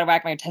hormones were out of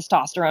whack. My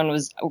testosterone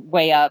was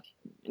way up.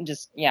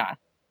 Just It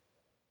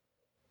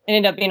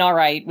ended up being all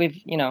right.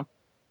 We've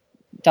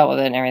dealt with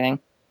it and everything.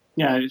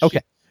 Yeah.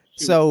 Okay.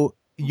 So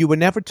you were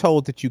never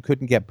told that you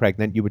couldn't get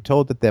pregnant. You were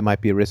told that there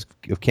might be a risk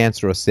of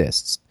cancer or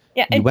cysts.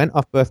 Yeah. You went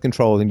off birth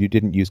control and you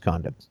didn't use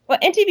condoms. Well,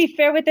 and to be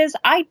fair with this,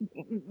 I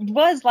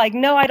was like,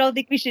 no, I don't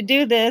think we should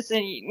do this.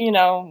 And,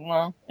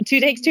 well, two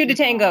takes two to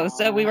tango.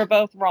 So we were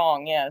both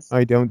wrong. Yes.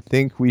 I don't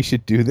think we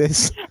should do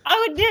this.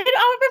 I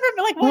remember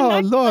We're like, what? Oh,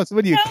 Not- Lord,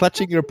 what are you,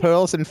 clutching your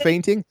pearls and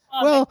fainting?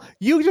 Oh, Well,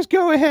 you just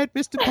go ahead,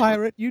 Mr.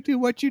 Pirate. You do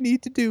what you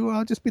need to do.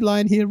 I'll just be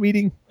lying here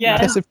reading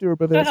Tess of So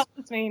D'Urberville.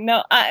 helpless me.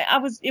 No,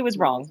 it was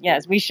wrong.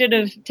 Yes, we should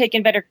have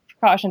taken better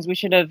precautions. We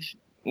should have,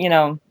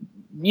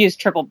 used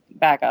triple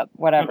backup,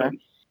 whatever. Okay.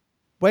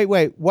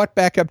 Wait, what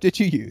backup did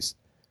you use?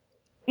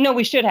 No,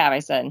 we should have, I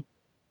said.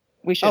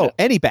 We should Oh, have.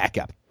 any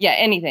backup. Yeah,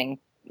 anything.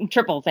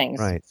 Triple things.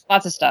 Right.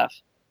 Lots of stuff.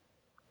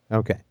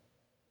 Okay.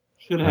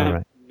 Should have. All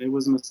right. It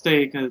was a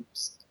mistake.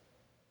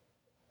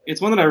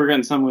 It's one that I regret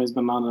in some ways,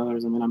 but not in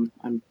others. I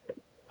mean,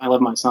 I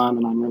love my son,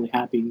 and I'm really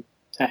happy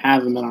to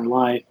have him in our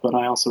life. But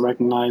I also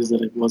recognize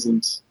that it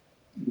wasn't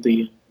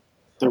the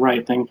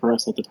right thing for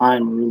us at the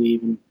time, or really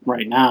even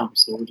right now.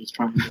 So we're just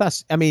trying.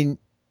 Plus, I mean,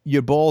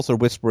 your balls are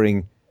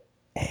whispering,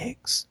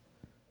 eggs.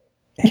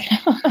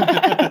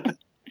 Eggs.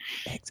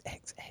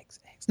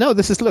 No,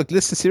 this is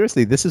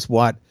seriously, this is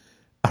what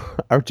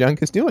our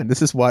junk is doing.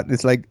 This is what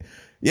it's like,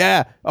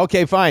 yeah,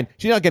 okay, fine.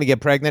 She's not going to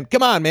get pregnant.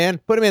 Come on, man.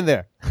 Put him in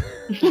there.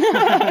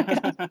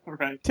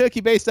 Right.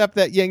 Turkey based up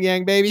that yin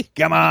yang baby.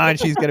 Come on,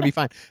 she's going to be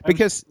fine.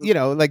 Because,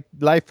 like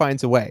life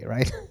finds a way,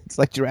 right? It's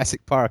like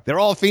Jurassic Park. They're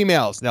all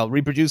females. They'll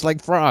reproduce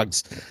like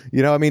frogs.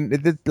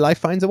 Life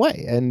finds a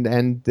way.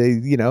 And they,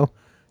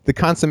 the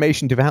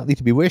consummation devoutly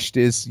to be wished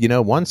is,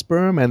 one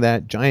sperm and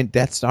that giant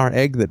Death Star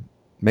egg that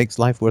makes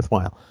life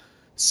worthwhile.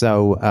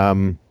 So,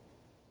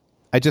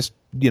 I just,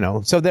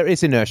 so there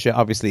is inertia,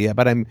 obviously,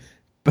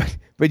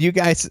 but you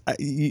guys,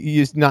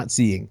 you're not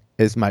seeing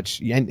as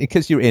much, and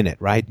because you're in it,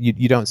 right?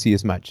 You don't see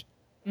as much.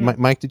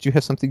 Mike, did you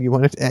have something you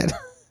wanted to add?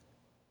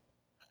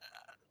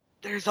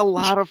 There's a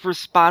lot of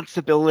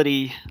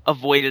responsibility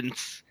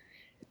avoidance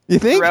You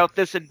think? throughout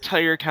this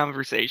entire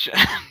conversation.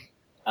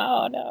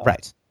 Oh, no.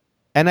 Right.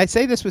 And I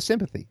say this with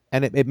sympathy,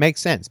 and it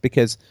makes sense,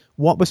 because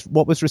what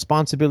was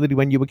responsibility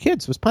when you were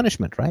kids was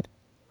punishment, right?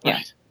 Yeah.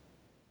 Right.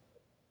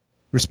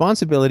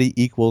 Responsibility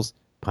equals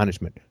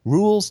punishment.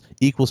 Rules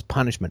equals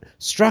punishment.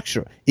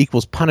 Structure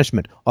equals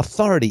punishment.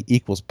 Authority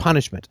equals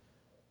punishment.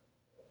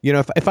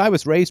 If I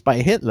was raised by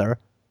Hitler,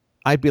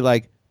 I'd be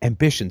like,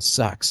 ambition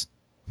sucks.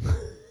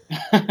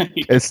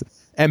 Because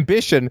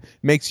ambition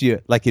makes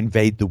you like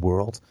invade the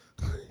world.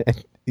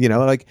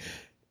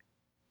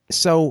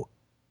 So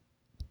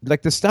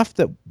like the stuff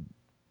that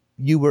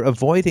you were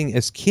avoiding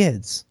as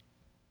kids,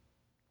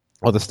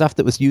 or the stuff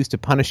that was used to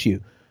punish you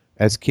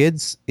as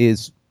kids,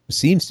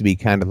 seems to be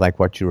kind of like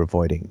what you're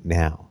avoiding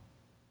now.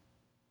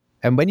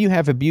 And when you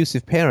have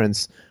abusive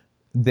parents,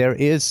 there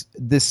is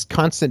this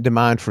constant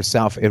demand for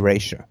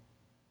self-erasure,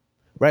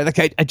 right? Like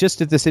I just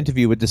did this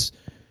interview with this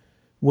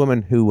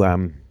woman who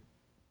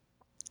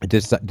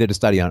did a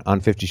study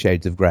on 50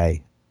 Shades of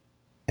Grey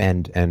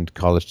and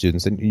college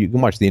students, and you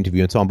can watch the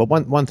interview and so on. But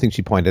one thing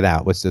she pointed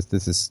out was just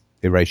this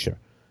erasure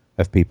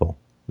of people.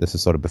 This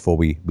is sort of before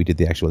we did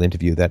the actual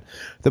interview, that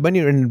when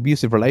you're in an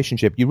abusive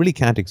relationship, you really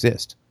can't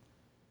exist.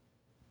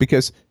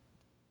 Because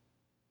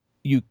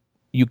you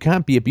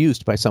can't be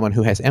abused by someone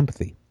who has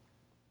empathy.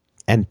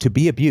 And to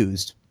be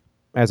abused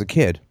as a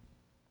kid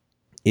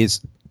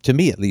is, to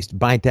me at least,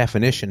 by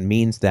definition,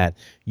 means that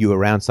you're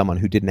around someone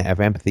who didn't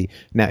have empathy.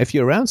 Now, if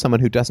you're around someone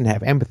who doesn't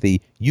have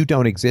empathy, you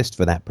don't exist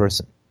for that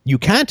person. You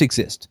can't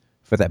exist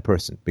for that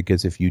person,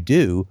 because if you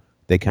do,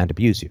 they can't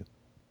abuse you,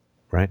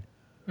 right?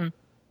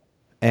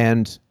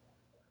 And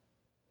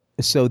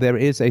so there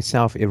is a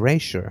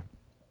self-erasure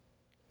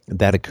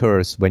that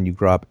occurs when you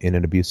grow up in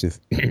an abusive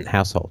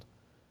household.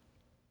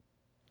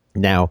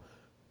 Now,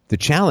 the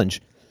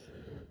challenge,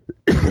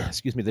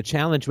 the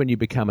challenge when you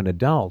become an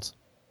adult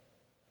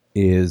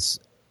is,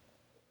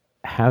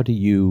 how do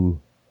you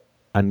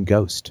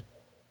unghost?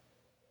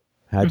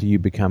 How do you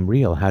become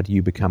real? How do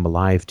you become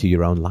alive to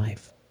your own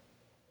life?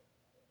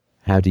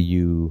 How do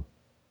you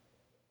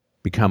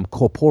become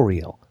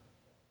corporeal?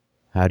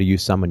 How do you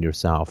summon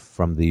yourself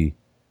from the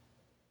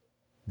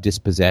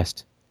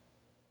dispossessed,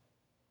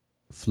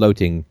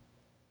 floating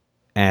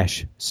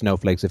ash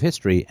snowflakes of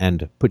history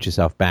and put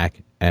yourself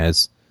back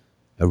as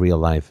a real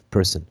life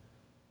person?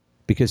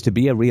 Because to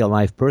be a real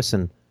life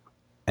person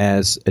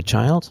as a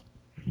child,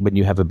 when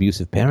you have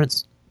abusive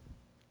parents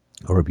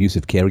or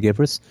abusive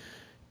caregivers,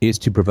 is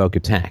to provoke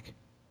attack.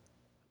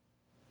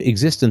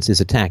 Existence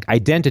is attack.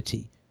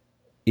 Identity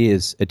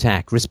is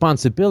attack.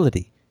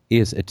 Responsibility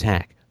is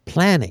attack.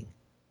 Planning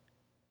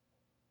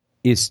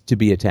is to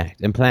be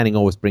attacked. And planning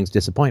always brings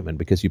disappointment,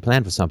 because you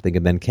plan for something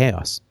and then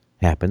chaos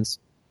happens.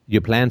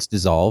 Your plans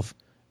dissolve,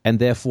 and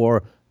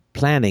therefore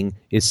planning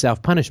is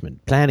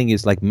self-punishment. Planning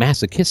is like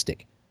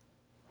masochistic.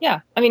 Yeah.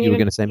 I mean, You were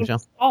even going to say,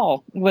 Michelle?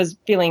 Paul was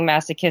feeling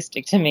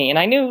masochistic to me, and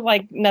I knew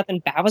like nothing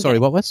bad was. Sorry,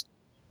 what was?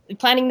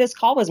 Planning this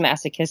call was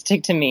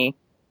masochistic to me.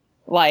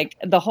 Like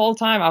the whole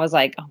time I was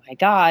like, oh my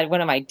God,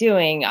 what am I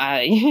doing?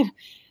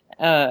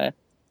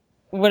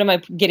 What am I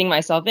getting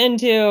myself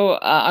into?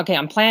 Okay,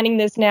 I'm planning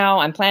this now.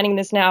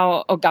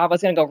 Oh God,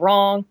 what's going to go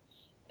wrong?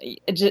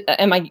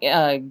 Am I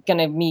going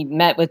to be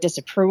met with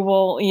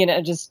disapproval?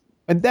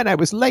 And then I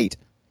was late.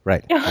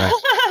 Right. Well,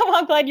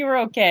 I'm glad you were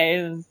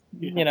okay.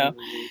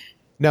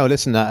 No,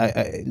 listen.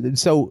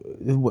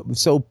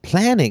 So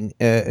planning,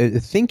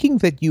 thinking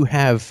that you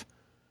have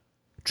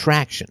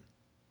traction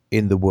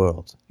in the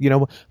world.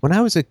 When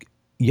I was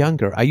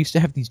younger, I used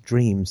to have these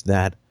dreams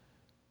that,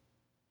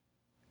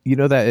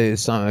 that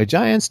song,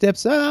 "Giant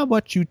steps are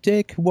what you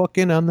take,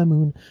 walking on the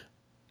moon."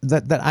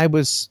 That I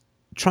was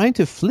trying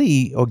to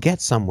flee or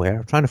get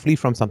somewhere, trying to flee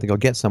from something or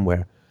get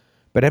somewhere,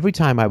 but every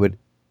time I would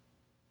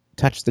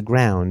touch the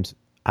ground,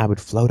 I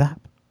would float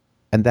up,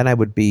 and then I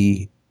would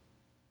be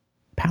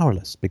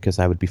powerless because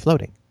I would be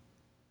floating.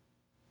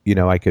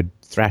 I could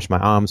thrash my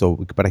arms,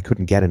 but I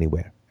couldn't get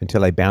anywhere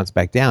until I bounced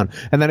back down.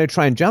 And then I'd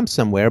try and jump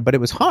somewhere, but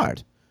it was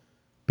hard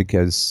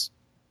because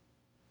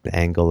the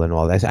angle and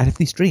all that. I had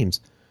these dreams.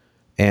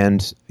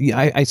 And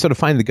I sort of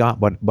finally got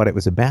what it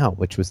was about,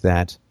 which was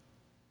that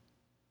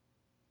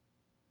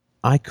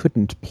I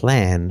couldn't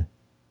plan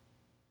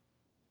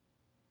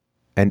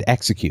and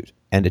execute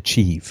and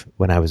achieve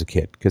when I was a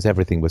kid because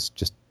everything was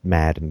just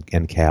mad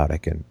and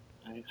chaotic and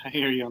I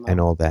hear you on that.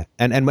 and all that.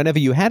 And whenever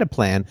you had a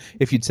plan,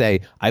 if you'd say,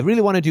 I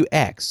really want to do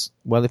X,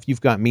 well, if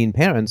you've got mean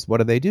parents,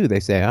 what do? They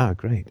say,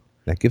 great.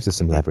 That gives us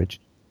some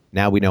leverage.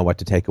 Now we know what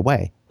to take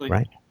away,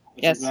 right? That's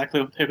Yes. exactly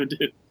what they would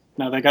do.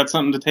 Now they got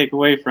something to take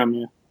away from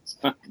you.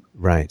 So,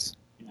 Right.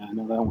 yeah, I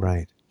know that one.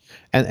 Right.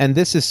 And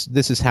this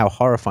is how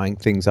horrifying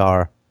things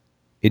are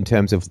in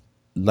terms of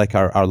like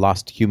our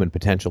lost human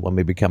potential when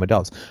we become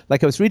adults.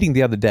 Like I was reading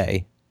the other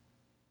day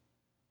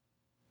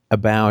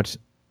about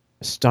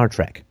Star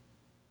Trek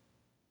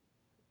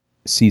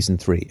season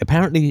 3.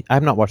 Apparently,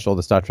 I've not watched all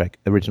the Star Trek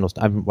originals.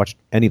 I haven't watched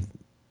any.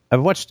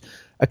 I've watched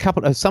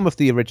some of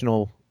the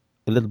original,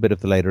 a little bit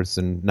of the laters,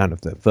 and none of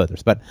the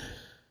furthers. But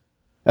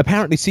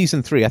apparently,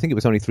 season 3. I think it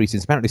was only 3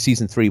 seasons. Apparently,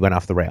 season 3 went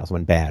off the rails,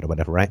 went bad or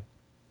whatever, right?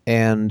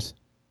 And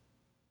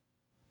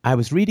I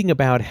was reading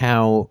about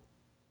how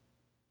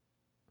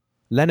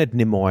Leonard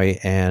Nimoy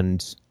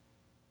and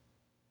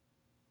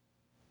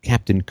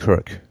Captain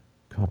Kirk.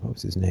 God, what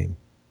was his name?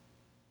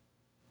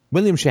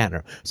 William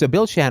Shatner. So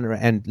Bill Shatner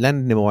and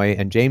Leonard Nimoy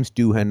and James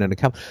Doohan and a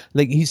couple,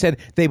 like he said,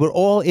 they were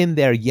all in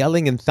there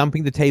yelling and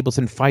thumping the tables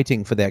and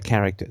fighting for their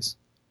characters.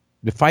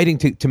 They're fighting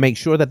to make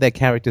sure that their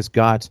characters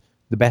got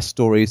the best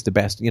stories, the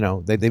best,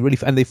 they really,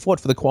 and they fought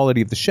for the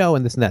quality of the show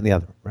and this and that and the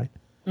other, right?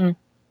 Mm.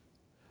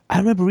 I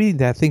remember reading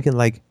that thinking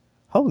like,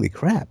 holy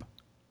crap.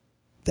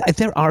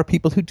 There are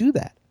people who do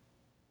that.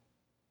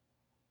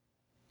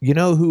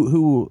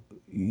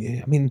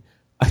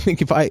 I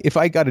think if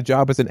I got a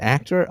job as an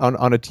actor on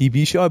a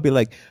TV show, I'd be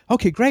like,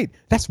 okay, great.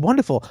 That's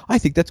wonderful. I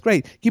think that's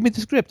great. Give me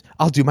the script.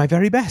 I'll do my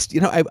very best.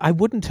 I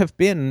wouldn't have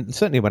been,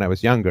 certainly when I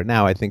was younger.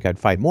 Now I think I'd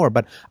fight more,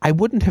 but I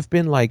wouldn't have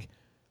been like,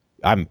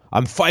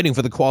 I'm fighting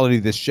for the quality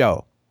of this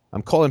show.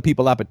 I'm calling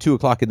people up at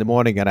 2:00 in the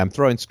morning and I'm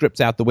throwing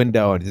scripts out the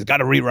window and it's got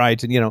to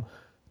rewrite and,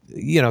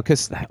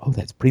 because,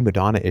 that's prima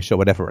donna-ish or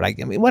whatever.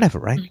 Like, whatever,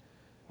 right?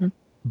 Mm-hmm.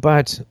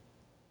 But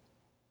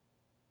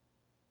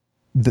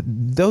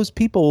those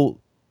people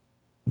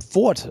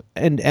fought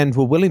and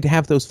were willing to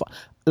have those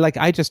like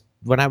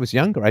when I was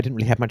younger, I didn't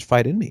really have much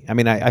fight in me. I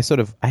mean, I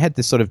had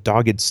this sort of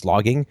dogged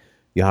slogging,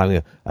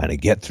 and I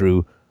get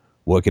through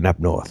working up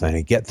north and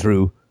I get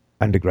through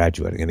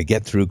undergraduate, I'm going to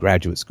get through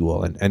graduate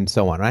school and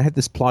so on. I had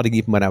this plotting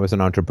even when I was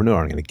an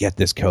entrepreneur. I'm going to get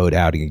this code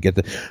out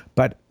and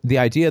but the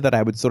idea that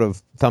I would sort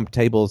of thump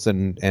tables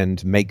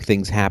and make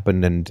things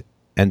happen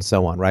and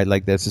so on, right?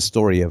 Like there's a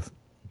story of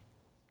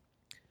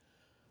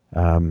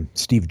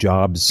Steve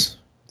Jobs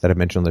that I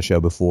mentioned on the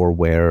show before,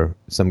 where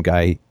some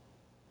guy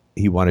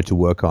he was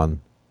working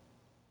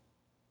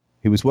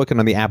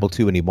on the Apple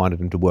II and he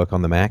wanted him to work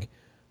on the Mac.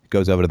 He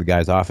goes over to the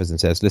guy's office and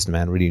says, listen,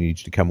 man, I really need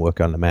you to come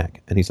work on the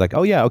Mac. And he's like,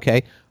 oh yeah,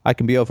 okay. I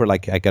can be over,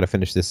 like, I got to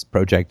finish this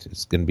project.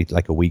 It's going to be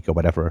like a week or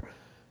whatever.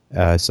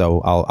 So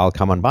I'll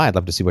come on by. I'd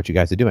love to see what you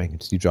guys are doing.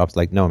 And Steve Jobs is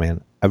like, no,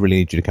 man, I really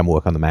need you to come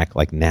work on the Mac,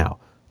 like now.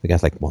 The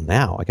guy's like, well,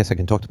 now? I guess I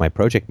can talk to my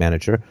project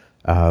manager.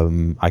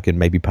 I can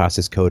maybe pass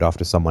this code off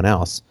to someone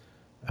else.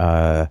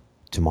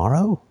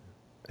 Tomorrow?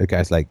 The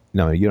guy's like,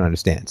 no, you don't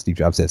understand. Steve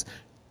Jobs says,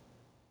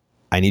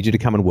 I need you to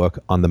come and work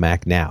on the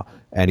Mac now.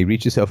 And he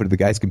reaches over to the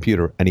guy's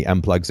computer and he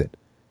unplugs it.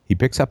 He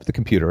picks up the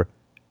computer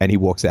and he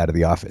walks out of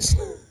the office.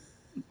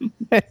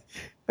 And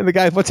the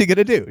guy, what's he going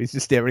to do? He's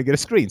just staring at a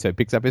screen. So he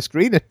picks up his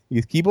screen, and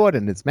his keyboard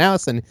and his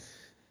mouse and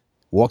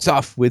walks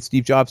off with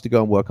Steve Jobs to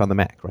go and work on the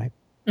Mac, right?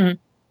 Mm-hmm.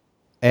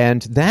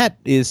 And that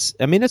is,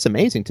 it's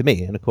amazing to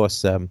me. And of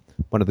course,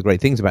 one of the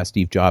great things about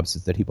Steve Jobs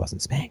is that he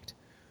wasn't spanked.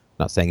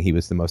 Not saying he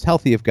was the most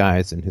healthy of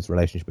guys in his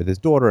relationship with his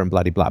daughter and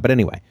blah, blah, blah. But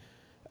anyway,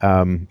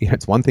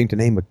 it's one thing to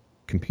name a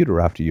computer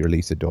after you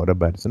release a daughter,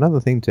 but it's another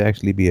thing to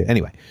actually be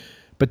anyway.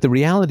 But the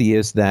reality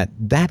is that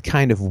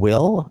kind of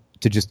will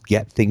to just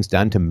get things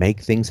done, to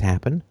make things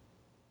happen,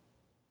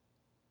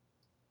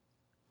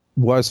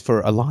 was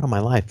for a lot of my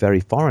life very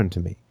foreign to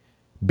me.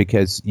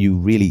 Because you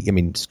really,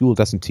 school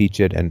doesn't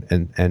teach it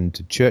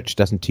and church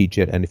doesn't teach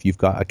it. And if you've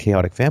got a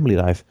chaotic family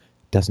life,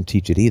 doesn't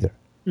teach it either.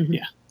 Mm-hmm.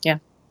 Yeah.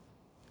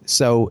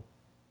 So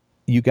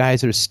you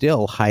guys are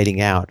still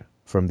hiding out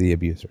from the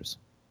abusers.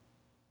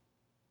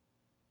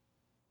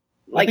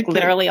 Like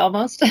literally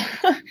almost.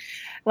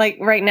 like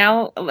right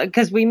now,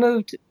 because we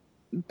moved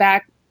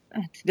back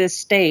to this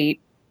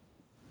state.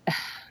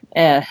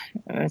 It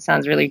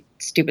sounds really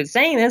stupid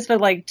saying this, but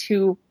like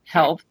to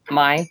help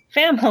my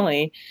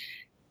family.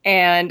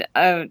 And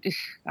God,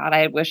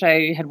 I wish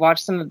I had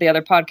watched some of the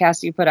other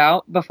podcasts you put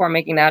out before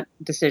making that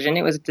decision.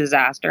 It was a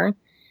disaster.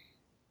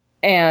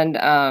 And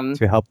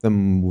To help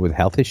them with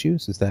health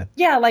issues, is that?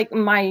 yeah, like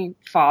my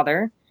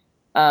father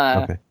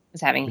Okay.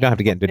 is having. We don't have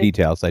to get into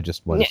details. I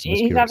just wanted to.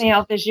 He's having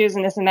health issues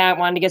and this and that.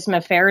 Wanted to get some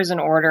affairs in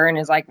order, and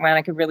is like, man,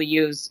 I could really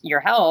use your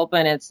help.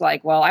 And it's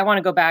like, well, I want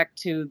to go back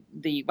to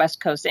the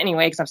West Coast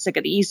anyway because I'm sick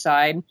of the East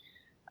Side.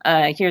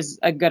 Here's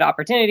a good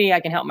opportunity.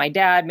 I can help my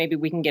dad. Maybe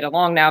we can get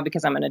along now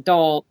because I'm an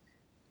adult.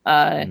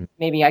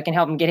 Maybe I can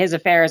help him get his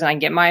affairs and I can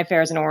get my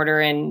affairs in order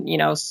and,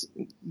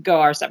 go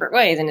our separate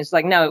ways. And it's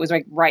like, no, it was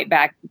like right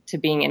back to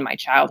being in my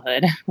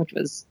childhood, which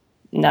was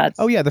nuts.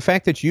 Oh, yeah. The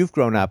fact that you've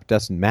grown up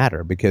doesn't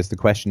matter because the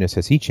question is,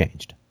 has he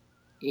changed?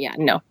 Yeah,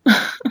 no.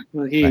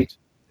 Well, Right.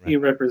 he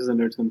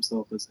represented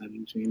himself as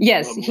having changed.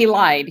 Yes, he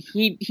lied.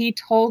 He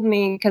told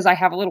me, because I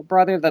have a little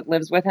brother that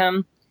lives with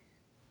him.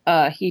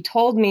 He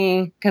told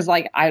me, because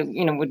like I,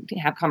 would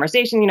have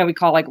conversation, we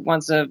call like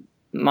once a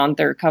month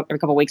or every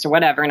couple of weeks or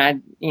whatever. And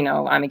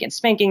I'm against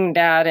spanking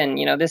dad and,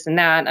 this and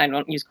that. I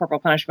don't use corporal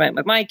punishment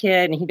with my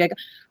kid. And he'd be like,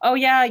 oh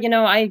yeah,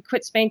 I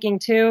quit spanking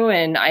too.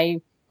 And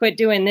I quit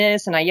doing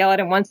this and I yell at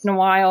him once in a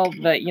while,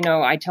 but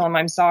I tell him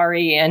I'm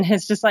sorry. And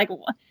it's just like,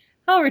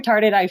 how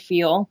retarded I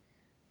feel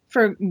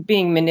for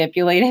being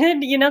manipulated.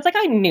 It's like,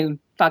 I knew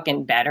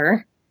fucking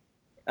better.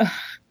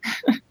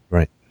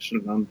 Right. I should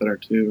have done better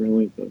too,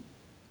 really, but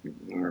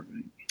all right.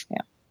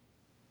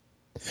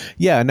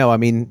 Yeah, no, I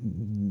mean,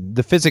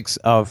 the physics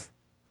of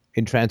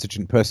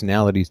intransigent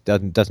personalities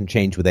doesn't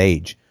change with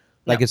age.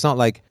 Like, No. It's not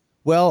like,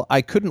 well,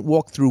 I couldn't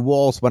walk through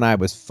walls when I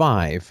was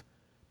 5,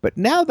 but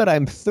now that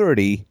I'm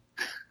 30,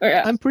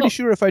 Yeah. I'm pretty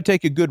sure if I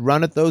take a good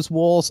run at those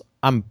walls,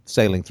 I'm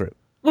sailing through.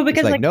 Well,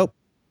 because It's like, nope,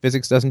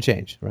 physics doesn't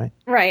change, right?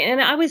 Right. And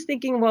I was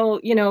thinking,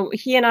 well,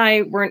 he and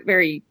I weren't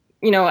very,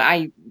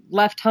 I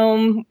left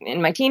home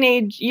in my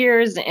teenage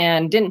years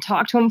and didn't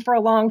talk to him for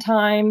a long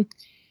time.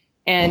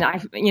 And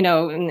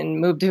and then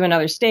moved to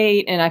another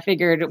state. And I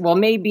figured, well,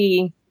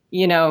 maybe,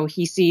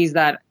 he sees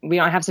that we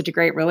don't have such a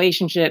great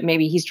relationship.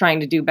 Maybe he's trying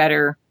to do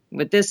better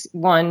with this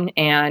one.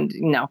 And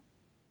no.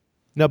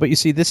 No, but you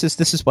see, this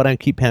is what I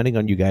keep pounding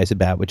on you guys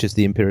about, which is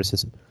the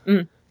empiricism.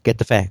 Mm. Get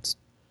the facts.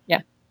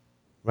 Yeah.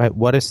 Right.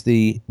 What is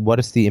the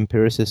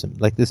empiricism?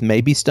 Like this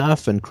maybe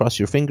stuff and cross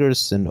your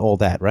fingers and all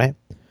that, right?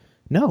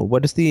 No.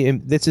 What is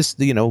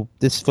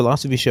this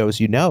philosophy show,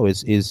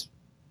 as is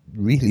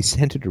really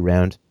centered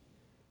around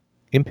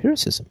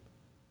empiricism.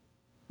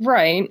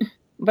 Right.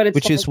 But it's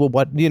which is, well,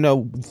 what,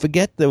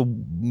 forget the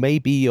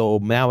maybe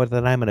or now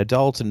that I'm an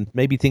adult and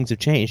maybe things have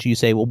changed. You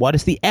say, well, what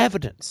is the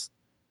evidence?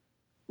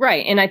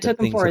 Right. And I took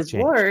him for his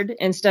word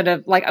instead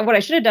of like what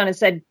I should have done is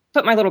said,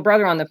 put my little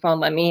brother on the phone.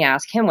 Let me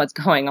ask him what's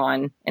going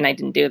on. And I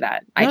didn't do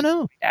that.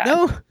 No,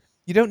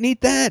 you don't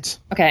need that.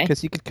 Okay.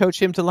 Because you could coach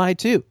him to lie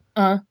too.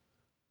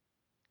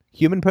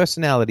 Human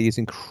personality is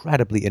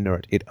incredibly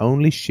inert. It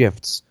only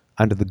shifts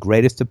under the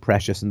greatest of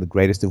pressures and the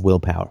greatest of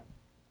willpower.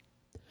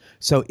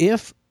 So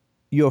if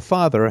your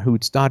father,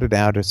 who'd started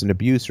out as an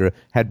abuser,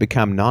 had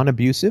become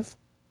non-abusive,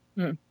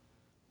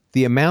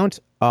 the amount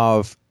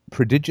of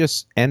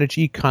prodigious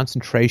energy,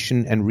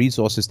 concentration, and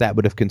resources that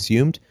would have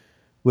consumed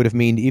would have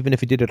mean even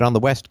if he did it on the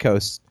West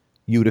Coast,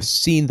 you would have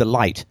seen the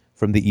light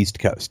from the East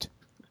Coast.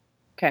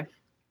 Okay.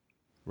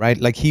 Right?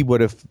 Like he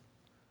would have,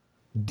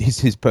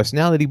 his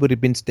personality would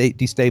have been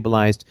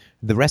destabilized.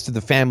 The rest of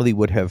the family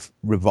would have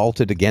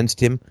revolted against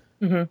him.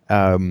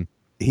 Mm-hmm.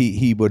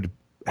 He would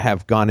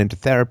have gone into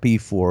therapy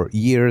for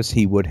years.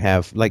 He would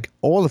have, like,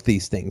 all of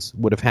these things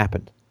would have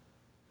happened.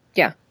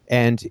 Yeah.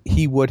 And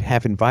he would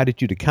have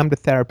invited you to come to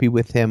therapy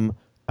with him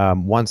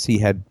once he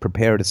had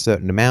prepared a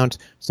certain amount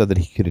so that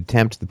he could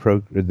attempt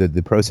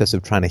the process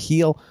of trying to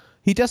heal.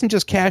 He doesn't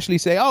just casually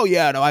say, oh,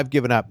 yeah, no, I've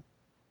given up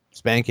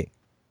spanking.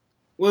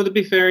 Well, to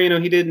be fair,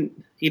 he did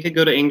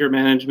go to anger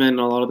management, and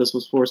a lot of this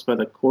was forced by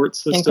the court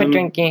system. And quit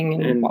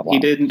drinking and blah, blah. He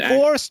didn't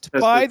forced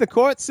by the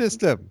court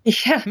system.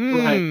 Yeah.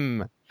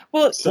 Right.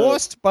 Well,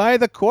 forced by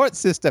the court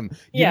system.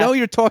 You know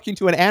you're talking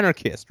to an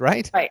anarchist,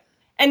 right? Right.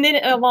 And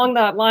then along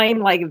that line,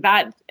 like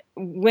that,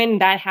 when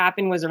that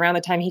happened was around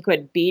the time he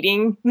quit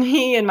beating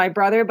me and my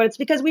brother, but it's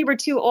because we were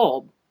too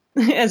old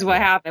is what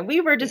happened.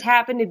 We were just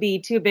happened to be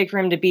too big for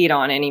him to beat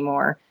on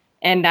anymore.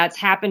 And that's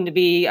happened to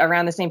be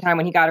around the same time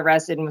when he got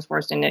arrested and was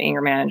forced into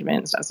anger management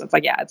and stuff. So it's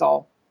like, yeah, it's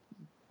all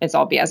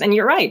BS. And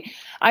you're right.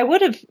 I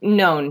would have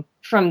known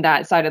from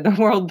that side of the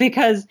world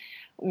because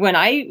when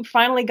I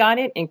finally got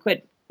it and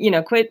quit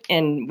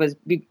and was,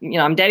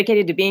 I'm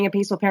dedicated to being a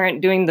peaceful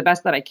parent, doing the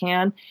best that I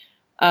can.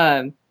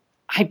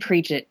 I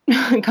preach it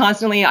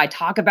constantly. I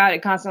talk about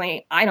it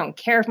constantly. I don't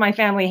care if my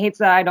family hates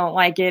that. I don't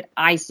like it.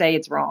 I say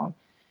it's wrong.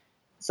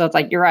 So it's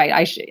like, you're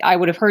right. I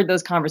would have heard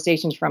those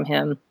conversations from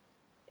him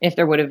if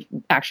there would have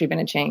actually been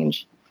a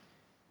change.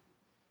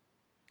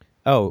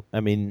 Oh,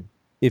 I mean,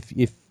 if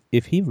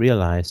he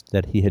realized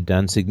that he had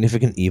done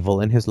significant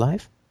evil in his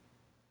life,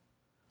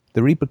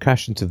 the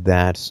repercussions of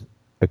that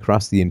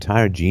across the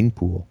entire gene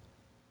pool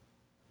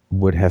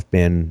would have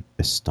been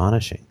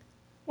astonishing.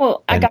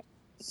 Well, I and got.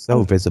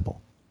 so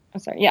visible. I'm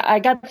sorry. Yeah, I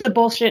got the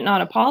bullshit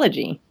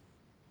non-apology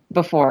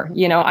before.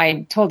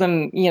 I told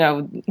him,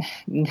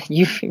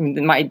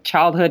 my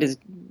childhood has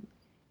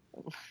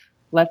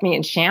left me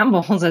in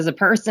shambles as a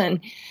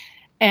person.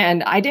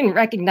 And I didn't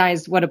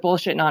recognize what a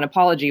bullshit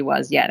non-apology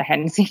was yet. I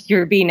hadn't seen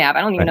your BNAB.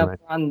 I don't even know if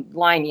we're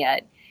online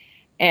yet.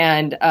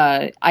 And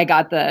I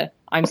got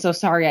I'm so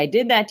sorry I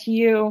did that to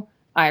you.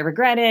 I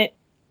regret it.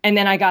 And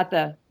then I got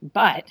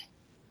but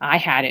I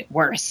had it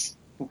worse.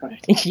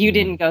 Right. You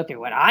didn't go through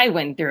what I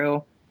went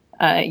through.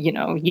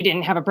 You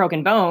didn't have a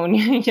broken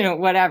bone,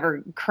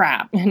 whatever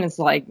crap. And it's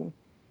like,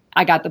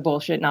 I got the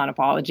bullshit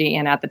non-apology.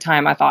 And at the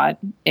time I thought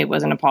it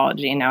was an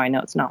apology. And now I know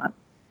it's not.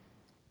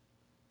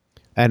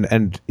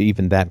 And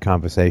even that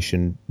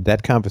conversation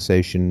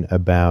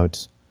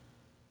about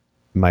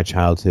my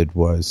childhood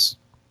was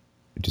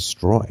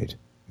destroyed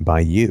by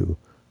you.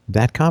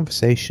 That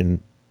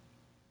conversation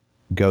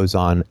goes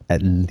on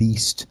at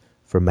least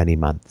for many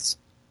months.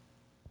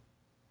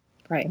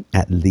 Right.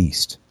 At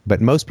least. But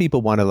most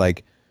people want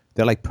to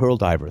they're like pearl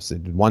divers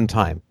at one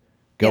time.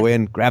 Go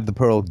in, grab the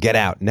pearl, get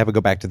out, never go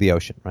back to the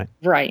ocean, right?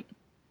 Right.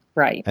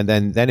 Right. And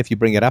then if you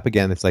bring it up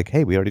again, it's like,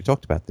 hey, we already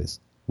talked about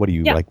this. What are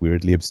you,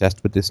 weirdly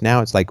obsessed with this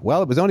now? It's like,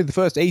 well, it was only the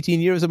first 18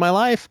 years of my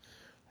life.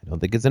 I don't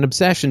think it's an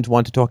obsession to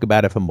want to talk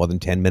about it for more than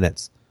 10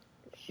 minutes.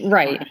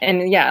 Right.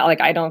 And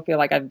I don't feel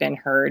like I've been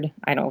heard.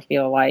 I don't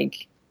feel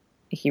like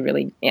he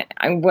really,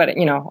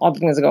 all the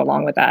things that go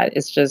along with that.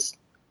 It's just,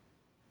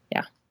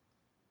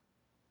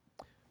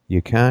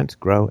 You can't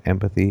grow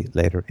empathy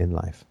later in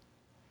life.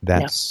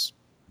 That's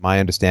my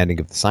understanding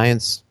of the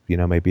science.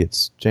 Maybe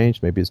it's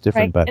changed, maybe it's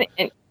different, right.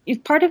 but.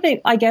 And part of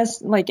it, I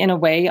guess, in a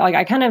way,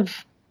 I kind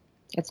of,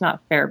 it's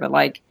not fair, but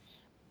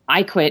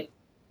I quit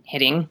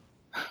hitting.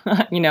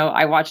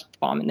 I watched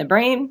Bomb in the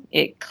Brain.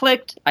 It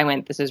clicked. I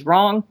went, this is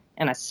wrong.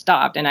 And I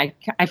stopped. And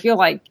I feel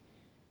like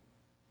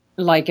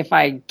if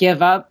I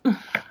give up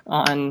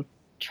on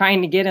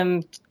trying to get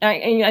him,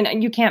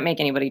 you can't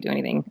make anybody do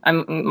anything.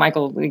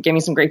 Michael gave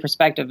me some great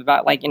perspective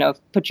about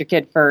put your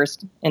kid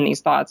first in these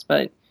thoughts.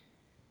 But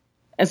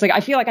it's I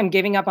feel like I'm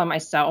giving up on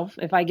myself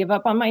if I give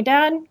up on my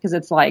dad, because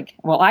it's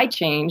well, I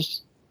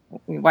changed.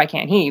 Why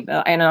can't he?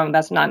 But I know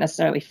that's not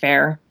necessarily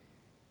fair.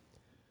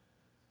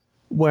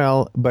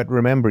 Well, but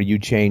remember, you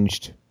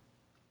changed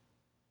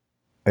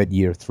at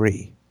year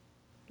 3.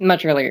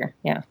 Much earlier,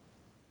 yeah.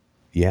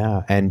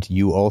 Yeah, and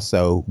you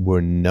also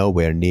were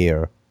nowhere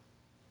near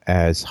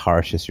as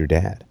harsh as your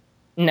dad.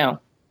 No.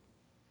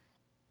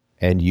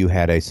 And you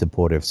had a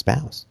supportive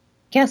spouse.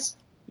 Yes.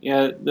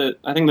 Yeah,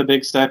 I think the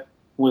big step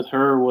with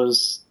her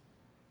was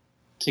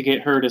to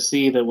get her to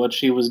see that what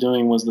she was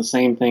doing was the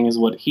same thing as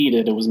what he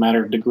did. It was a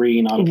matter of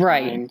degree, not of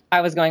kind. I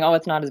was going,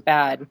 it's not as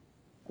bad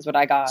as what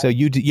I got. So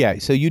you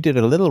did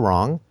a little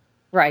wrong.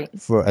 Right.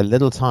 For a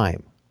little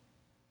time.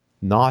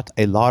 Not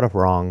a lot of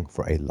wrong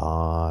for a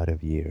lot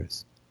of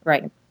years.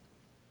 Right.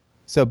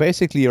 So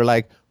basically you're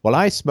like, well,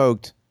 I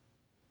smoked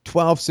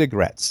 12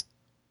 cigarettes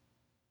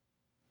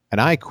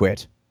and I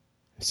quit.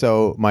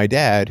 So my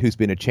dad, who's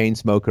been a chain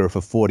smoker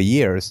for 40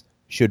 years,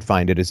 should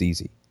find it as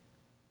easy.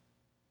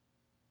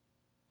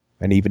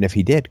 And even if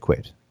he did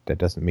quit, that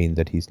doesn't mean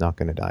that he's not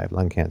going to die of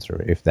lung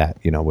cancer if that,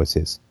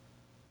 was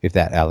if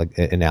that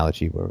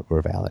analogy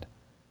were valid.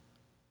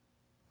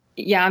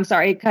 Yeah, I'm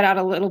sorry. It cut out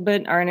a little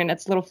bit. Our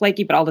internet's a little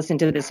flaky, but I'll listen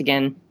to this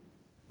again.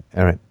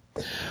 All right.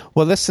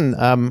 Well, listen,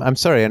 I'm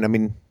sorry. And I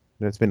mean,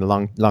 it's been a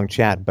long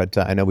chat, but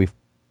I know we've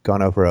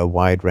gone over a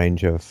wide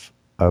range of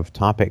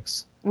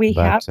topics. We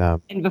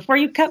have. And before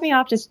you cut me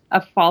off, just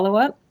a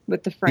follow-up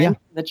with the friend,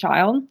 the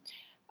child.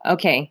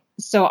 Okay.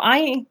 So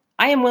I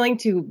am willing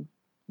to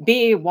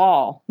be a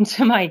wall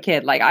to my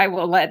kid. I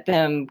will let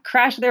them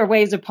crash their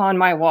waves upon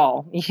my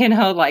wall,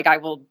 I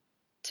will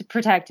to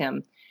protect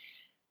him.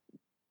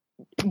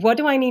 What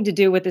do I need to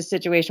do with this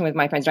situation with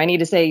my friends? Do I need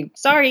to say,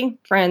 sorry,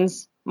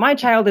 friends, my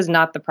child is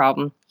not the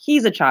problem.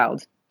 He's a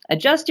child.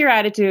 Adjust your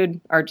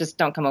attitude or just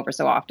don't come over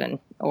so often.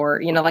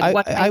 Or,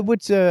 what? I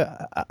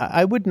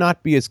would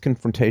not be as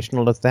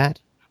confrontational as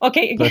that.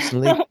 Okay.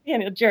 Personally.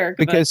 Being a jerk.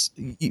 Because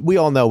we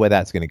all know where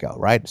that's going to go,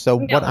 right? So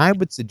what I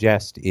would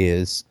suggest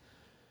is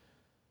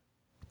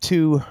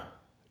to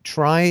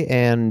try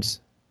and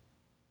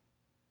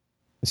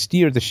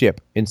steer the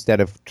ship instead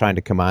of trying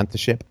to command the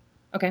ship.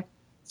 Okay.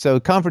 So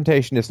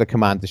confrontation is to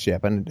command the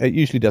ship, and it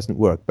usually doesn't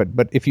work.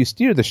 But if you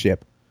steer the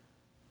ship,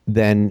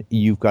 then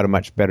you've got a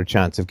much better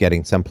chance of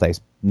getting someplace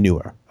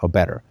newer or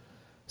better.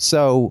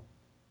 So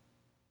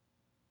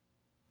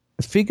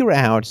figure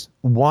out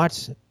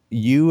what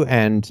you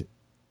and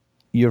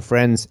your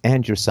friends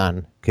and your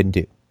son can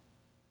do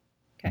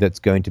that's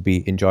going to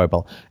be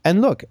enjoyable.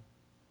 And look,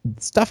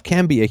 stuff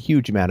can be a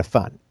huge amount of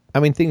fun. I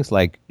mean, things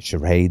like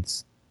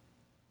charades,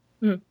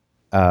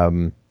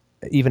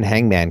 even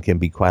Hangman can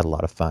be quite a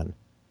lot of fun.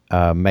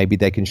 Maybe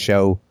they can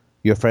show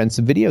your friends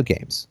some video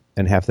games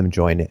and have them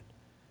join in.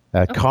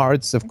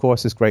 Cards, of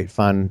course, is great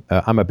fun.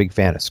 I'm a big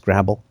fan of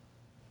Scrabble.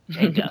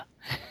 Jenga.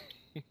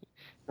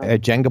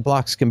 Jenga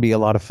blocks can be a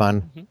lot of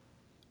fun.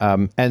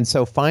 And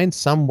so find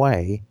some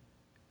way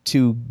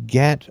to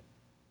get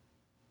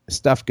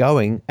stuff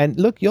going. And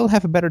look, you'll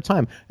have a better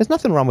time. There's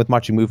nothing wrong with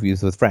watching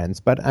movies with friends,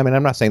 but I mean,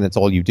 I'm not saying that's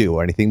all you do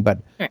or anything, but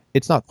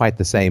it's not quite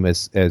the same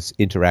as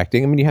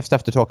interacting. I mean, you have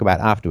stuff to talk about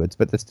afterwards,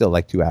 but there's still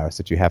like 2 hours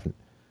that you haven't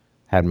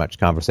had much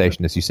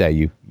conversation. As you say,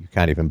 you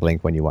can't even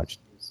blink when you watch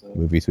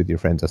movies with your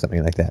friends or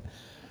something like that.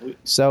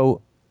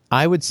 So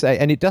I would say,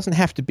 and it doesn't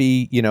have to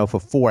be, for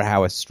 4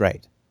 hours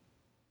straight.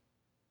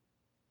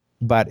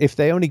 But if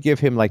they only give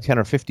him like 10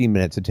 or 15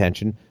 minutes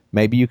attention,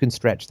 maybe you can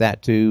stretch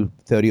that to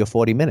 30 or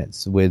 40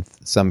 minutes with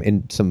some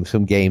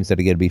games that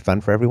are going to be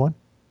fun for everyone.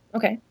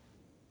 Okay.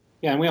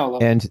 Yeah, and we all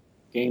love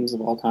games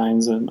of all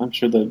kinds, and I'm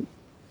sure that...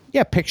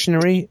 Yeah,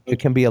 Pictionary, it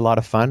can be a lot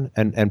of fun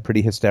and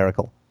pretty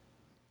hysterical.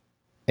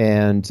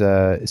 And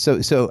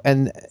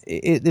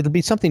it'll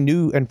be something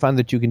new and fun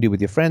that you can do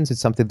with your friends. It's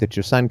something that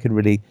your son can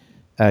really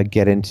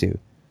get into.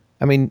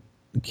 I mean,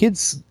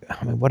 kids,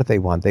 what do they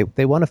want?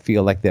 They want to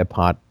feel like they're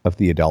part of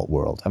the adult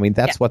world. I mean,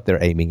 that's what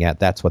they're aiming at.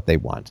 That's what they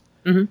want.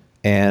 Mm-hmm.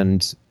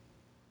 And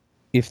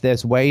if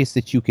there's ways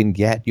that you can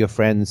get your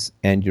friends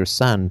and your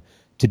son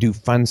to do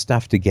fun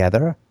stuff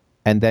together,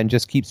 and then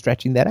just keep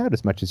stretching that out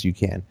as much as you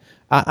can.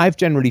 I've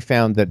generally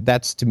found that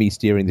that's, to me,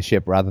 steering the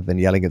ship rather than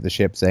yelling at the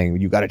ship saying,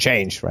 you got to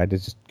change, right?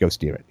 Just go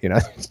steer it.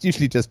 It's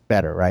usually just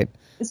better, right?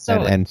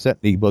 So, and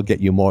certainly will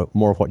get you more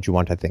of what you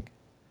want, I think.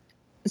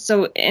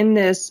 So in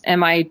this,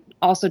 am I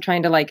also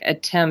trying to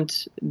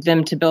attempt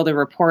them to build a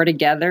rapport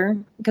together?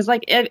 Because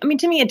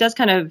to me, it does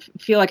kind of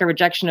feel like a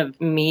rejection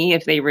of me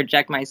if they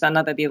reject my son.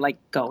 Not that they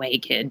go away,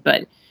 kid,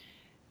 but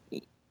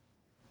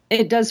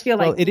it does feel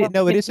like... it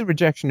is a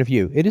rejection of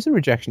you. It is a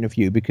rejection of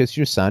you because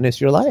your son is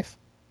your life.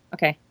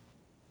 Okay.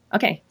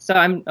 So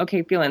I'm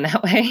okay feeling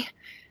that way.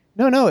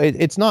 No,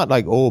 it's not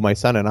like, oh, my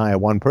son and I are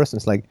one person.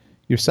 It's like,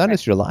 your son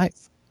is your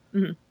life.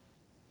 Mm-hmm.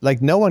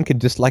 Like, no one can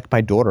dislike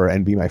my daughter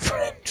and be my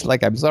friend.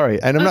 Like, I'm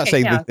sorry. And I'm not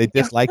saying that they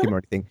dislike him or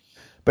anything.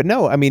 But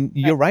no, I mean,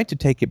 you're right to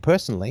take it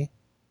personally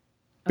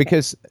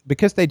because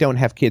they don't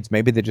have kids.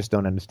 Maybe they just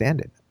don't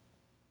understand it.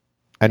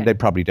 And they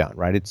probably don't,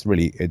 right? It's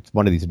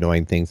one of these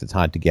annoying things that's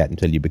hard to get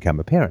until you become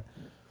a parent.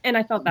 And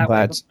I felt that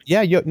way. But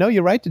yeah,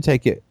 you're right to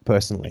take it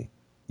personally.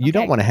 You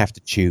don't want to have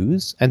to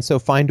choose. And so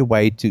find a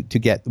way to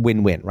get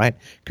win-win, right?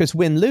 Because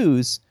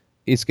win-lose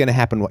is going to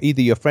happen.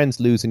 Either your friends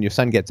lose and your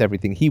son gets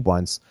everything he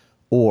wants,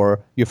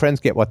 or your friends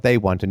get what they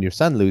want and your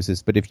son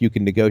loses. But if you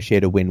can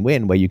negotiate a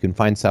win-win where you can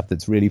find stuff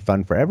that's really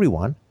fun for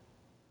everyone,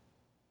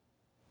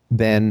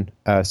 then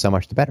so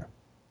much the better.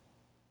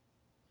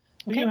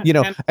 Okay.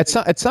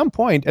 At some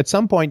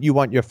point, you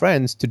want your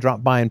friends to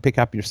drop by and pick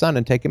up your son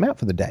and take him out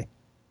for the day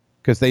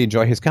because they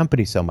enjoy his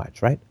company so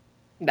much, right?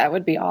 That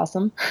would be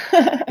awesome.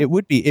 It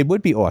would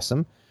be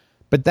awesome,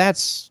 but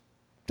that's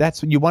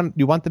you want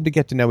them to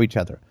get to know each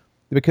other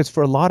because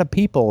for a lot of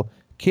people,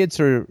 kids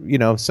are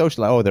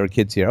social. Oh, there are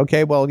kids here.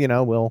 Okay, well,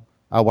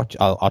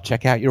 I'll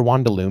check out your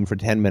Wandaloom for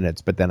 10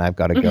 minutes, but then I've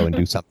got to go and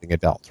do something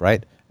adult,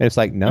 right? And it's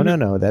like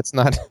no, that's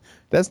not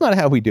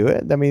how we do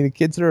it. I mean, the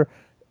kids are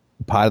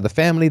part of the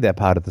family, they're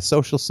part of the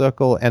social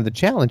circle, and the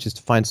challenge is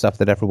to find stuff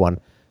that everyone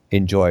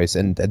enjoys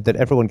and that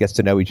everyone gets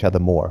to know each other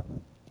more.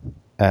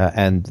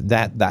 And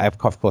that of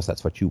course,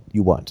 that's what you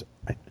want.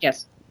 Right?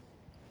 Yes.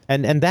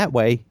 And that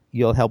way,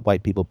 you'll help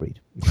white people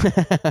breed.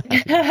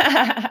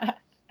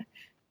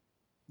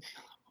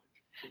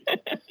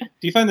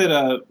 Do you find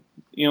that,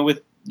 with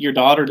your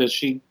daughter,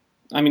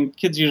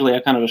 kids usually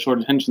have kind of a short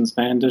attention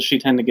span. Does she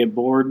tend to get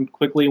bored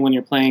quickly when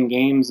you're playing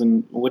games?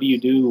 And what do you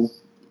do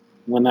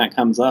when that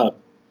comes up?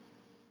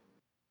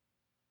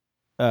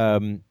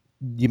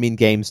 You mean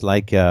games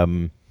like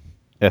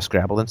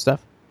Scrabble and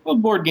stuff? Well,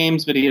 board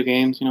games, video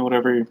games,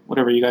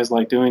 whatever you guys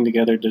like doing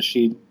together. Does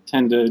she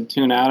tend to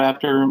tune out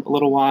after a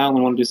little while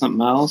and want to do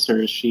something else,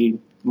 or is she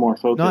more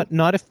focused?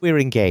 Not if we're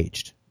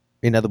engaged.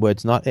 In other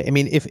words,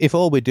 if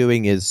all we're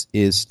doing is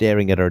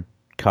staring at our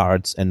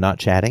cards and not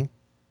chatting.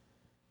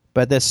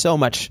 But there's so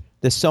much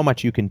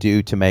you can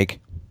do to make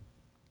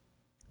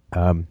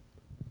the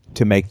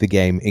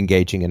game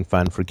engaging and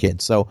fun for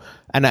kids. So,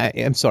 and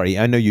I'm sorry,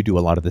 I know you do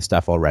a lot of this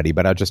stuff already,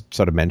 but I'll just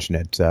sort of mention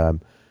it. I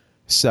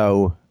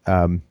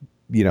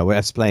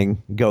was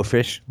playing Go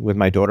Fish with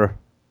my daughter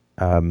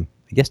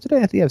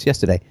yesterday. I think it was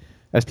yesterday.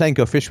 I was playing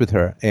Go Fish with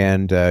her,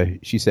 and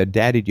she said,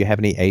 "Daddy, do you have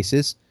any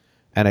aces?"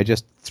 And I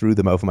just threw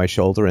them over my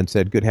shoulder and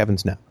said, "Good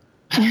heavens, no."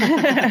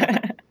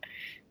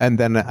 And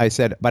then I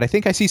said, "But I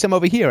think I see some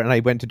over here." And I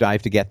went to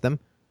dive to get them.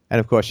 And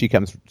of course, she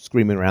comes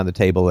screaming around the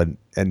table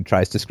and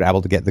tries to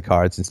Scrabble to get the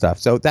cards and stuff.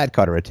 So that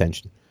caught her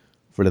attention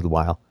for a little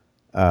while.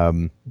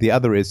 The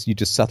other is you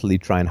just subtly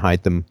try and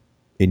hide them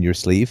in your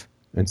sleeve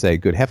and say,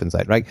 "Good heavens,"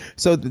 right?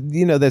 So,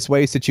 there's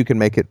ways that you can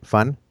make it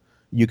fun.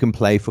 You can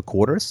play for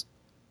quarters.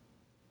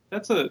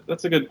 That's a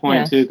good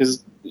point, too,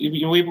 because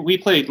we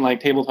played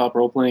tabletop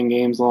role-playing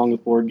games along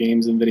with board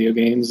games and video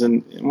games.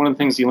 And one of the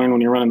things you learn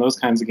when you're running those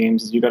kinds of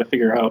games is you got to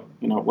figure out,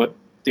 what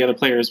the other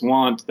players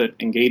want that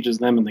engages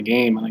them in the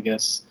game. And I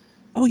guess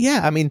Oh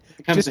yeah, I mean,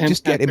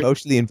 just get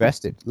emotionally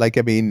invested. Like,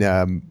 I mean,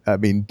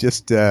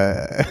 just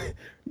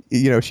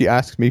she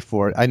asks me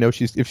for it. I know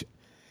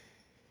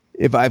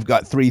if I've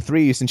got 3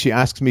 threes and she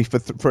asks me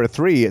for a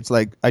 3, it's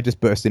like I just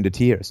burst into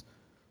tears.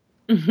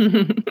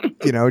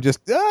 Just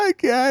I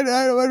can't.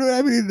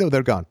 I mean, no,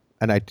 they're gone,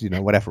 and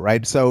whatever,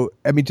 right? So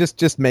I mean,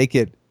 just make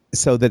it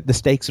so that the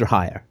stakes are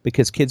higher,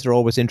 because kids are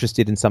always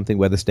interested in something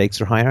where the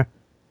stakes are higher.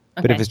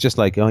 Okay. But if it's just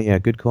like, oh yeah,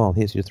 good call,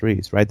 here's your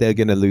 3s, right? They're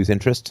going to lose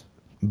interest.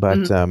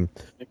 But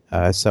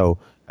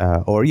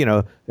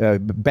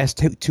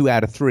best 2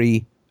 out of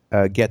 3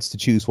 gets to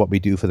choose what we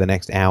do for the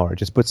next hour.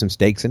 Just put some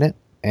stakes in it,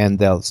 and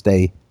they'll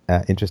stay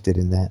interested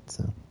in that.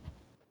 So.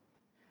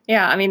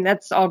 Yeah, I mean,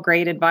 that's all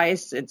great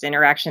advice. It's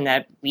interaction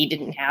that we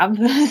didn't have.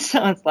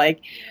 So it's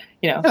like,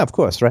 Yeah, of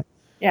course, right?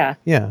 Yeah.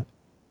 Yeah.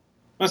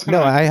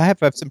 No, I have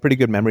some pretty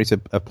good memories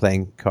of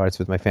playing cards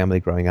with my family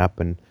growing up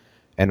and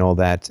all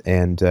that.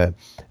 And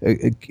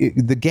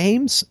the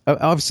games,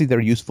 obviously, they're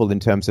useful in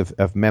terms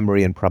of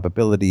memory and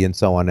probability and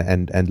so on,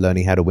 and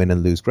learning how to win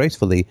and lose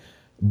gracefully.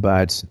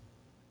 But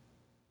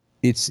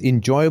it's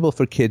enjoyable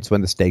for kids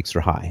when the stakes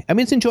are high. I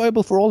mean, it's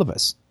enjoyable for all of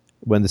us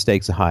when the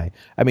stakes are high.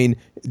 I mean,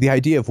 the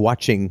idea of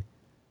watching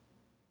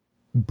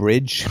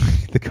Bridge,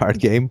 the card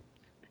game,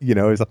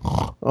 is like,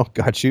 oh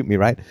God, shoot me,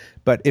 right?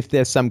 But if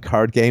there's some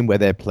card game where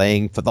they're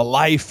playing for the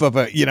life of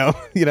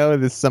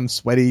there's some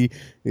sweaty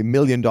 $1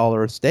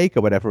 million stake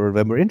or whatever,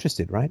 then we're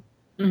interested, right?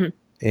 Mm-hmm.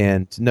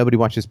 And nobody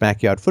watches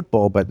backyard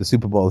football, but the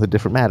Super Bowl is a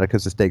different matter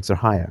because the stakes are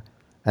higher.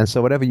 And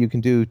so whatever you can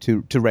do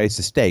to raise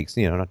the stakes,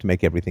 not to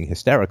make everything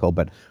hysterical,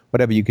 but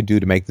whatever you can do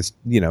to make this,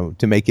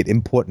 to make it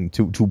important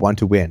to want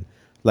to win.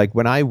 Like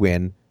when I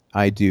win,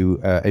 I do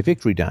a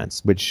victory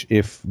dance, which,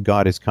 if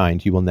God is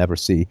kind, you will never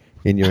see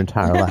in your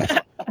entire life.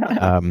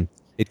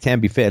 It can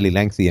be fairly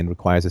lengthy and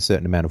requires a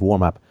certain amount of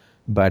warm-up.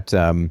 But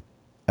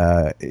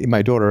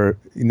my daughter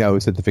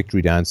knows that the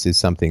victory dance is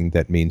something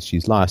that means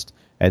she's lost,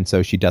 and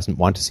so she doesn't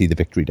want to see the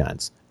victory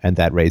dance, and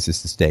that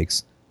raises the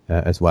stakes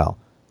as well.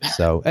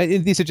 So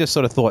these are just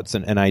sort of thoughts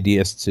and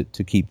ideas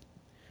to keep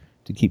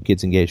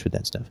kids engaged with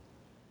that stuff.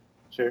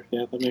 Sure,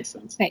 yeah, that makes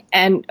sense. Okay.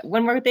 And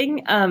one more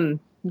thing,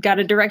 got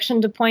a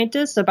direction to point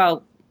us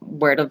about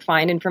where to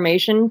find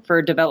information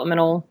for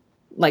developmental,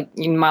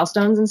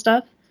 milestones and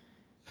stuff?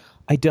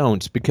 I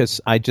don't,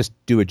 because I just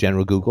do a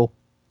general Google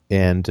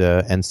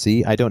and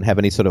see. I don't have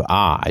any sort of,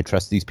 I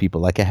trust these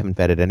people. Like, I haven't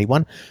vetted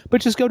anyone,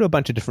 but just go to a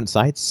bunch of different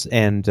sites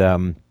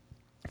and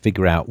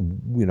figure out,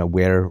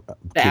 where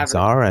kids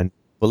are. And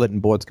bulletin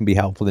boards can be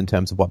helpful in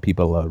terms of what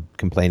people are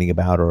complaining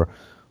about or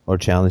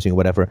challenging or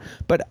whatever.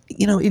 But,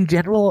 in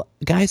general,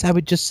 guys, I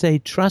would just say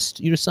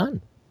trust your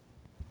son.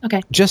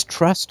 Okay. Just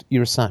trust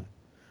your son.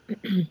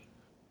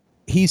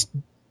 He's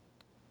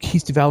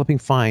developing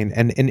fine.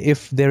 And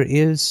if there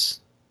is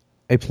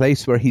a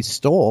place where he's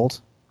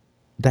stalled,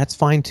 that's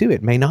fine too.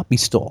 It may not be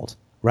stalled,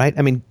 right?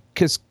 I mean,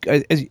 because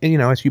as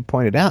you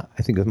pointed out,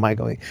 I think with my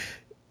going,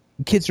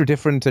 kids are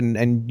different,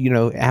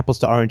 and apples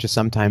to oranges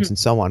sometimes, and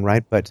so on,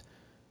 right? But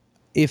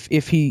if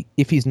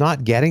he's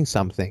not getting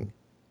something,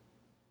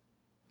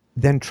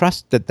 then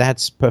trust that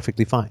that's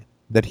perfectly fine,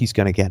 that he's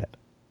going to get it.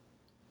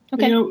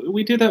 Okay.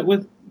 We do that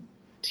with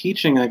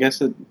teaching. I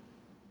guess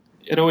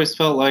it always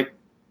felt like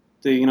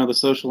the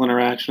social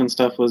interaction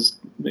stuff was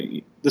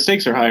the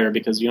stakes are higher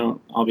because you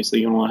don't want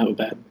to have a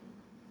bad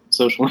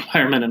social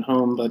environment at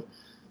home, but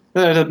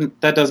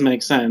that does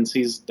make sense.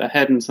 He's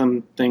ahead in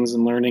some things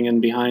and learning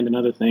and behind in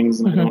other things,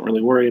 and I don't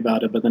really worry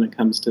about it. But then it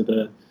comes to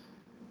the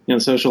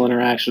social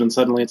interaction, and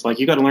suddenly it's like,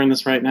 you got to learn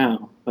this right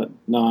now. But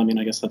no, I mean,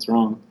 I guess that's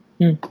wrong.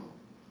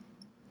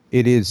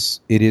 It is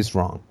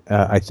wrong,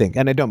 I think,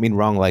 and I don't mean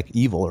wrong like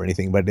evil or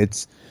anything, but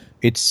it's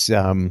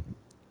a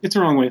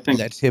wrong way of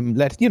thinking.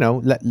 Let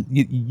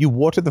you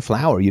water the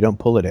flower, you don't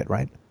pull at it,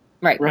 right?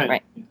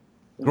 Right.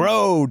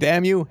 Grow,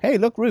 damn you! Hey,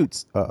 look,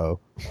 roots.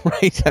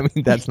 Right? I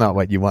mean, that's not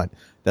what you want.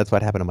 That's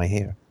what happened to my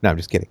hair. No, I'm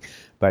just kidding.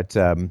 But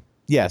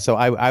so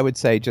I would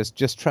say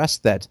just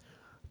trust that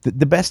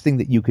the best thing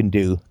that you can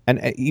do,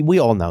 and we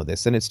all know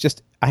this, and it's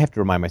just, I have to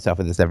remind myself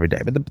of this every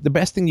day, but the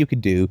best thing you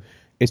could do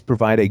is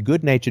provide a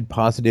good-natured,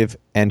 positive,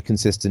 and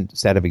consistent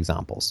set of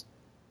examples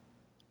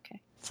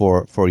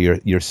for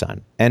your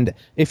son. And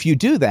if you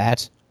do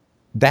that,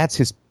 that's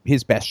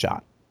his best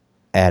shot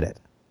at it.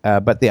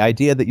 But the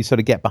idea that you sort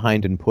of get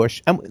behind and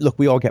push, and look,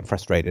 we all get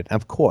frustrated.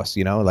 Of course,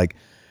 like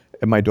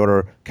my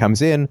daughter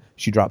comes in,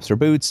 she drops her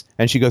boots,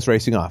 and she goes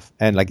racing off.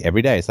 And like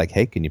every day, it's like,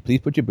 hey, can you please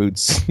put your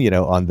boots,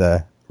 on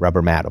the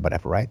rubber mat or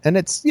whatever, right? And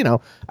it's,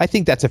 I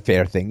think that's a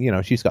fair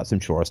thing. She's got some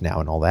chores now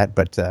and all that,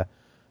 but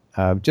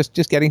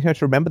just getting her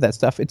to remember that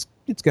stuff, it's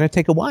going to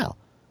take a while.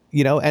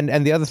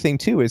 And the other thing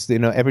too is,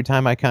 every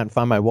time I can't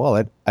find my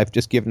wallet, I've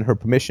just given her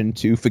permission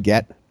to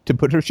forget to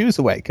put her shoes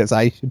away, because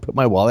I should put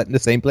my wallet in the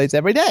same place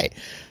every day.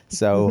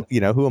 So,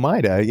 who am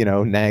I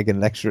to, nag and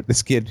lecture at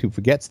this kid who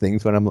forgets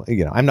things when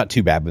I'm not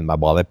too bad with my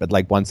wallet, but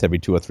like once every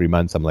 2 or 3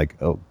 months, I'm like,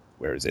 oh,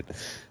 where is it?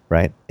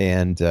 Right.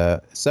 And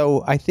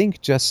so I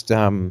think just,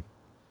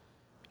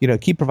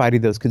 keep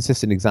providing those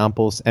consistent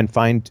examples and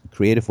find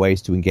creative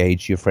ways to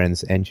engage your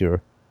friends and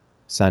your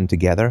son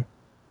together.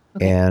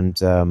 Okay.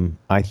 And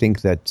I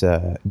think that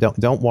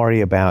don't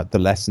worry about the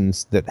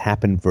lessons that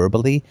happen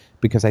verbally,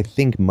 because I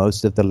think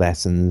most of the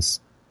lessons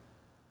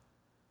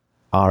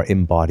are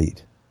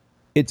embodied.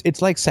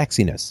 It's like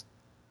sexiness.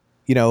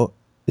 You know,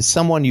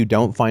 someone you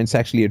don't find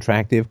sexually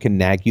attractive can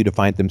nag you to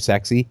find them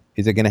sexy.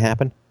 Is it going to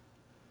happen?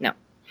 No.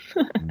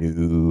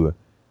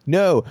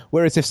 No.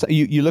 Whereas if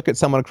you look at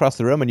someone across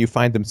the room and you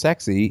find them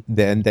sexy,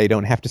 then they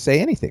don't have to say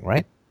anything,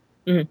 right?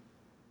 Mhm.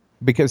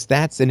 Because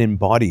that's an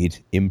embodied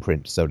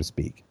imprint, so to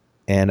speak.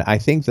 And I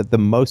think that the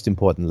most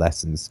important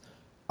lessons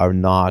are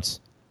not,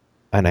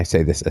 and I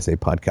say this as a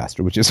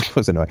podcaster, which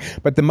was annoying,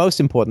 but the most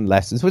important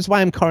lessons, which is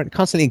why I'm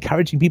constantly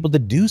encouraging people to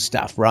do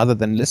stuff rather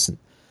than listen.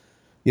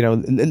 You know,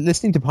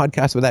 listening to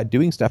podcasts without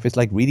doing stuff is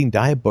like reading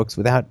diet books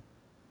without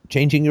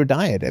changing your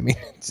diet. I mean,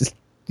 it's just,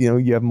 you know,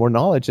 you have more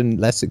knowledge and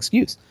less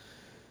excuse.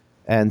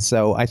 And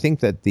so I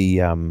think that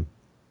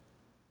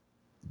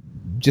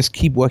just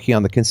keep working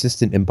on the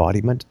consistent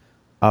embodiment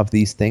of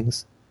these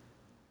things.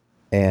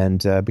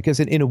 And because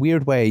in a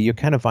weird way, you're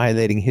kind of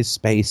violating his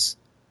space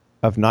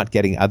of not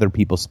getting other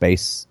people's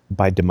space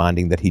by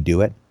demanding that he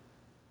do it.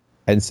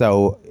 And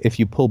so if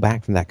you pull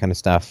back from that kind of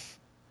stuff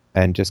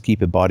and just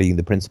keep embodying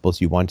the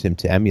principles you want him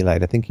to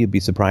emulate, I think you'd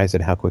be surprised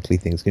at how quickly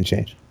things can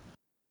change.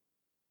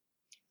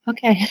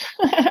 Okay.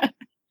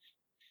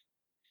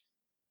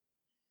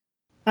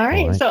 All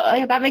right. right. So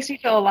that makes me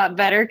feel a lot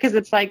better, because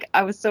it's like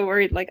I was so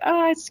worried, like, oh,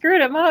 I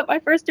screwed him up. My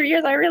first 3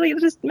 years, I really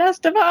just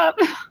messed him up.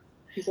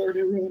 He's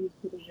already ruined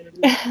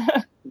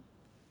the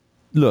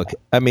Look,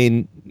 I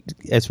mean,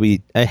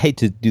 I hate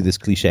to do this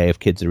cliche of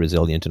kids are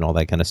resilient and all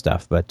that kind of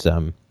stuff, but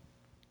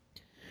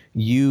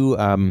you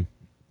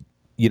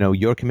know,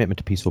 your commitment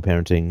to peaceful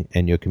parenting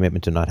and your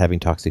commitment to not having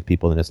toxic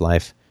people in his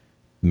life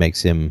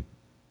makes him,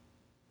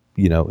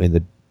 you know, in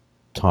the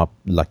top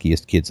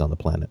luckiest kids on the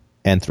planet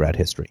and throughout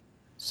history.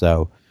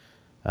 So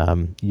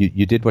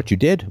you did what you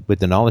did with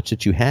the knowledge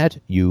that you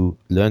had. You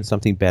learned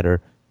something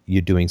better.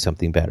 You're doing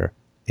something better.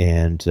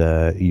 And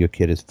your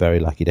kid is very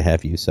lucky to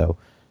have you. So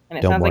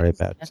don't worry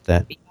about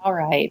that. All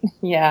right.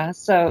 Yeah.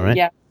 So, right.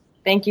 yeah.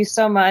 Thank you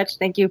so much.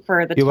 Thank you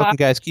for the You're talk. welcome,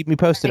 guys. Keep me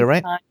posted, all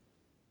right?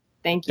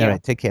 Thank you. All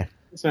right. Take care.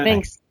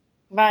 Thanks.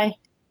 Bye.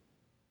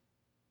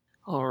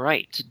 All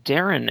right,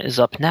 Darren is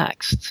up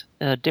next.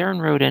 Darren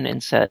wrote in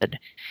and said,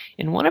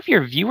 in one of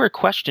your viewer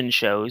question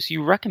shows,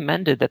 you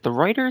recommended that the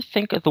writer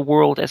think of the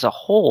world as a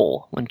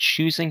whole when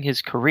choosing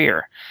his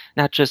career,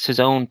 not just his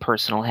own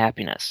personal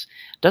happiness.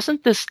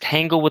 Doesn't this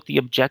tangle with the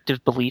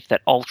objective belief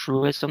that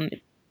altruism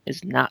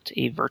is not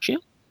a virtue?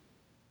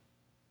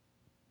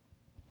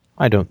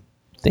 I don't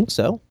think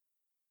so.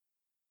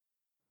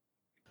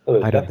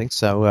 I don't think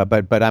so.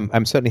 But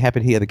I'm certainly happy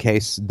to hear the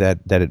case that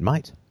it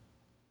might.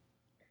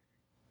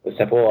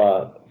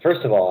 Well,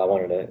 first of all, I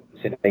wanted to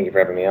say thank you for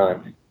having me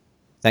on.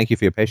 Thank you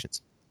for your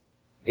patience.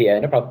 Yeah,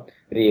 no problem.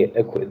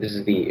 This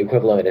is the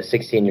equivalent of a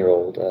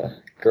 16-year-old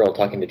girl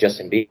talking to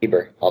Justin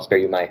Bieber. I'll spare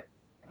you my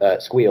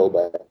squeal,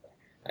 but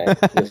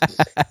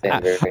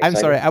I'm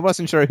sorry, I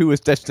wasn't sure who was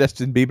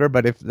Justin Bieber,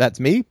 but if that's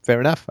me, fair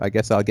enough. I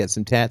guess I'll get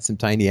some tats, some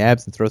tiny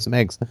abs, and throw some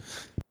eggs.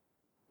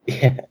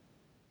 Yeah.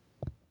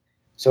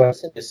 So I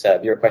sent this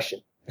viewer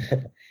question,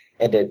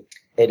 and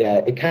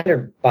it kind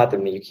of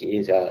bothered me.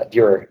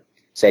 Viewer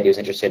said he was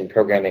interested in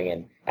programming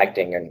and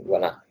acting and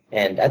whatnot.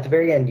 And at the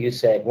very end, you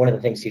said one of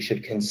the things he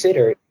should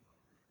consider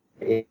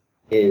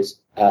is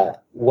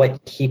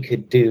what he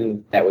could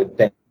do that would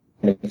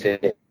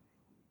benefit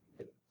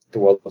the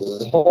world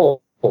as a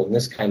whole. And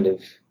this kind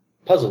of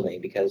puzzled me,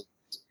 because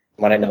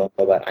what I know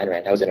about Ayn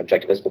Rand, I was an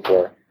objectivist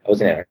before I was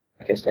an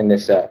anarchist, and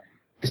this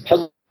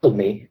puzzled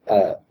me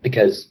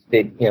because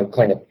they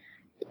claim that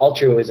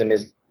altruism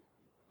is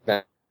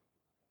not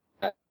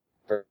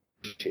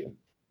virtue.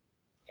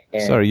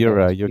 Sorry,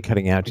 you're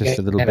cutting out just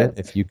a little bit.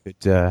 If you could,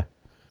 I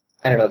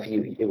don't know if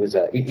you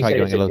said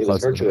it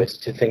was virtuous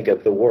to think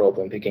of the world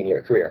when picking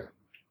your career.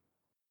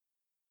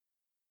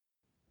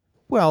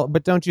 Well,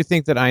 but don't you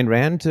think that Ayn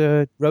Rand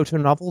wrote her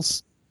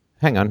novels?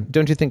 Hang on,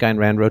 don't you think Ayn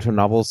Rand wrote her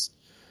novels,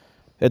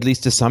 at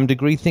least to some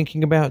degree,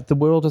 thinking about the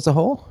world as a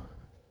whole?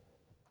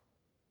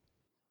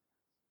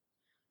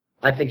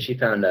 I think she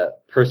found a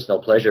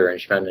personal pleasure and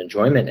she found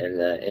enjoyment in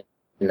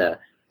the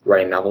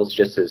writing novels,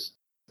 just as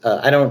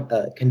I don't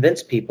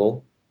convince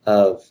people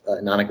of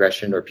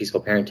non-aggression or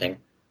peaceful parenting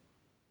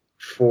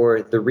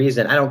for the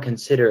reason I don't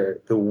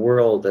consider the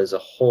world as a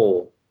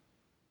whole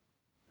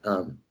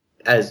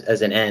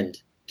as an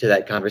end to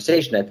that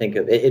conversation. I think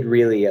it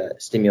really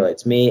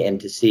stimulates me,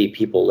 and to see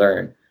people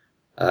learn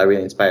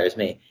really inspires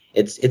me.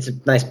 It's a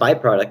nice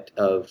byproduct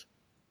of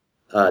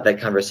that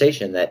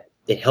conversation that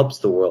it helps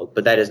the world,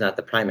 but that is not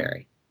the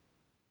primary.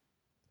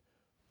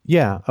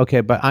 Yeah,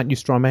 okay, but aren't you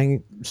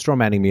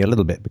strawmanning me a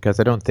little bit? Because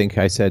I don't think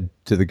I said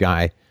to the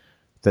guy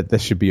that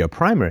this should be a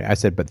primary. I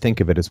said, but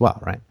think of it as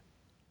well, right?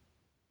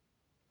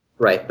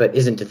 Right, but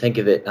isn't to think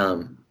of it,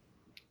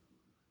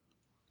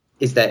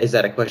 is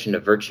that a question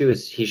of virtue?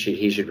 Is he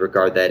should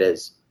regard that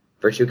as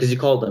virtue? Because you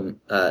called him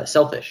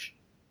selfish.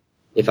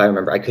 if I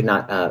remember, I could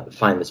not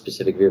find the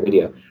specific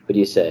video, but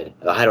you said,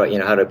 how do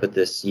I put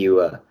this?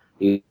 You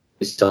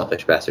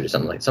selfish bastard, or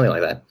something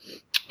like that.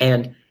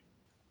 And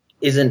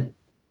isn't,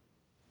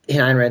 in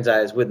Ayn Rand's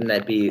eyes, wouldn't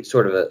that be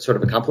sort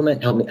of a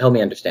compliment? Help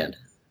me understand.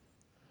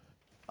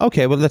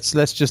 Okay, well,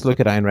 let's just look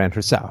at Ayn Rand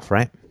herself,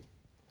 right?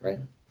 Right.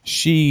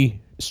 She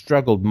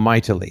struggled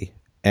mightily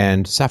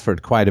and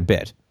suffered quite a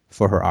bit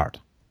for her art.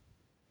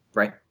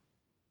 Right.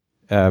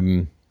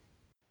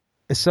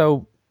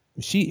 So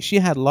she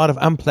had a lot of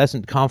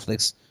unpleasant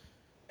conflicts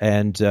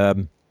and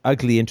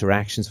ugly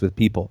interactions with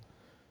people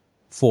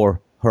for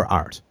her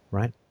art,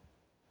 right?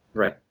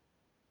 Right.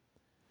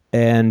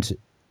 And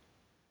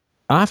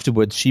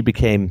afterwards, she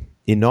became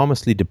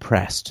enormously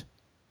depressed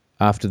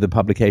after the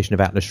publication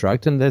of Atlas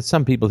Shrugged, and there's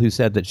some people who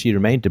said that she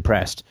remained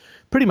depressed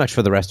pretty much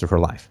for the rest of her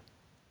life.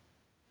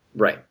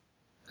 Right.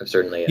 I've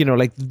certainly...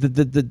 like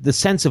the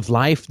sense of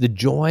life, the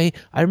joy.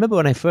 I remember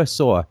when I first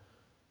saw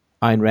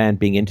Ayn Rand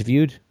being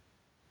interviewed,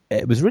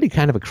 it was really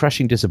kind of a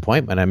crushing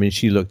disappointment. I mean,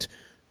 she looked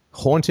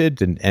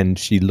haunted and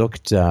she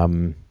looked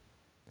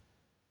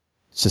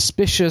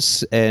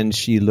suspicious and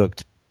she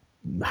looked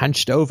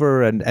hunched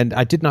over, and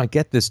I did not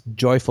get this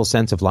joyful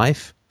sense of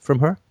life from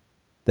her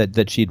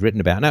that she'd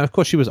written about. Now, of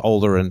course, she was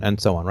older and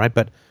so on, right?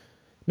 But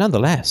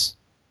nonetheless,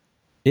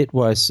 it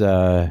was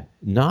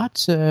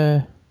not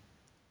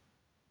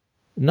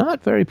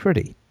very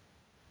pretty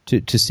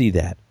to see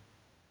that.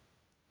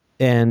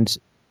 And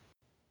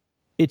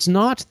it's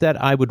not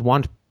that I would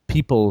want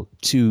people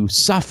to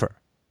suffer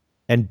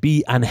and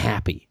be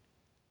unhappy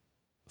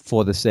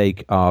for the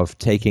sake of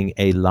taking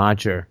a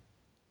larger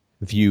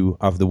view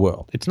of the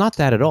world. It's not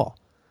that at all.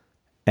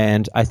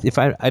 And I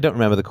don't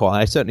remember the call.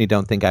 I certainly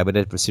don't think I would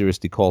ever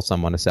seriously call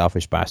someone a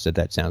selfish bastard.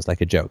 That sounds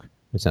like a joke.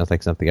 It sounds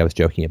like something I was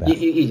joking about.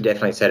 You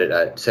definitely said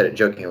it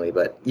jokingly,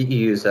 but you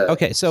use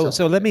okay. So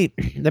let me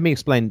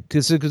explain,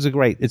 because it's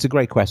a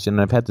great question,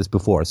 and I've had this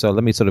before. So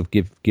let me sort of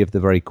give the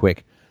very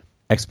quick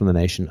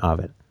explanation of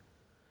it.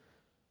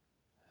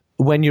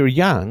 When you're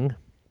young,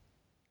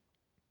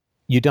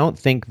 you don't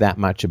think that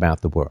much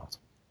about the world.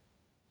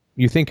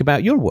 You think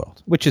about your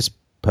world, which is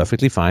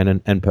perfectly fine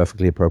and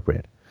perfectly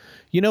appropriate.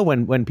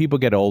 When people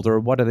get older,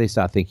 what do they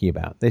start thinking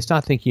about? They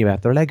start thinking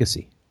about their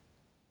legacy.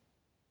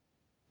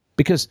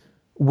 Because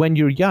when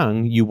you're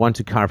young, you want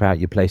to carve out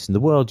your place in the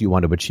world, you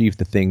want to achieve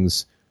the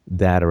things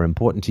that are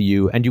important to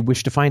you, and you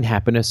wish to find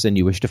happiness, and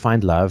you wish to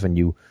find love, and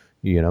you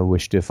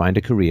wish to find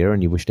a career,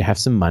 and you wish to have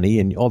some money,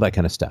 and all that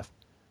kind of stuff.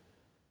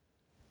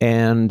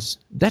 And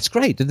that's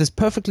great. There's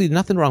perfectly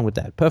nothing wrong with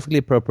that. Perfectly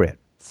appropriate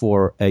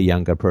for a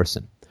younger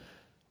person.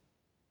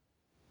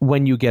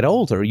 When you get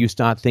older, you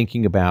start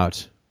thinking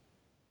about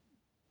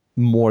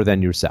more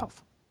than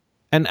yourself.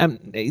 And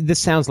this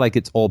sounds like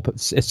it's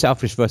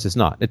selfish versus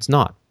not. It's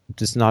not.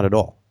 Just not at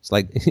all. It's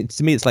like,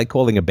 to me, it's like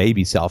calling a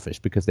baby selfish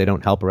because they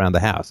don't help around the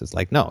house. It's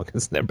like, no,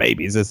 because they're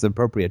babies. It's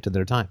appropriate to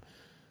their time.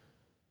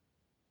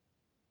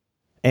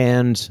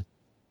 And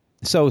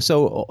so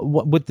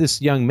with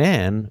this young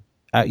man,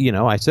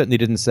 I certainly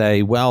didn't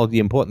say, well, the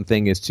important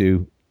thing is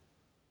to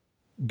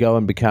go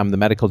and become the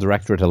medical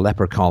director at a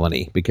leper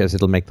colony because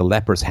it'll make the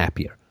lepers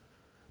happier.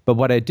 But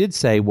what I did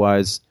say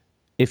was,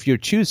 if you're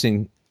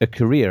choosing a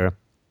career,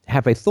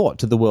 have a thought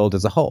to the world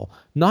as a whole.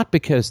 Not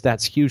because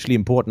that's hugely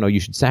important or you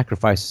should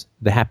sacrifice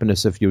the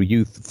happiness of your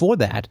youth for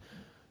that,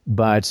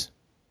 but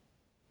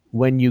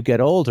when you get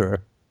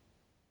older,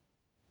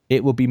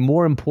 it will be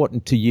more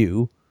important to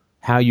you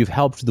how you've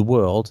helped the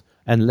world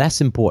and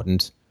less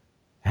important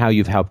how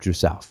you've helped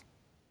yourself.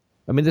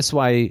 I mean, this is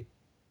why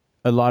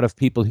a lot of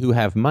people who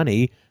have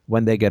money,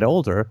 when they get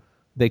older,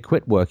 they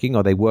quit working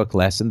or they work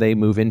less and they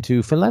move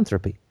into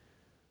philanthropy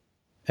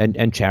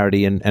and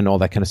charity and all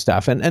that kind of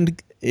stuff.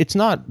 And it's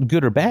not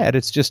good or bad.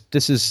 It's just,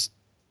 this is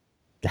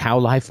how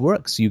life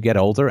works. You get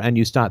older and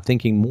you start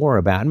thinking more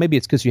about, and maybe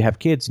it's because you have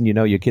kids and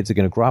your kids are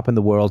going to grow up in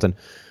the world. And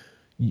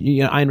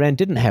Ayn Rand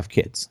didn't have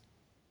kids.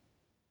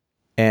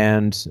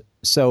 And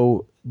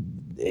so,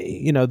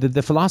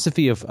 the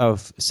philosophy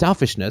of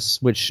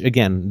selfishness, which,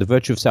 again, The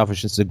Virtue of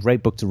Selfishness is a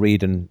great book to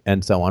read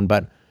and so on,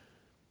 but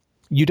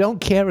you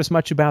don't care as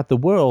much about the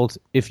world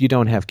if you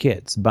don't have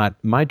kids. But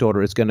my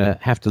daughter is going to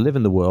have to live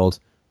in the world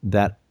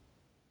that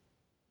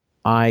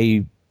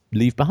I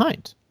leave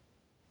behind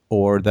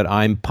or that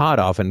I'm part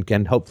of and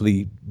can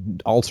hopefully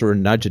alter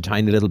and nudge a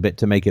tiny little bit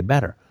to make it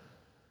better.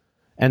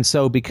 And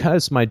so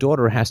because my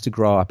daughter has to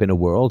grow up in a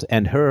world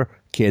and her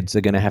kids are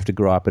going to have to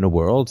grow up in a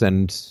world,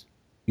 and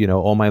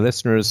all my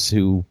listeners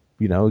who,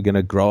 are going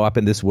to grow up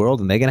in this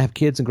world and they're going to have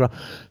kids and grow.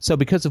 So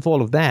because of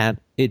all of that,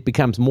 it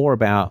becomes more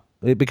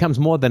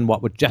than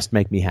what would just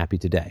make me happy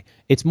today.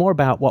 It's more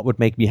about what would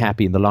make me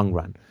happy in the long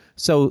run.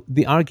 So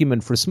the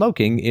argument for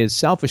smoking is,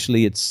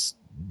 selfishly,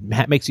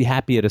 makes you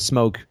happier to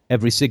smoke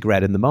every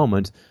cigarette in the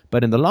moment,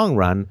 but in the long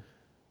run,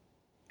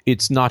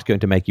 it's not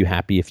going to make you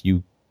happy if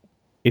you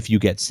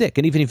get sick.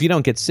 And even if you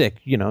don't get sick,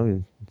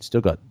 you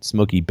still got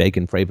smoky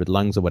bacon flavored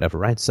lungs or whatever,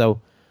 right? So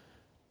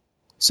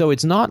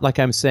it's not like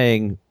I'm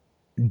saying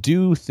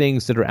do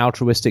things that are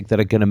altruistic that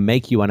are going to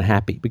make you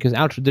unhappy, because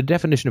the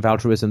definition of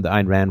altruism that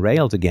Ayn Rand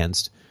railed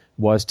against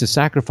was to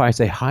sacrifice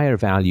a higher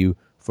value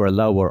for a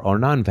lower or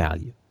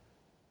non-value.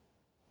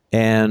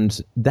 And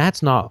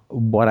that's not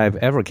what I've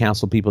ever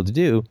counseled people to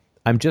do.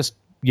 I'm just,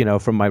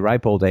 from my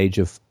ripe old age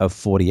of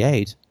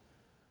 48,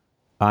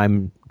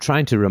 I'm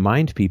trying to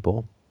remind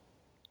people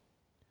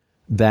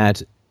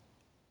that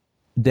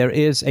there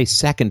is a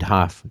second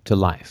half to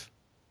life.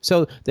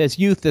 So there's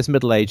youth, there's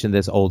middle age, and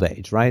there's old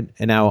age, right?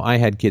 And now I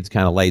had kids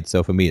kind of late,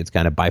 so for me it's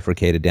kind of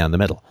bifurcated down the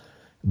middle.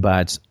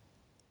 But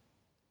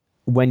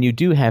when you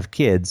do have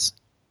kids,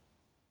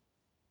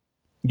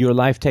 your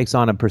life takes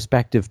on a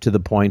perspective to the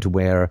point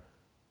where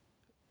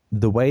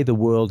the way the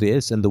world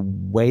is and the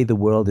way the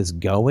world is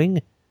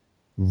going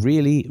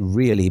really,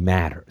 really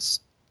matters.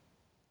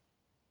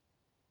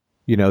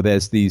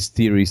 There's these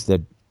theories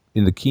that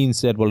Keynes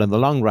said, well, in the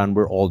long run,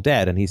 we're all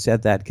dead. And he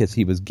said that because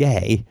he was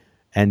gay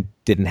and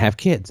didn't have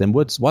kids, and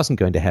Woods wasn't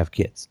going to have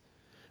kids.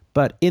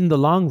 But in the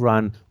long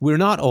run, we're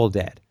not all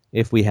dead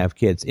if we have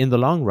kids. In the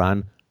long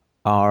run,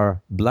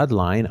 our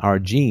bloodline, our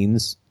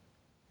genes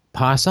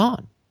pass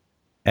on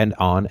and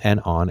on and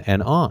on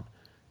and on.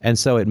 And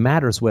so it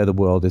matters where the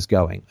world is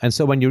going. And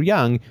so when you're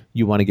young,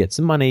 you want to get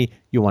some money,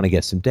 you want to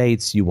get some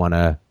dates, you want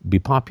to be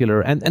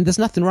popular. And there's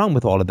nothing wrong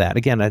with all of that.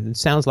 Again, it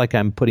sounds like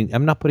I'm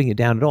not putting it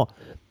down at all.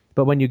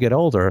 But when you get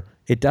older,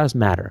 it does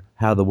matter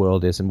how the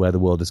world is and where the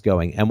world is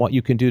going. And what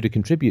you can do to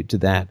contribute to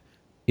that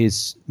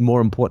is more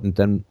important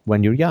than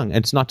when you're young. And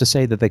it's not to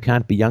say that there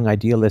can't be young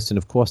idealists. And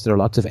of course, there are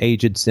lots of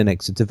aged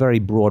cynics. It's a very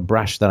broad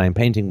brush that I'm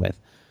painting with.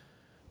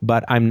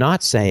 But I'm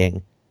not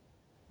saying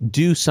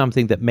do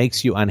something that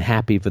makes you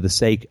unhappy for the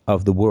sake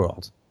of the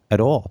world at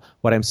all.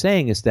 What I'm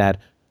saying is that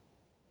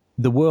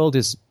the world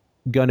is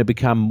going to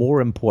become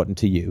more important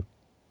to you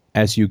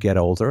as you get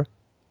older.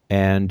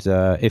 And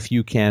if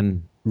you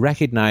can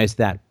recognize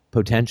that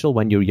potential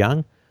when you're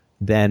young,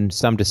 then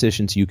some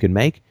decisions you can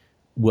make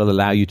will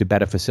allow you to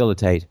better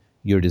facilitate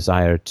your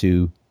desire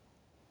to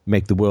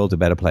make the world a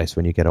better place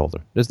when you get older.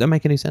 Does that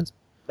make any sense?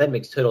 That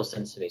makes total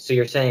sense to me. So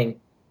you're saying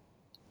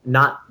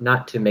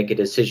not to make a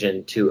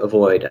decision to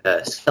avoid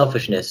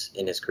selfishness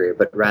in his career,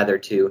 but rather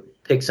to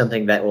pick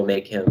something that will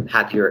make him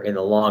happier in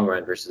the long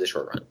run versus the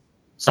short run.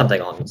 Something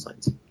along those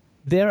lines.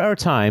 There are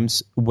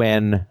times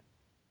when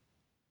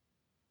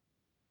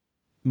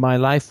my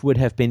life would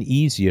have been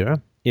easier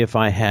if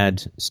I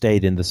had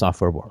stayed in the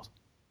software world.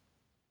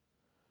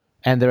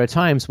 And there are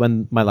times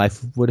when my life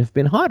would have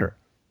been harder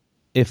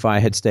if I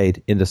had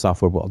stayed in the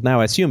software world.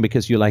 Now, I assume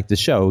because you like the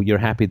show, you're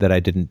happy that I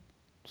didn't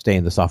stay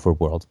in the software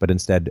world, but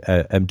instead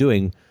I'm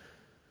doing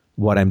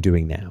what I'm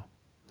doing now.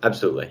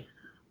 Absolutely.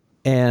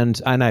 And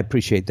I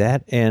appreciate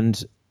that.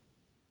 And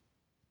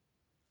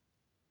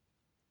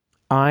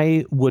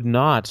I would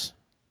not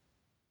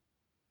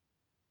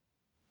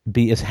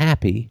be as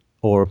happy,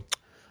 or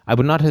I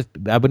would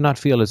not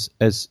feel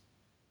as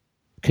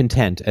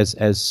content,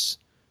 as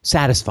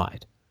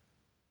satisfied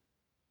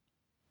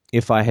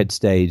if I had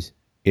stayed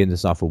in the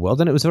software world.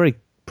 And it was a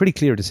pretty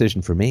clear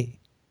decision for me,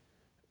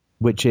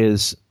 which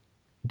is,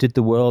 does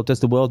the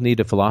world need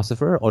a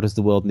philosopher, or does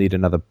the world need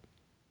another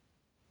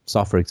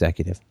software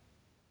executive?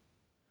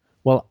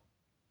 Well,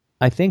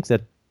 I think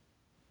that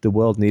the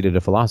world needed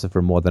a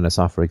philosopher more than a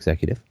software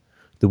executive.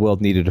 The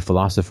world needed a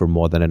philosopher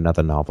more than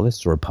another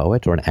novelist or a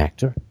poet or an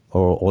actor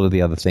or all of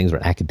the other things, or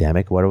an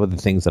academic, whatever the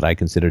things that I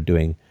considered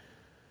doing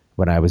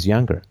when I was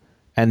younger.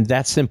 And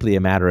that's simply a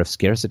matter of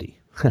scarcity,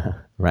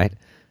 right?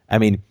 I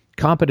mean,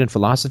 competent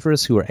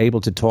philosophers who are able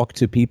to talk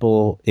to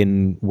people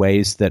in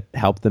ways that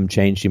help them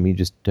change. I mean,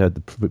 just the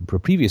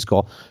previous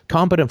call,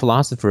 competent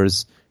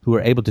philosophers who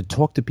are able to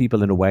talk to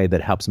people in a way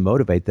that helps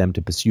motivate them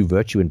to pursue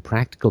virtue in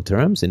practical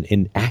terms,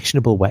 in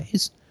actionable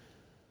ways.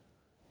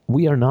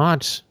 We are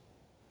not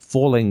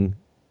falling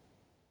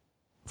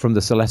from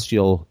the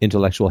celestial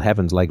intellectual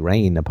heavens like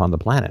rain upon the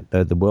planet.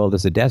 The world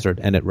is a desert,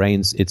 and it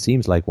rains, it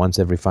seems like, once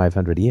every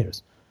 500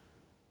 years.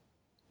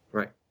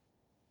 Right.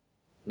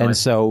 And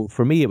so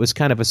for me, it was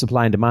kind of a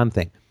supply and demand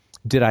thing.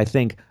 Did I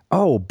think,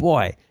 oh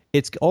boy,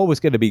 it's always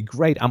going to be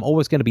great, I'm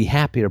always going to be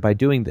happier by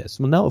doing this?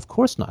 Well, no, of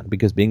course not,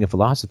 because being a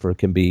philosopher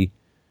can be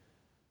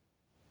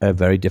a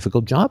very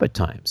difficult job at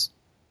times.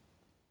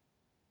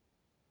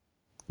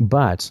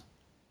 But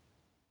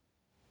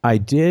I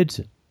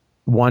did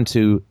want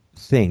to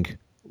think,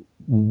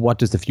 what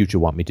does the future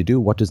want me to do?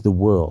 What does the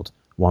world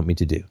want me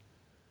to do?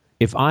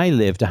 If I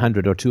lived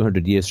 100 or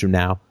 200 years from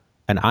now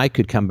and I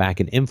could come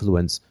back and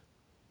influence,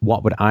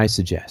 what would I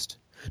suggest?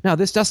 Now,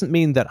 this doesn't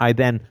mean that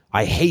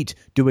I hate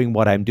doing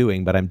what I'm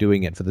doing, but I'm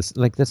doing it for this.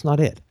 Like, that's not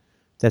it.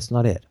 That's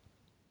not it.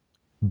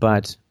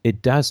 But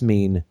it does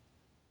mean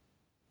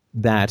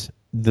that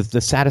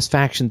the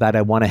satisfaction that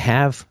I want to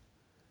have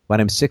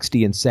when I'm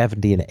 60 and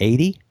 70 and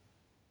 80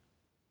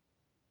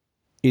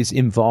 is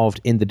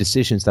involved in the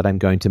decisions that I'm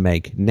going to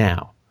make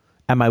now.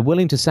 Am I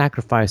willing to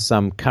sacrifice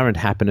some current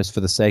happiness for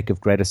the sake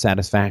of greater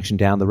satisfaction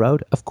down the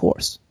road? Of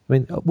course. I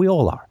mean, we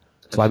all are.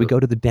 It's why we go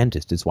to the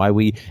dentist. It's why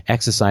we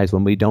exercise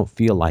when we don't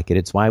feel like it.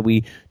 It's why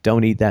we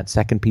don't eat that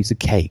second piece of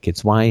cake.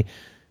 It's why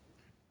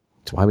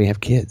we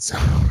have kids,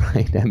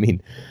 right? I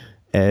mean,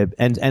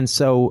 and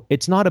so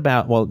it's not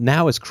about, well,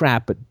 now is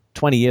crap, but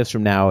 20 years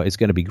from now is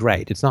going to be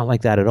great. It's not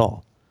like that at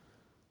all.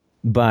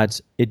 But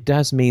it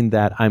does mean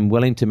that I'm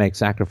willing to make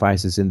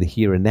sacrifices in the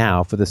here and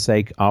now for the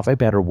sake of a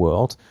better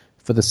world,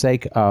 for the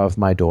sake of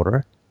my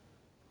daughter,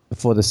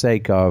 for the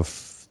sake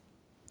of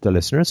the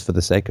listeners, for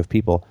the sake of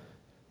people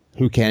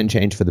who can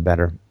change for the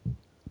better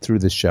through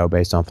this show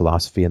based on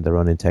philosophy and their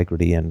own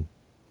integrity and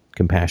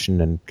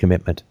compassion and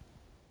commitment.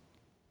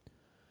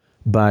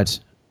 But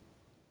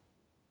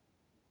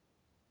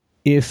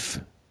if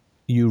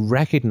you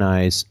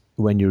recognize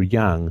when you're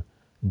young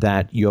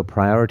that your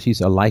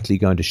priorities are likely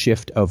going to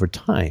shift over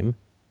time,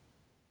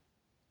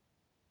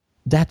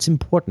 that's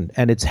important,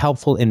 and it's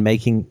helpful in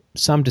making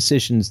some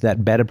decisions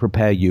that better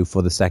prepare you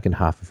for the second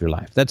half of your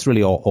life. That's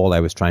really all I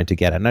was trying to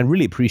get at, and I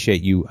really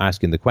appreciate you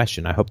asking the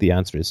question. I hope the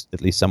answer is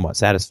at least somewhat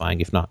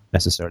satisfying, if not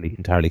necessarily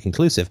entirely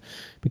conclusive,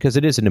 because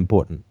it is an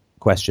important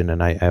question,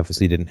 and I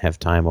obviously didn't have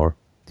time or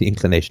the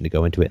inclination to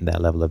go into it in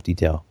that level of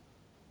detail.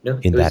 No,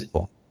 in that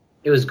form.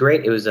 It was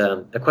great. It was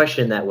a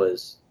question that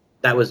was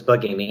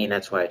bugging me, and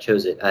that's why I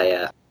chose it.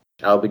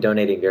 I'll be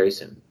donating very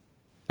soon.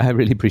 I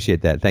really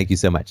appreciate that. Thank you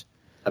so much.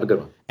 Have a good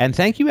one. And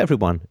thank you,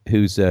 everyone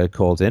who's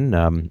called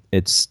in.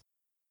 It's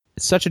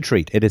such a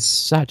treat. It is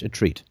such a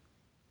treat.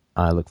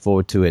 I look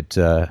forward to it,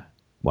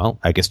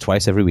 I guess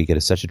twice every week. It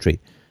is such a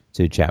treat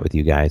to chat with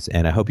you guys.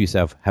 And I hope you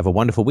have a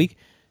wonderful week.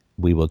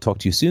 We will talk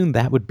to you soon.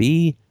 That would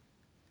be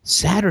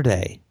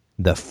Saturday,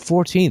 the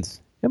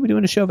 14th. Are we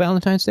doing a show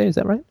Valentine's Day? Is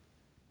that right?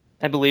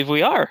 I believe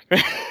we are.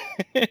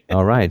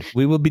 All right.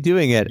 We will be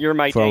doing it You're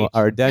my from date.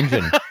 our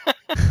dungeon.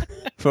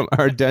 From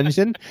our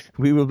dungeon,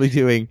 we will be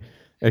doing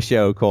a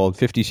show called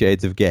 50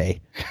 Shades of Gay,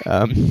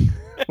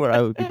 where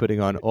I will be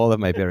putting on all of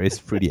my various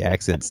fruity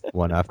accents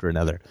one after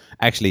another.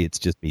 Actually, it's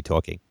just me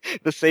talking.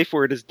 The safe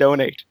word is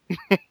donate.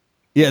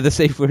 Yeah, the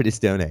safe word is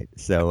donate.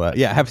 So, have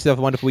yourself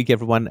a wonderful week,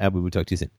 everyone, and we will talk to you soon.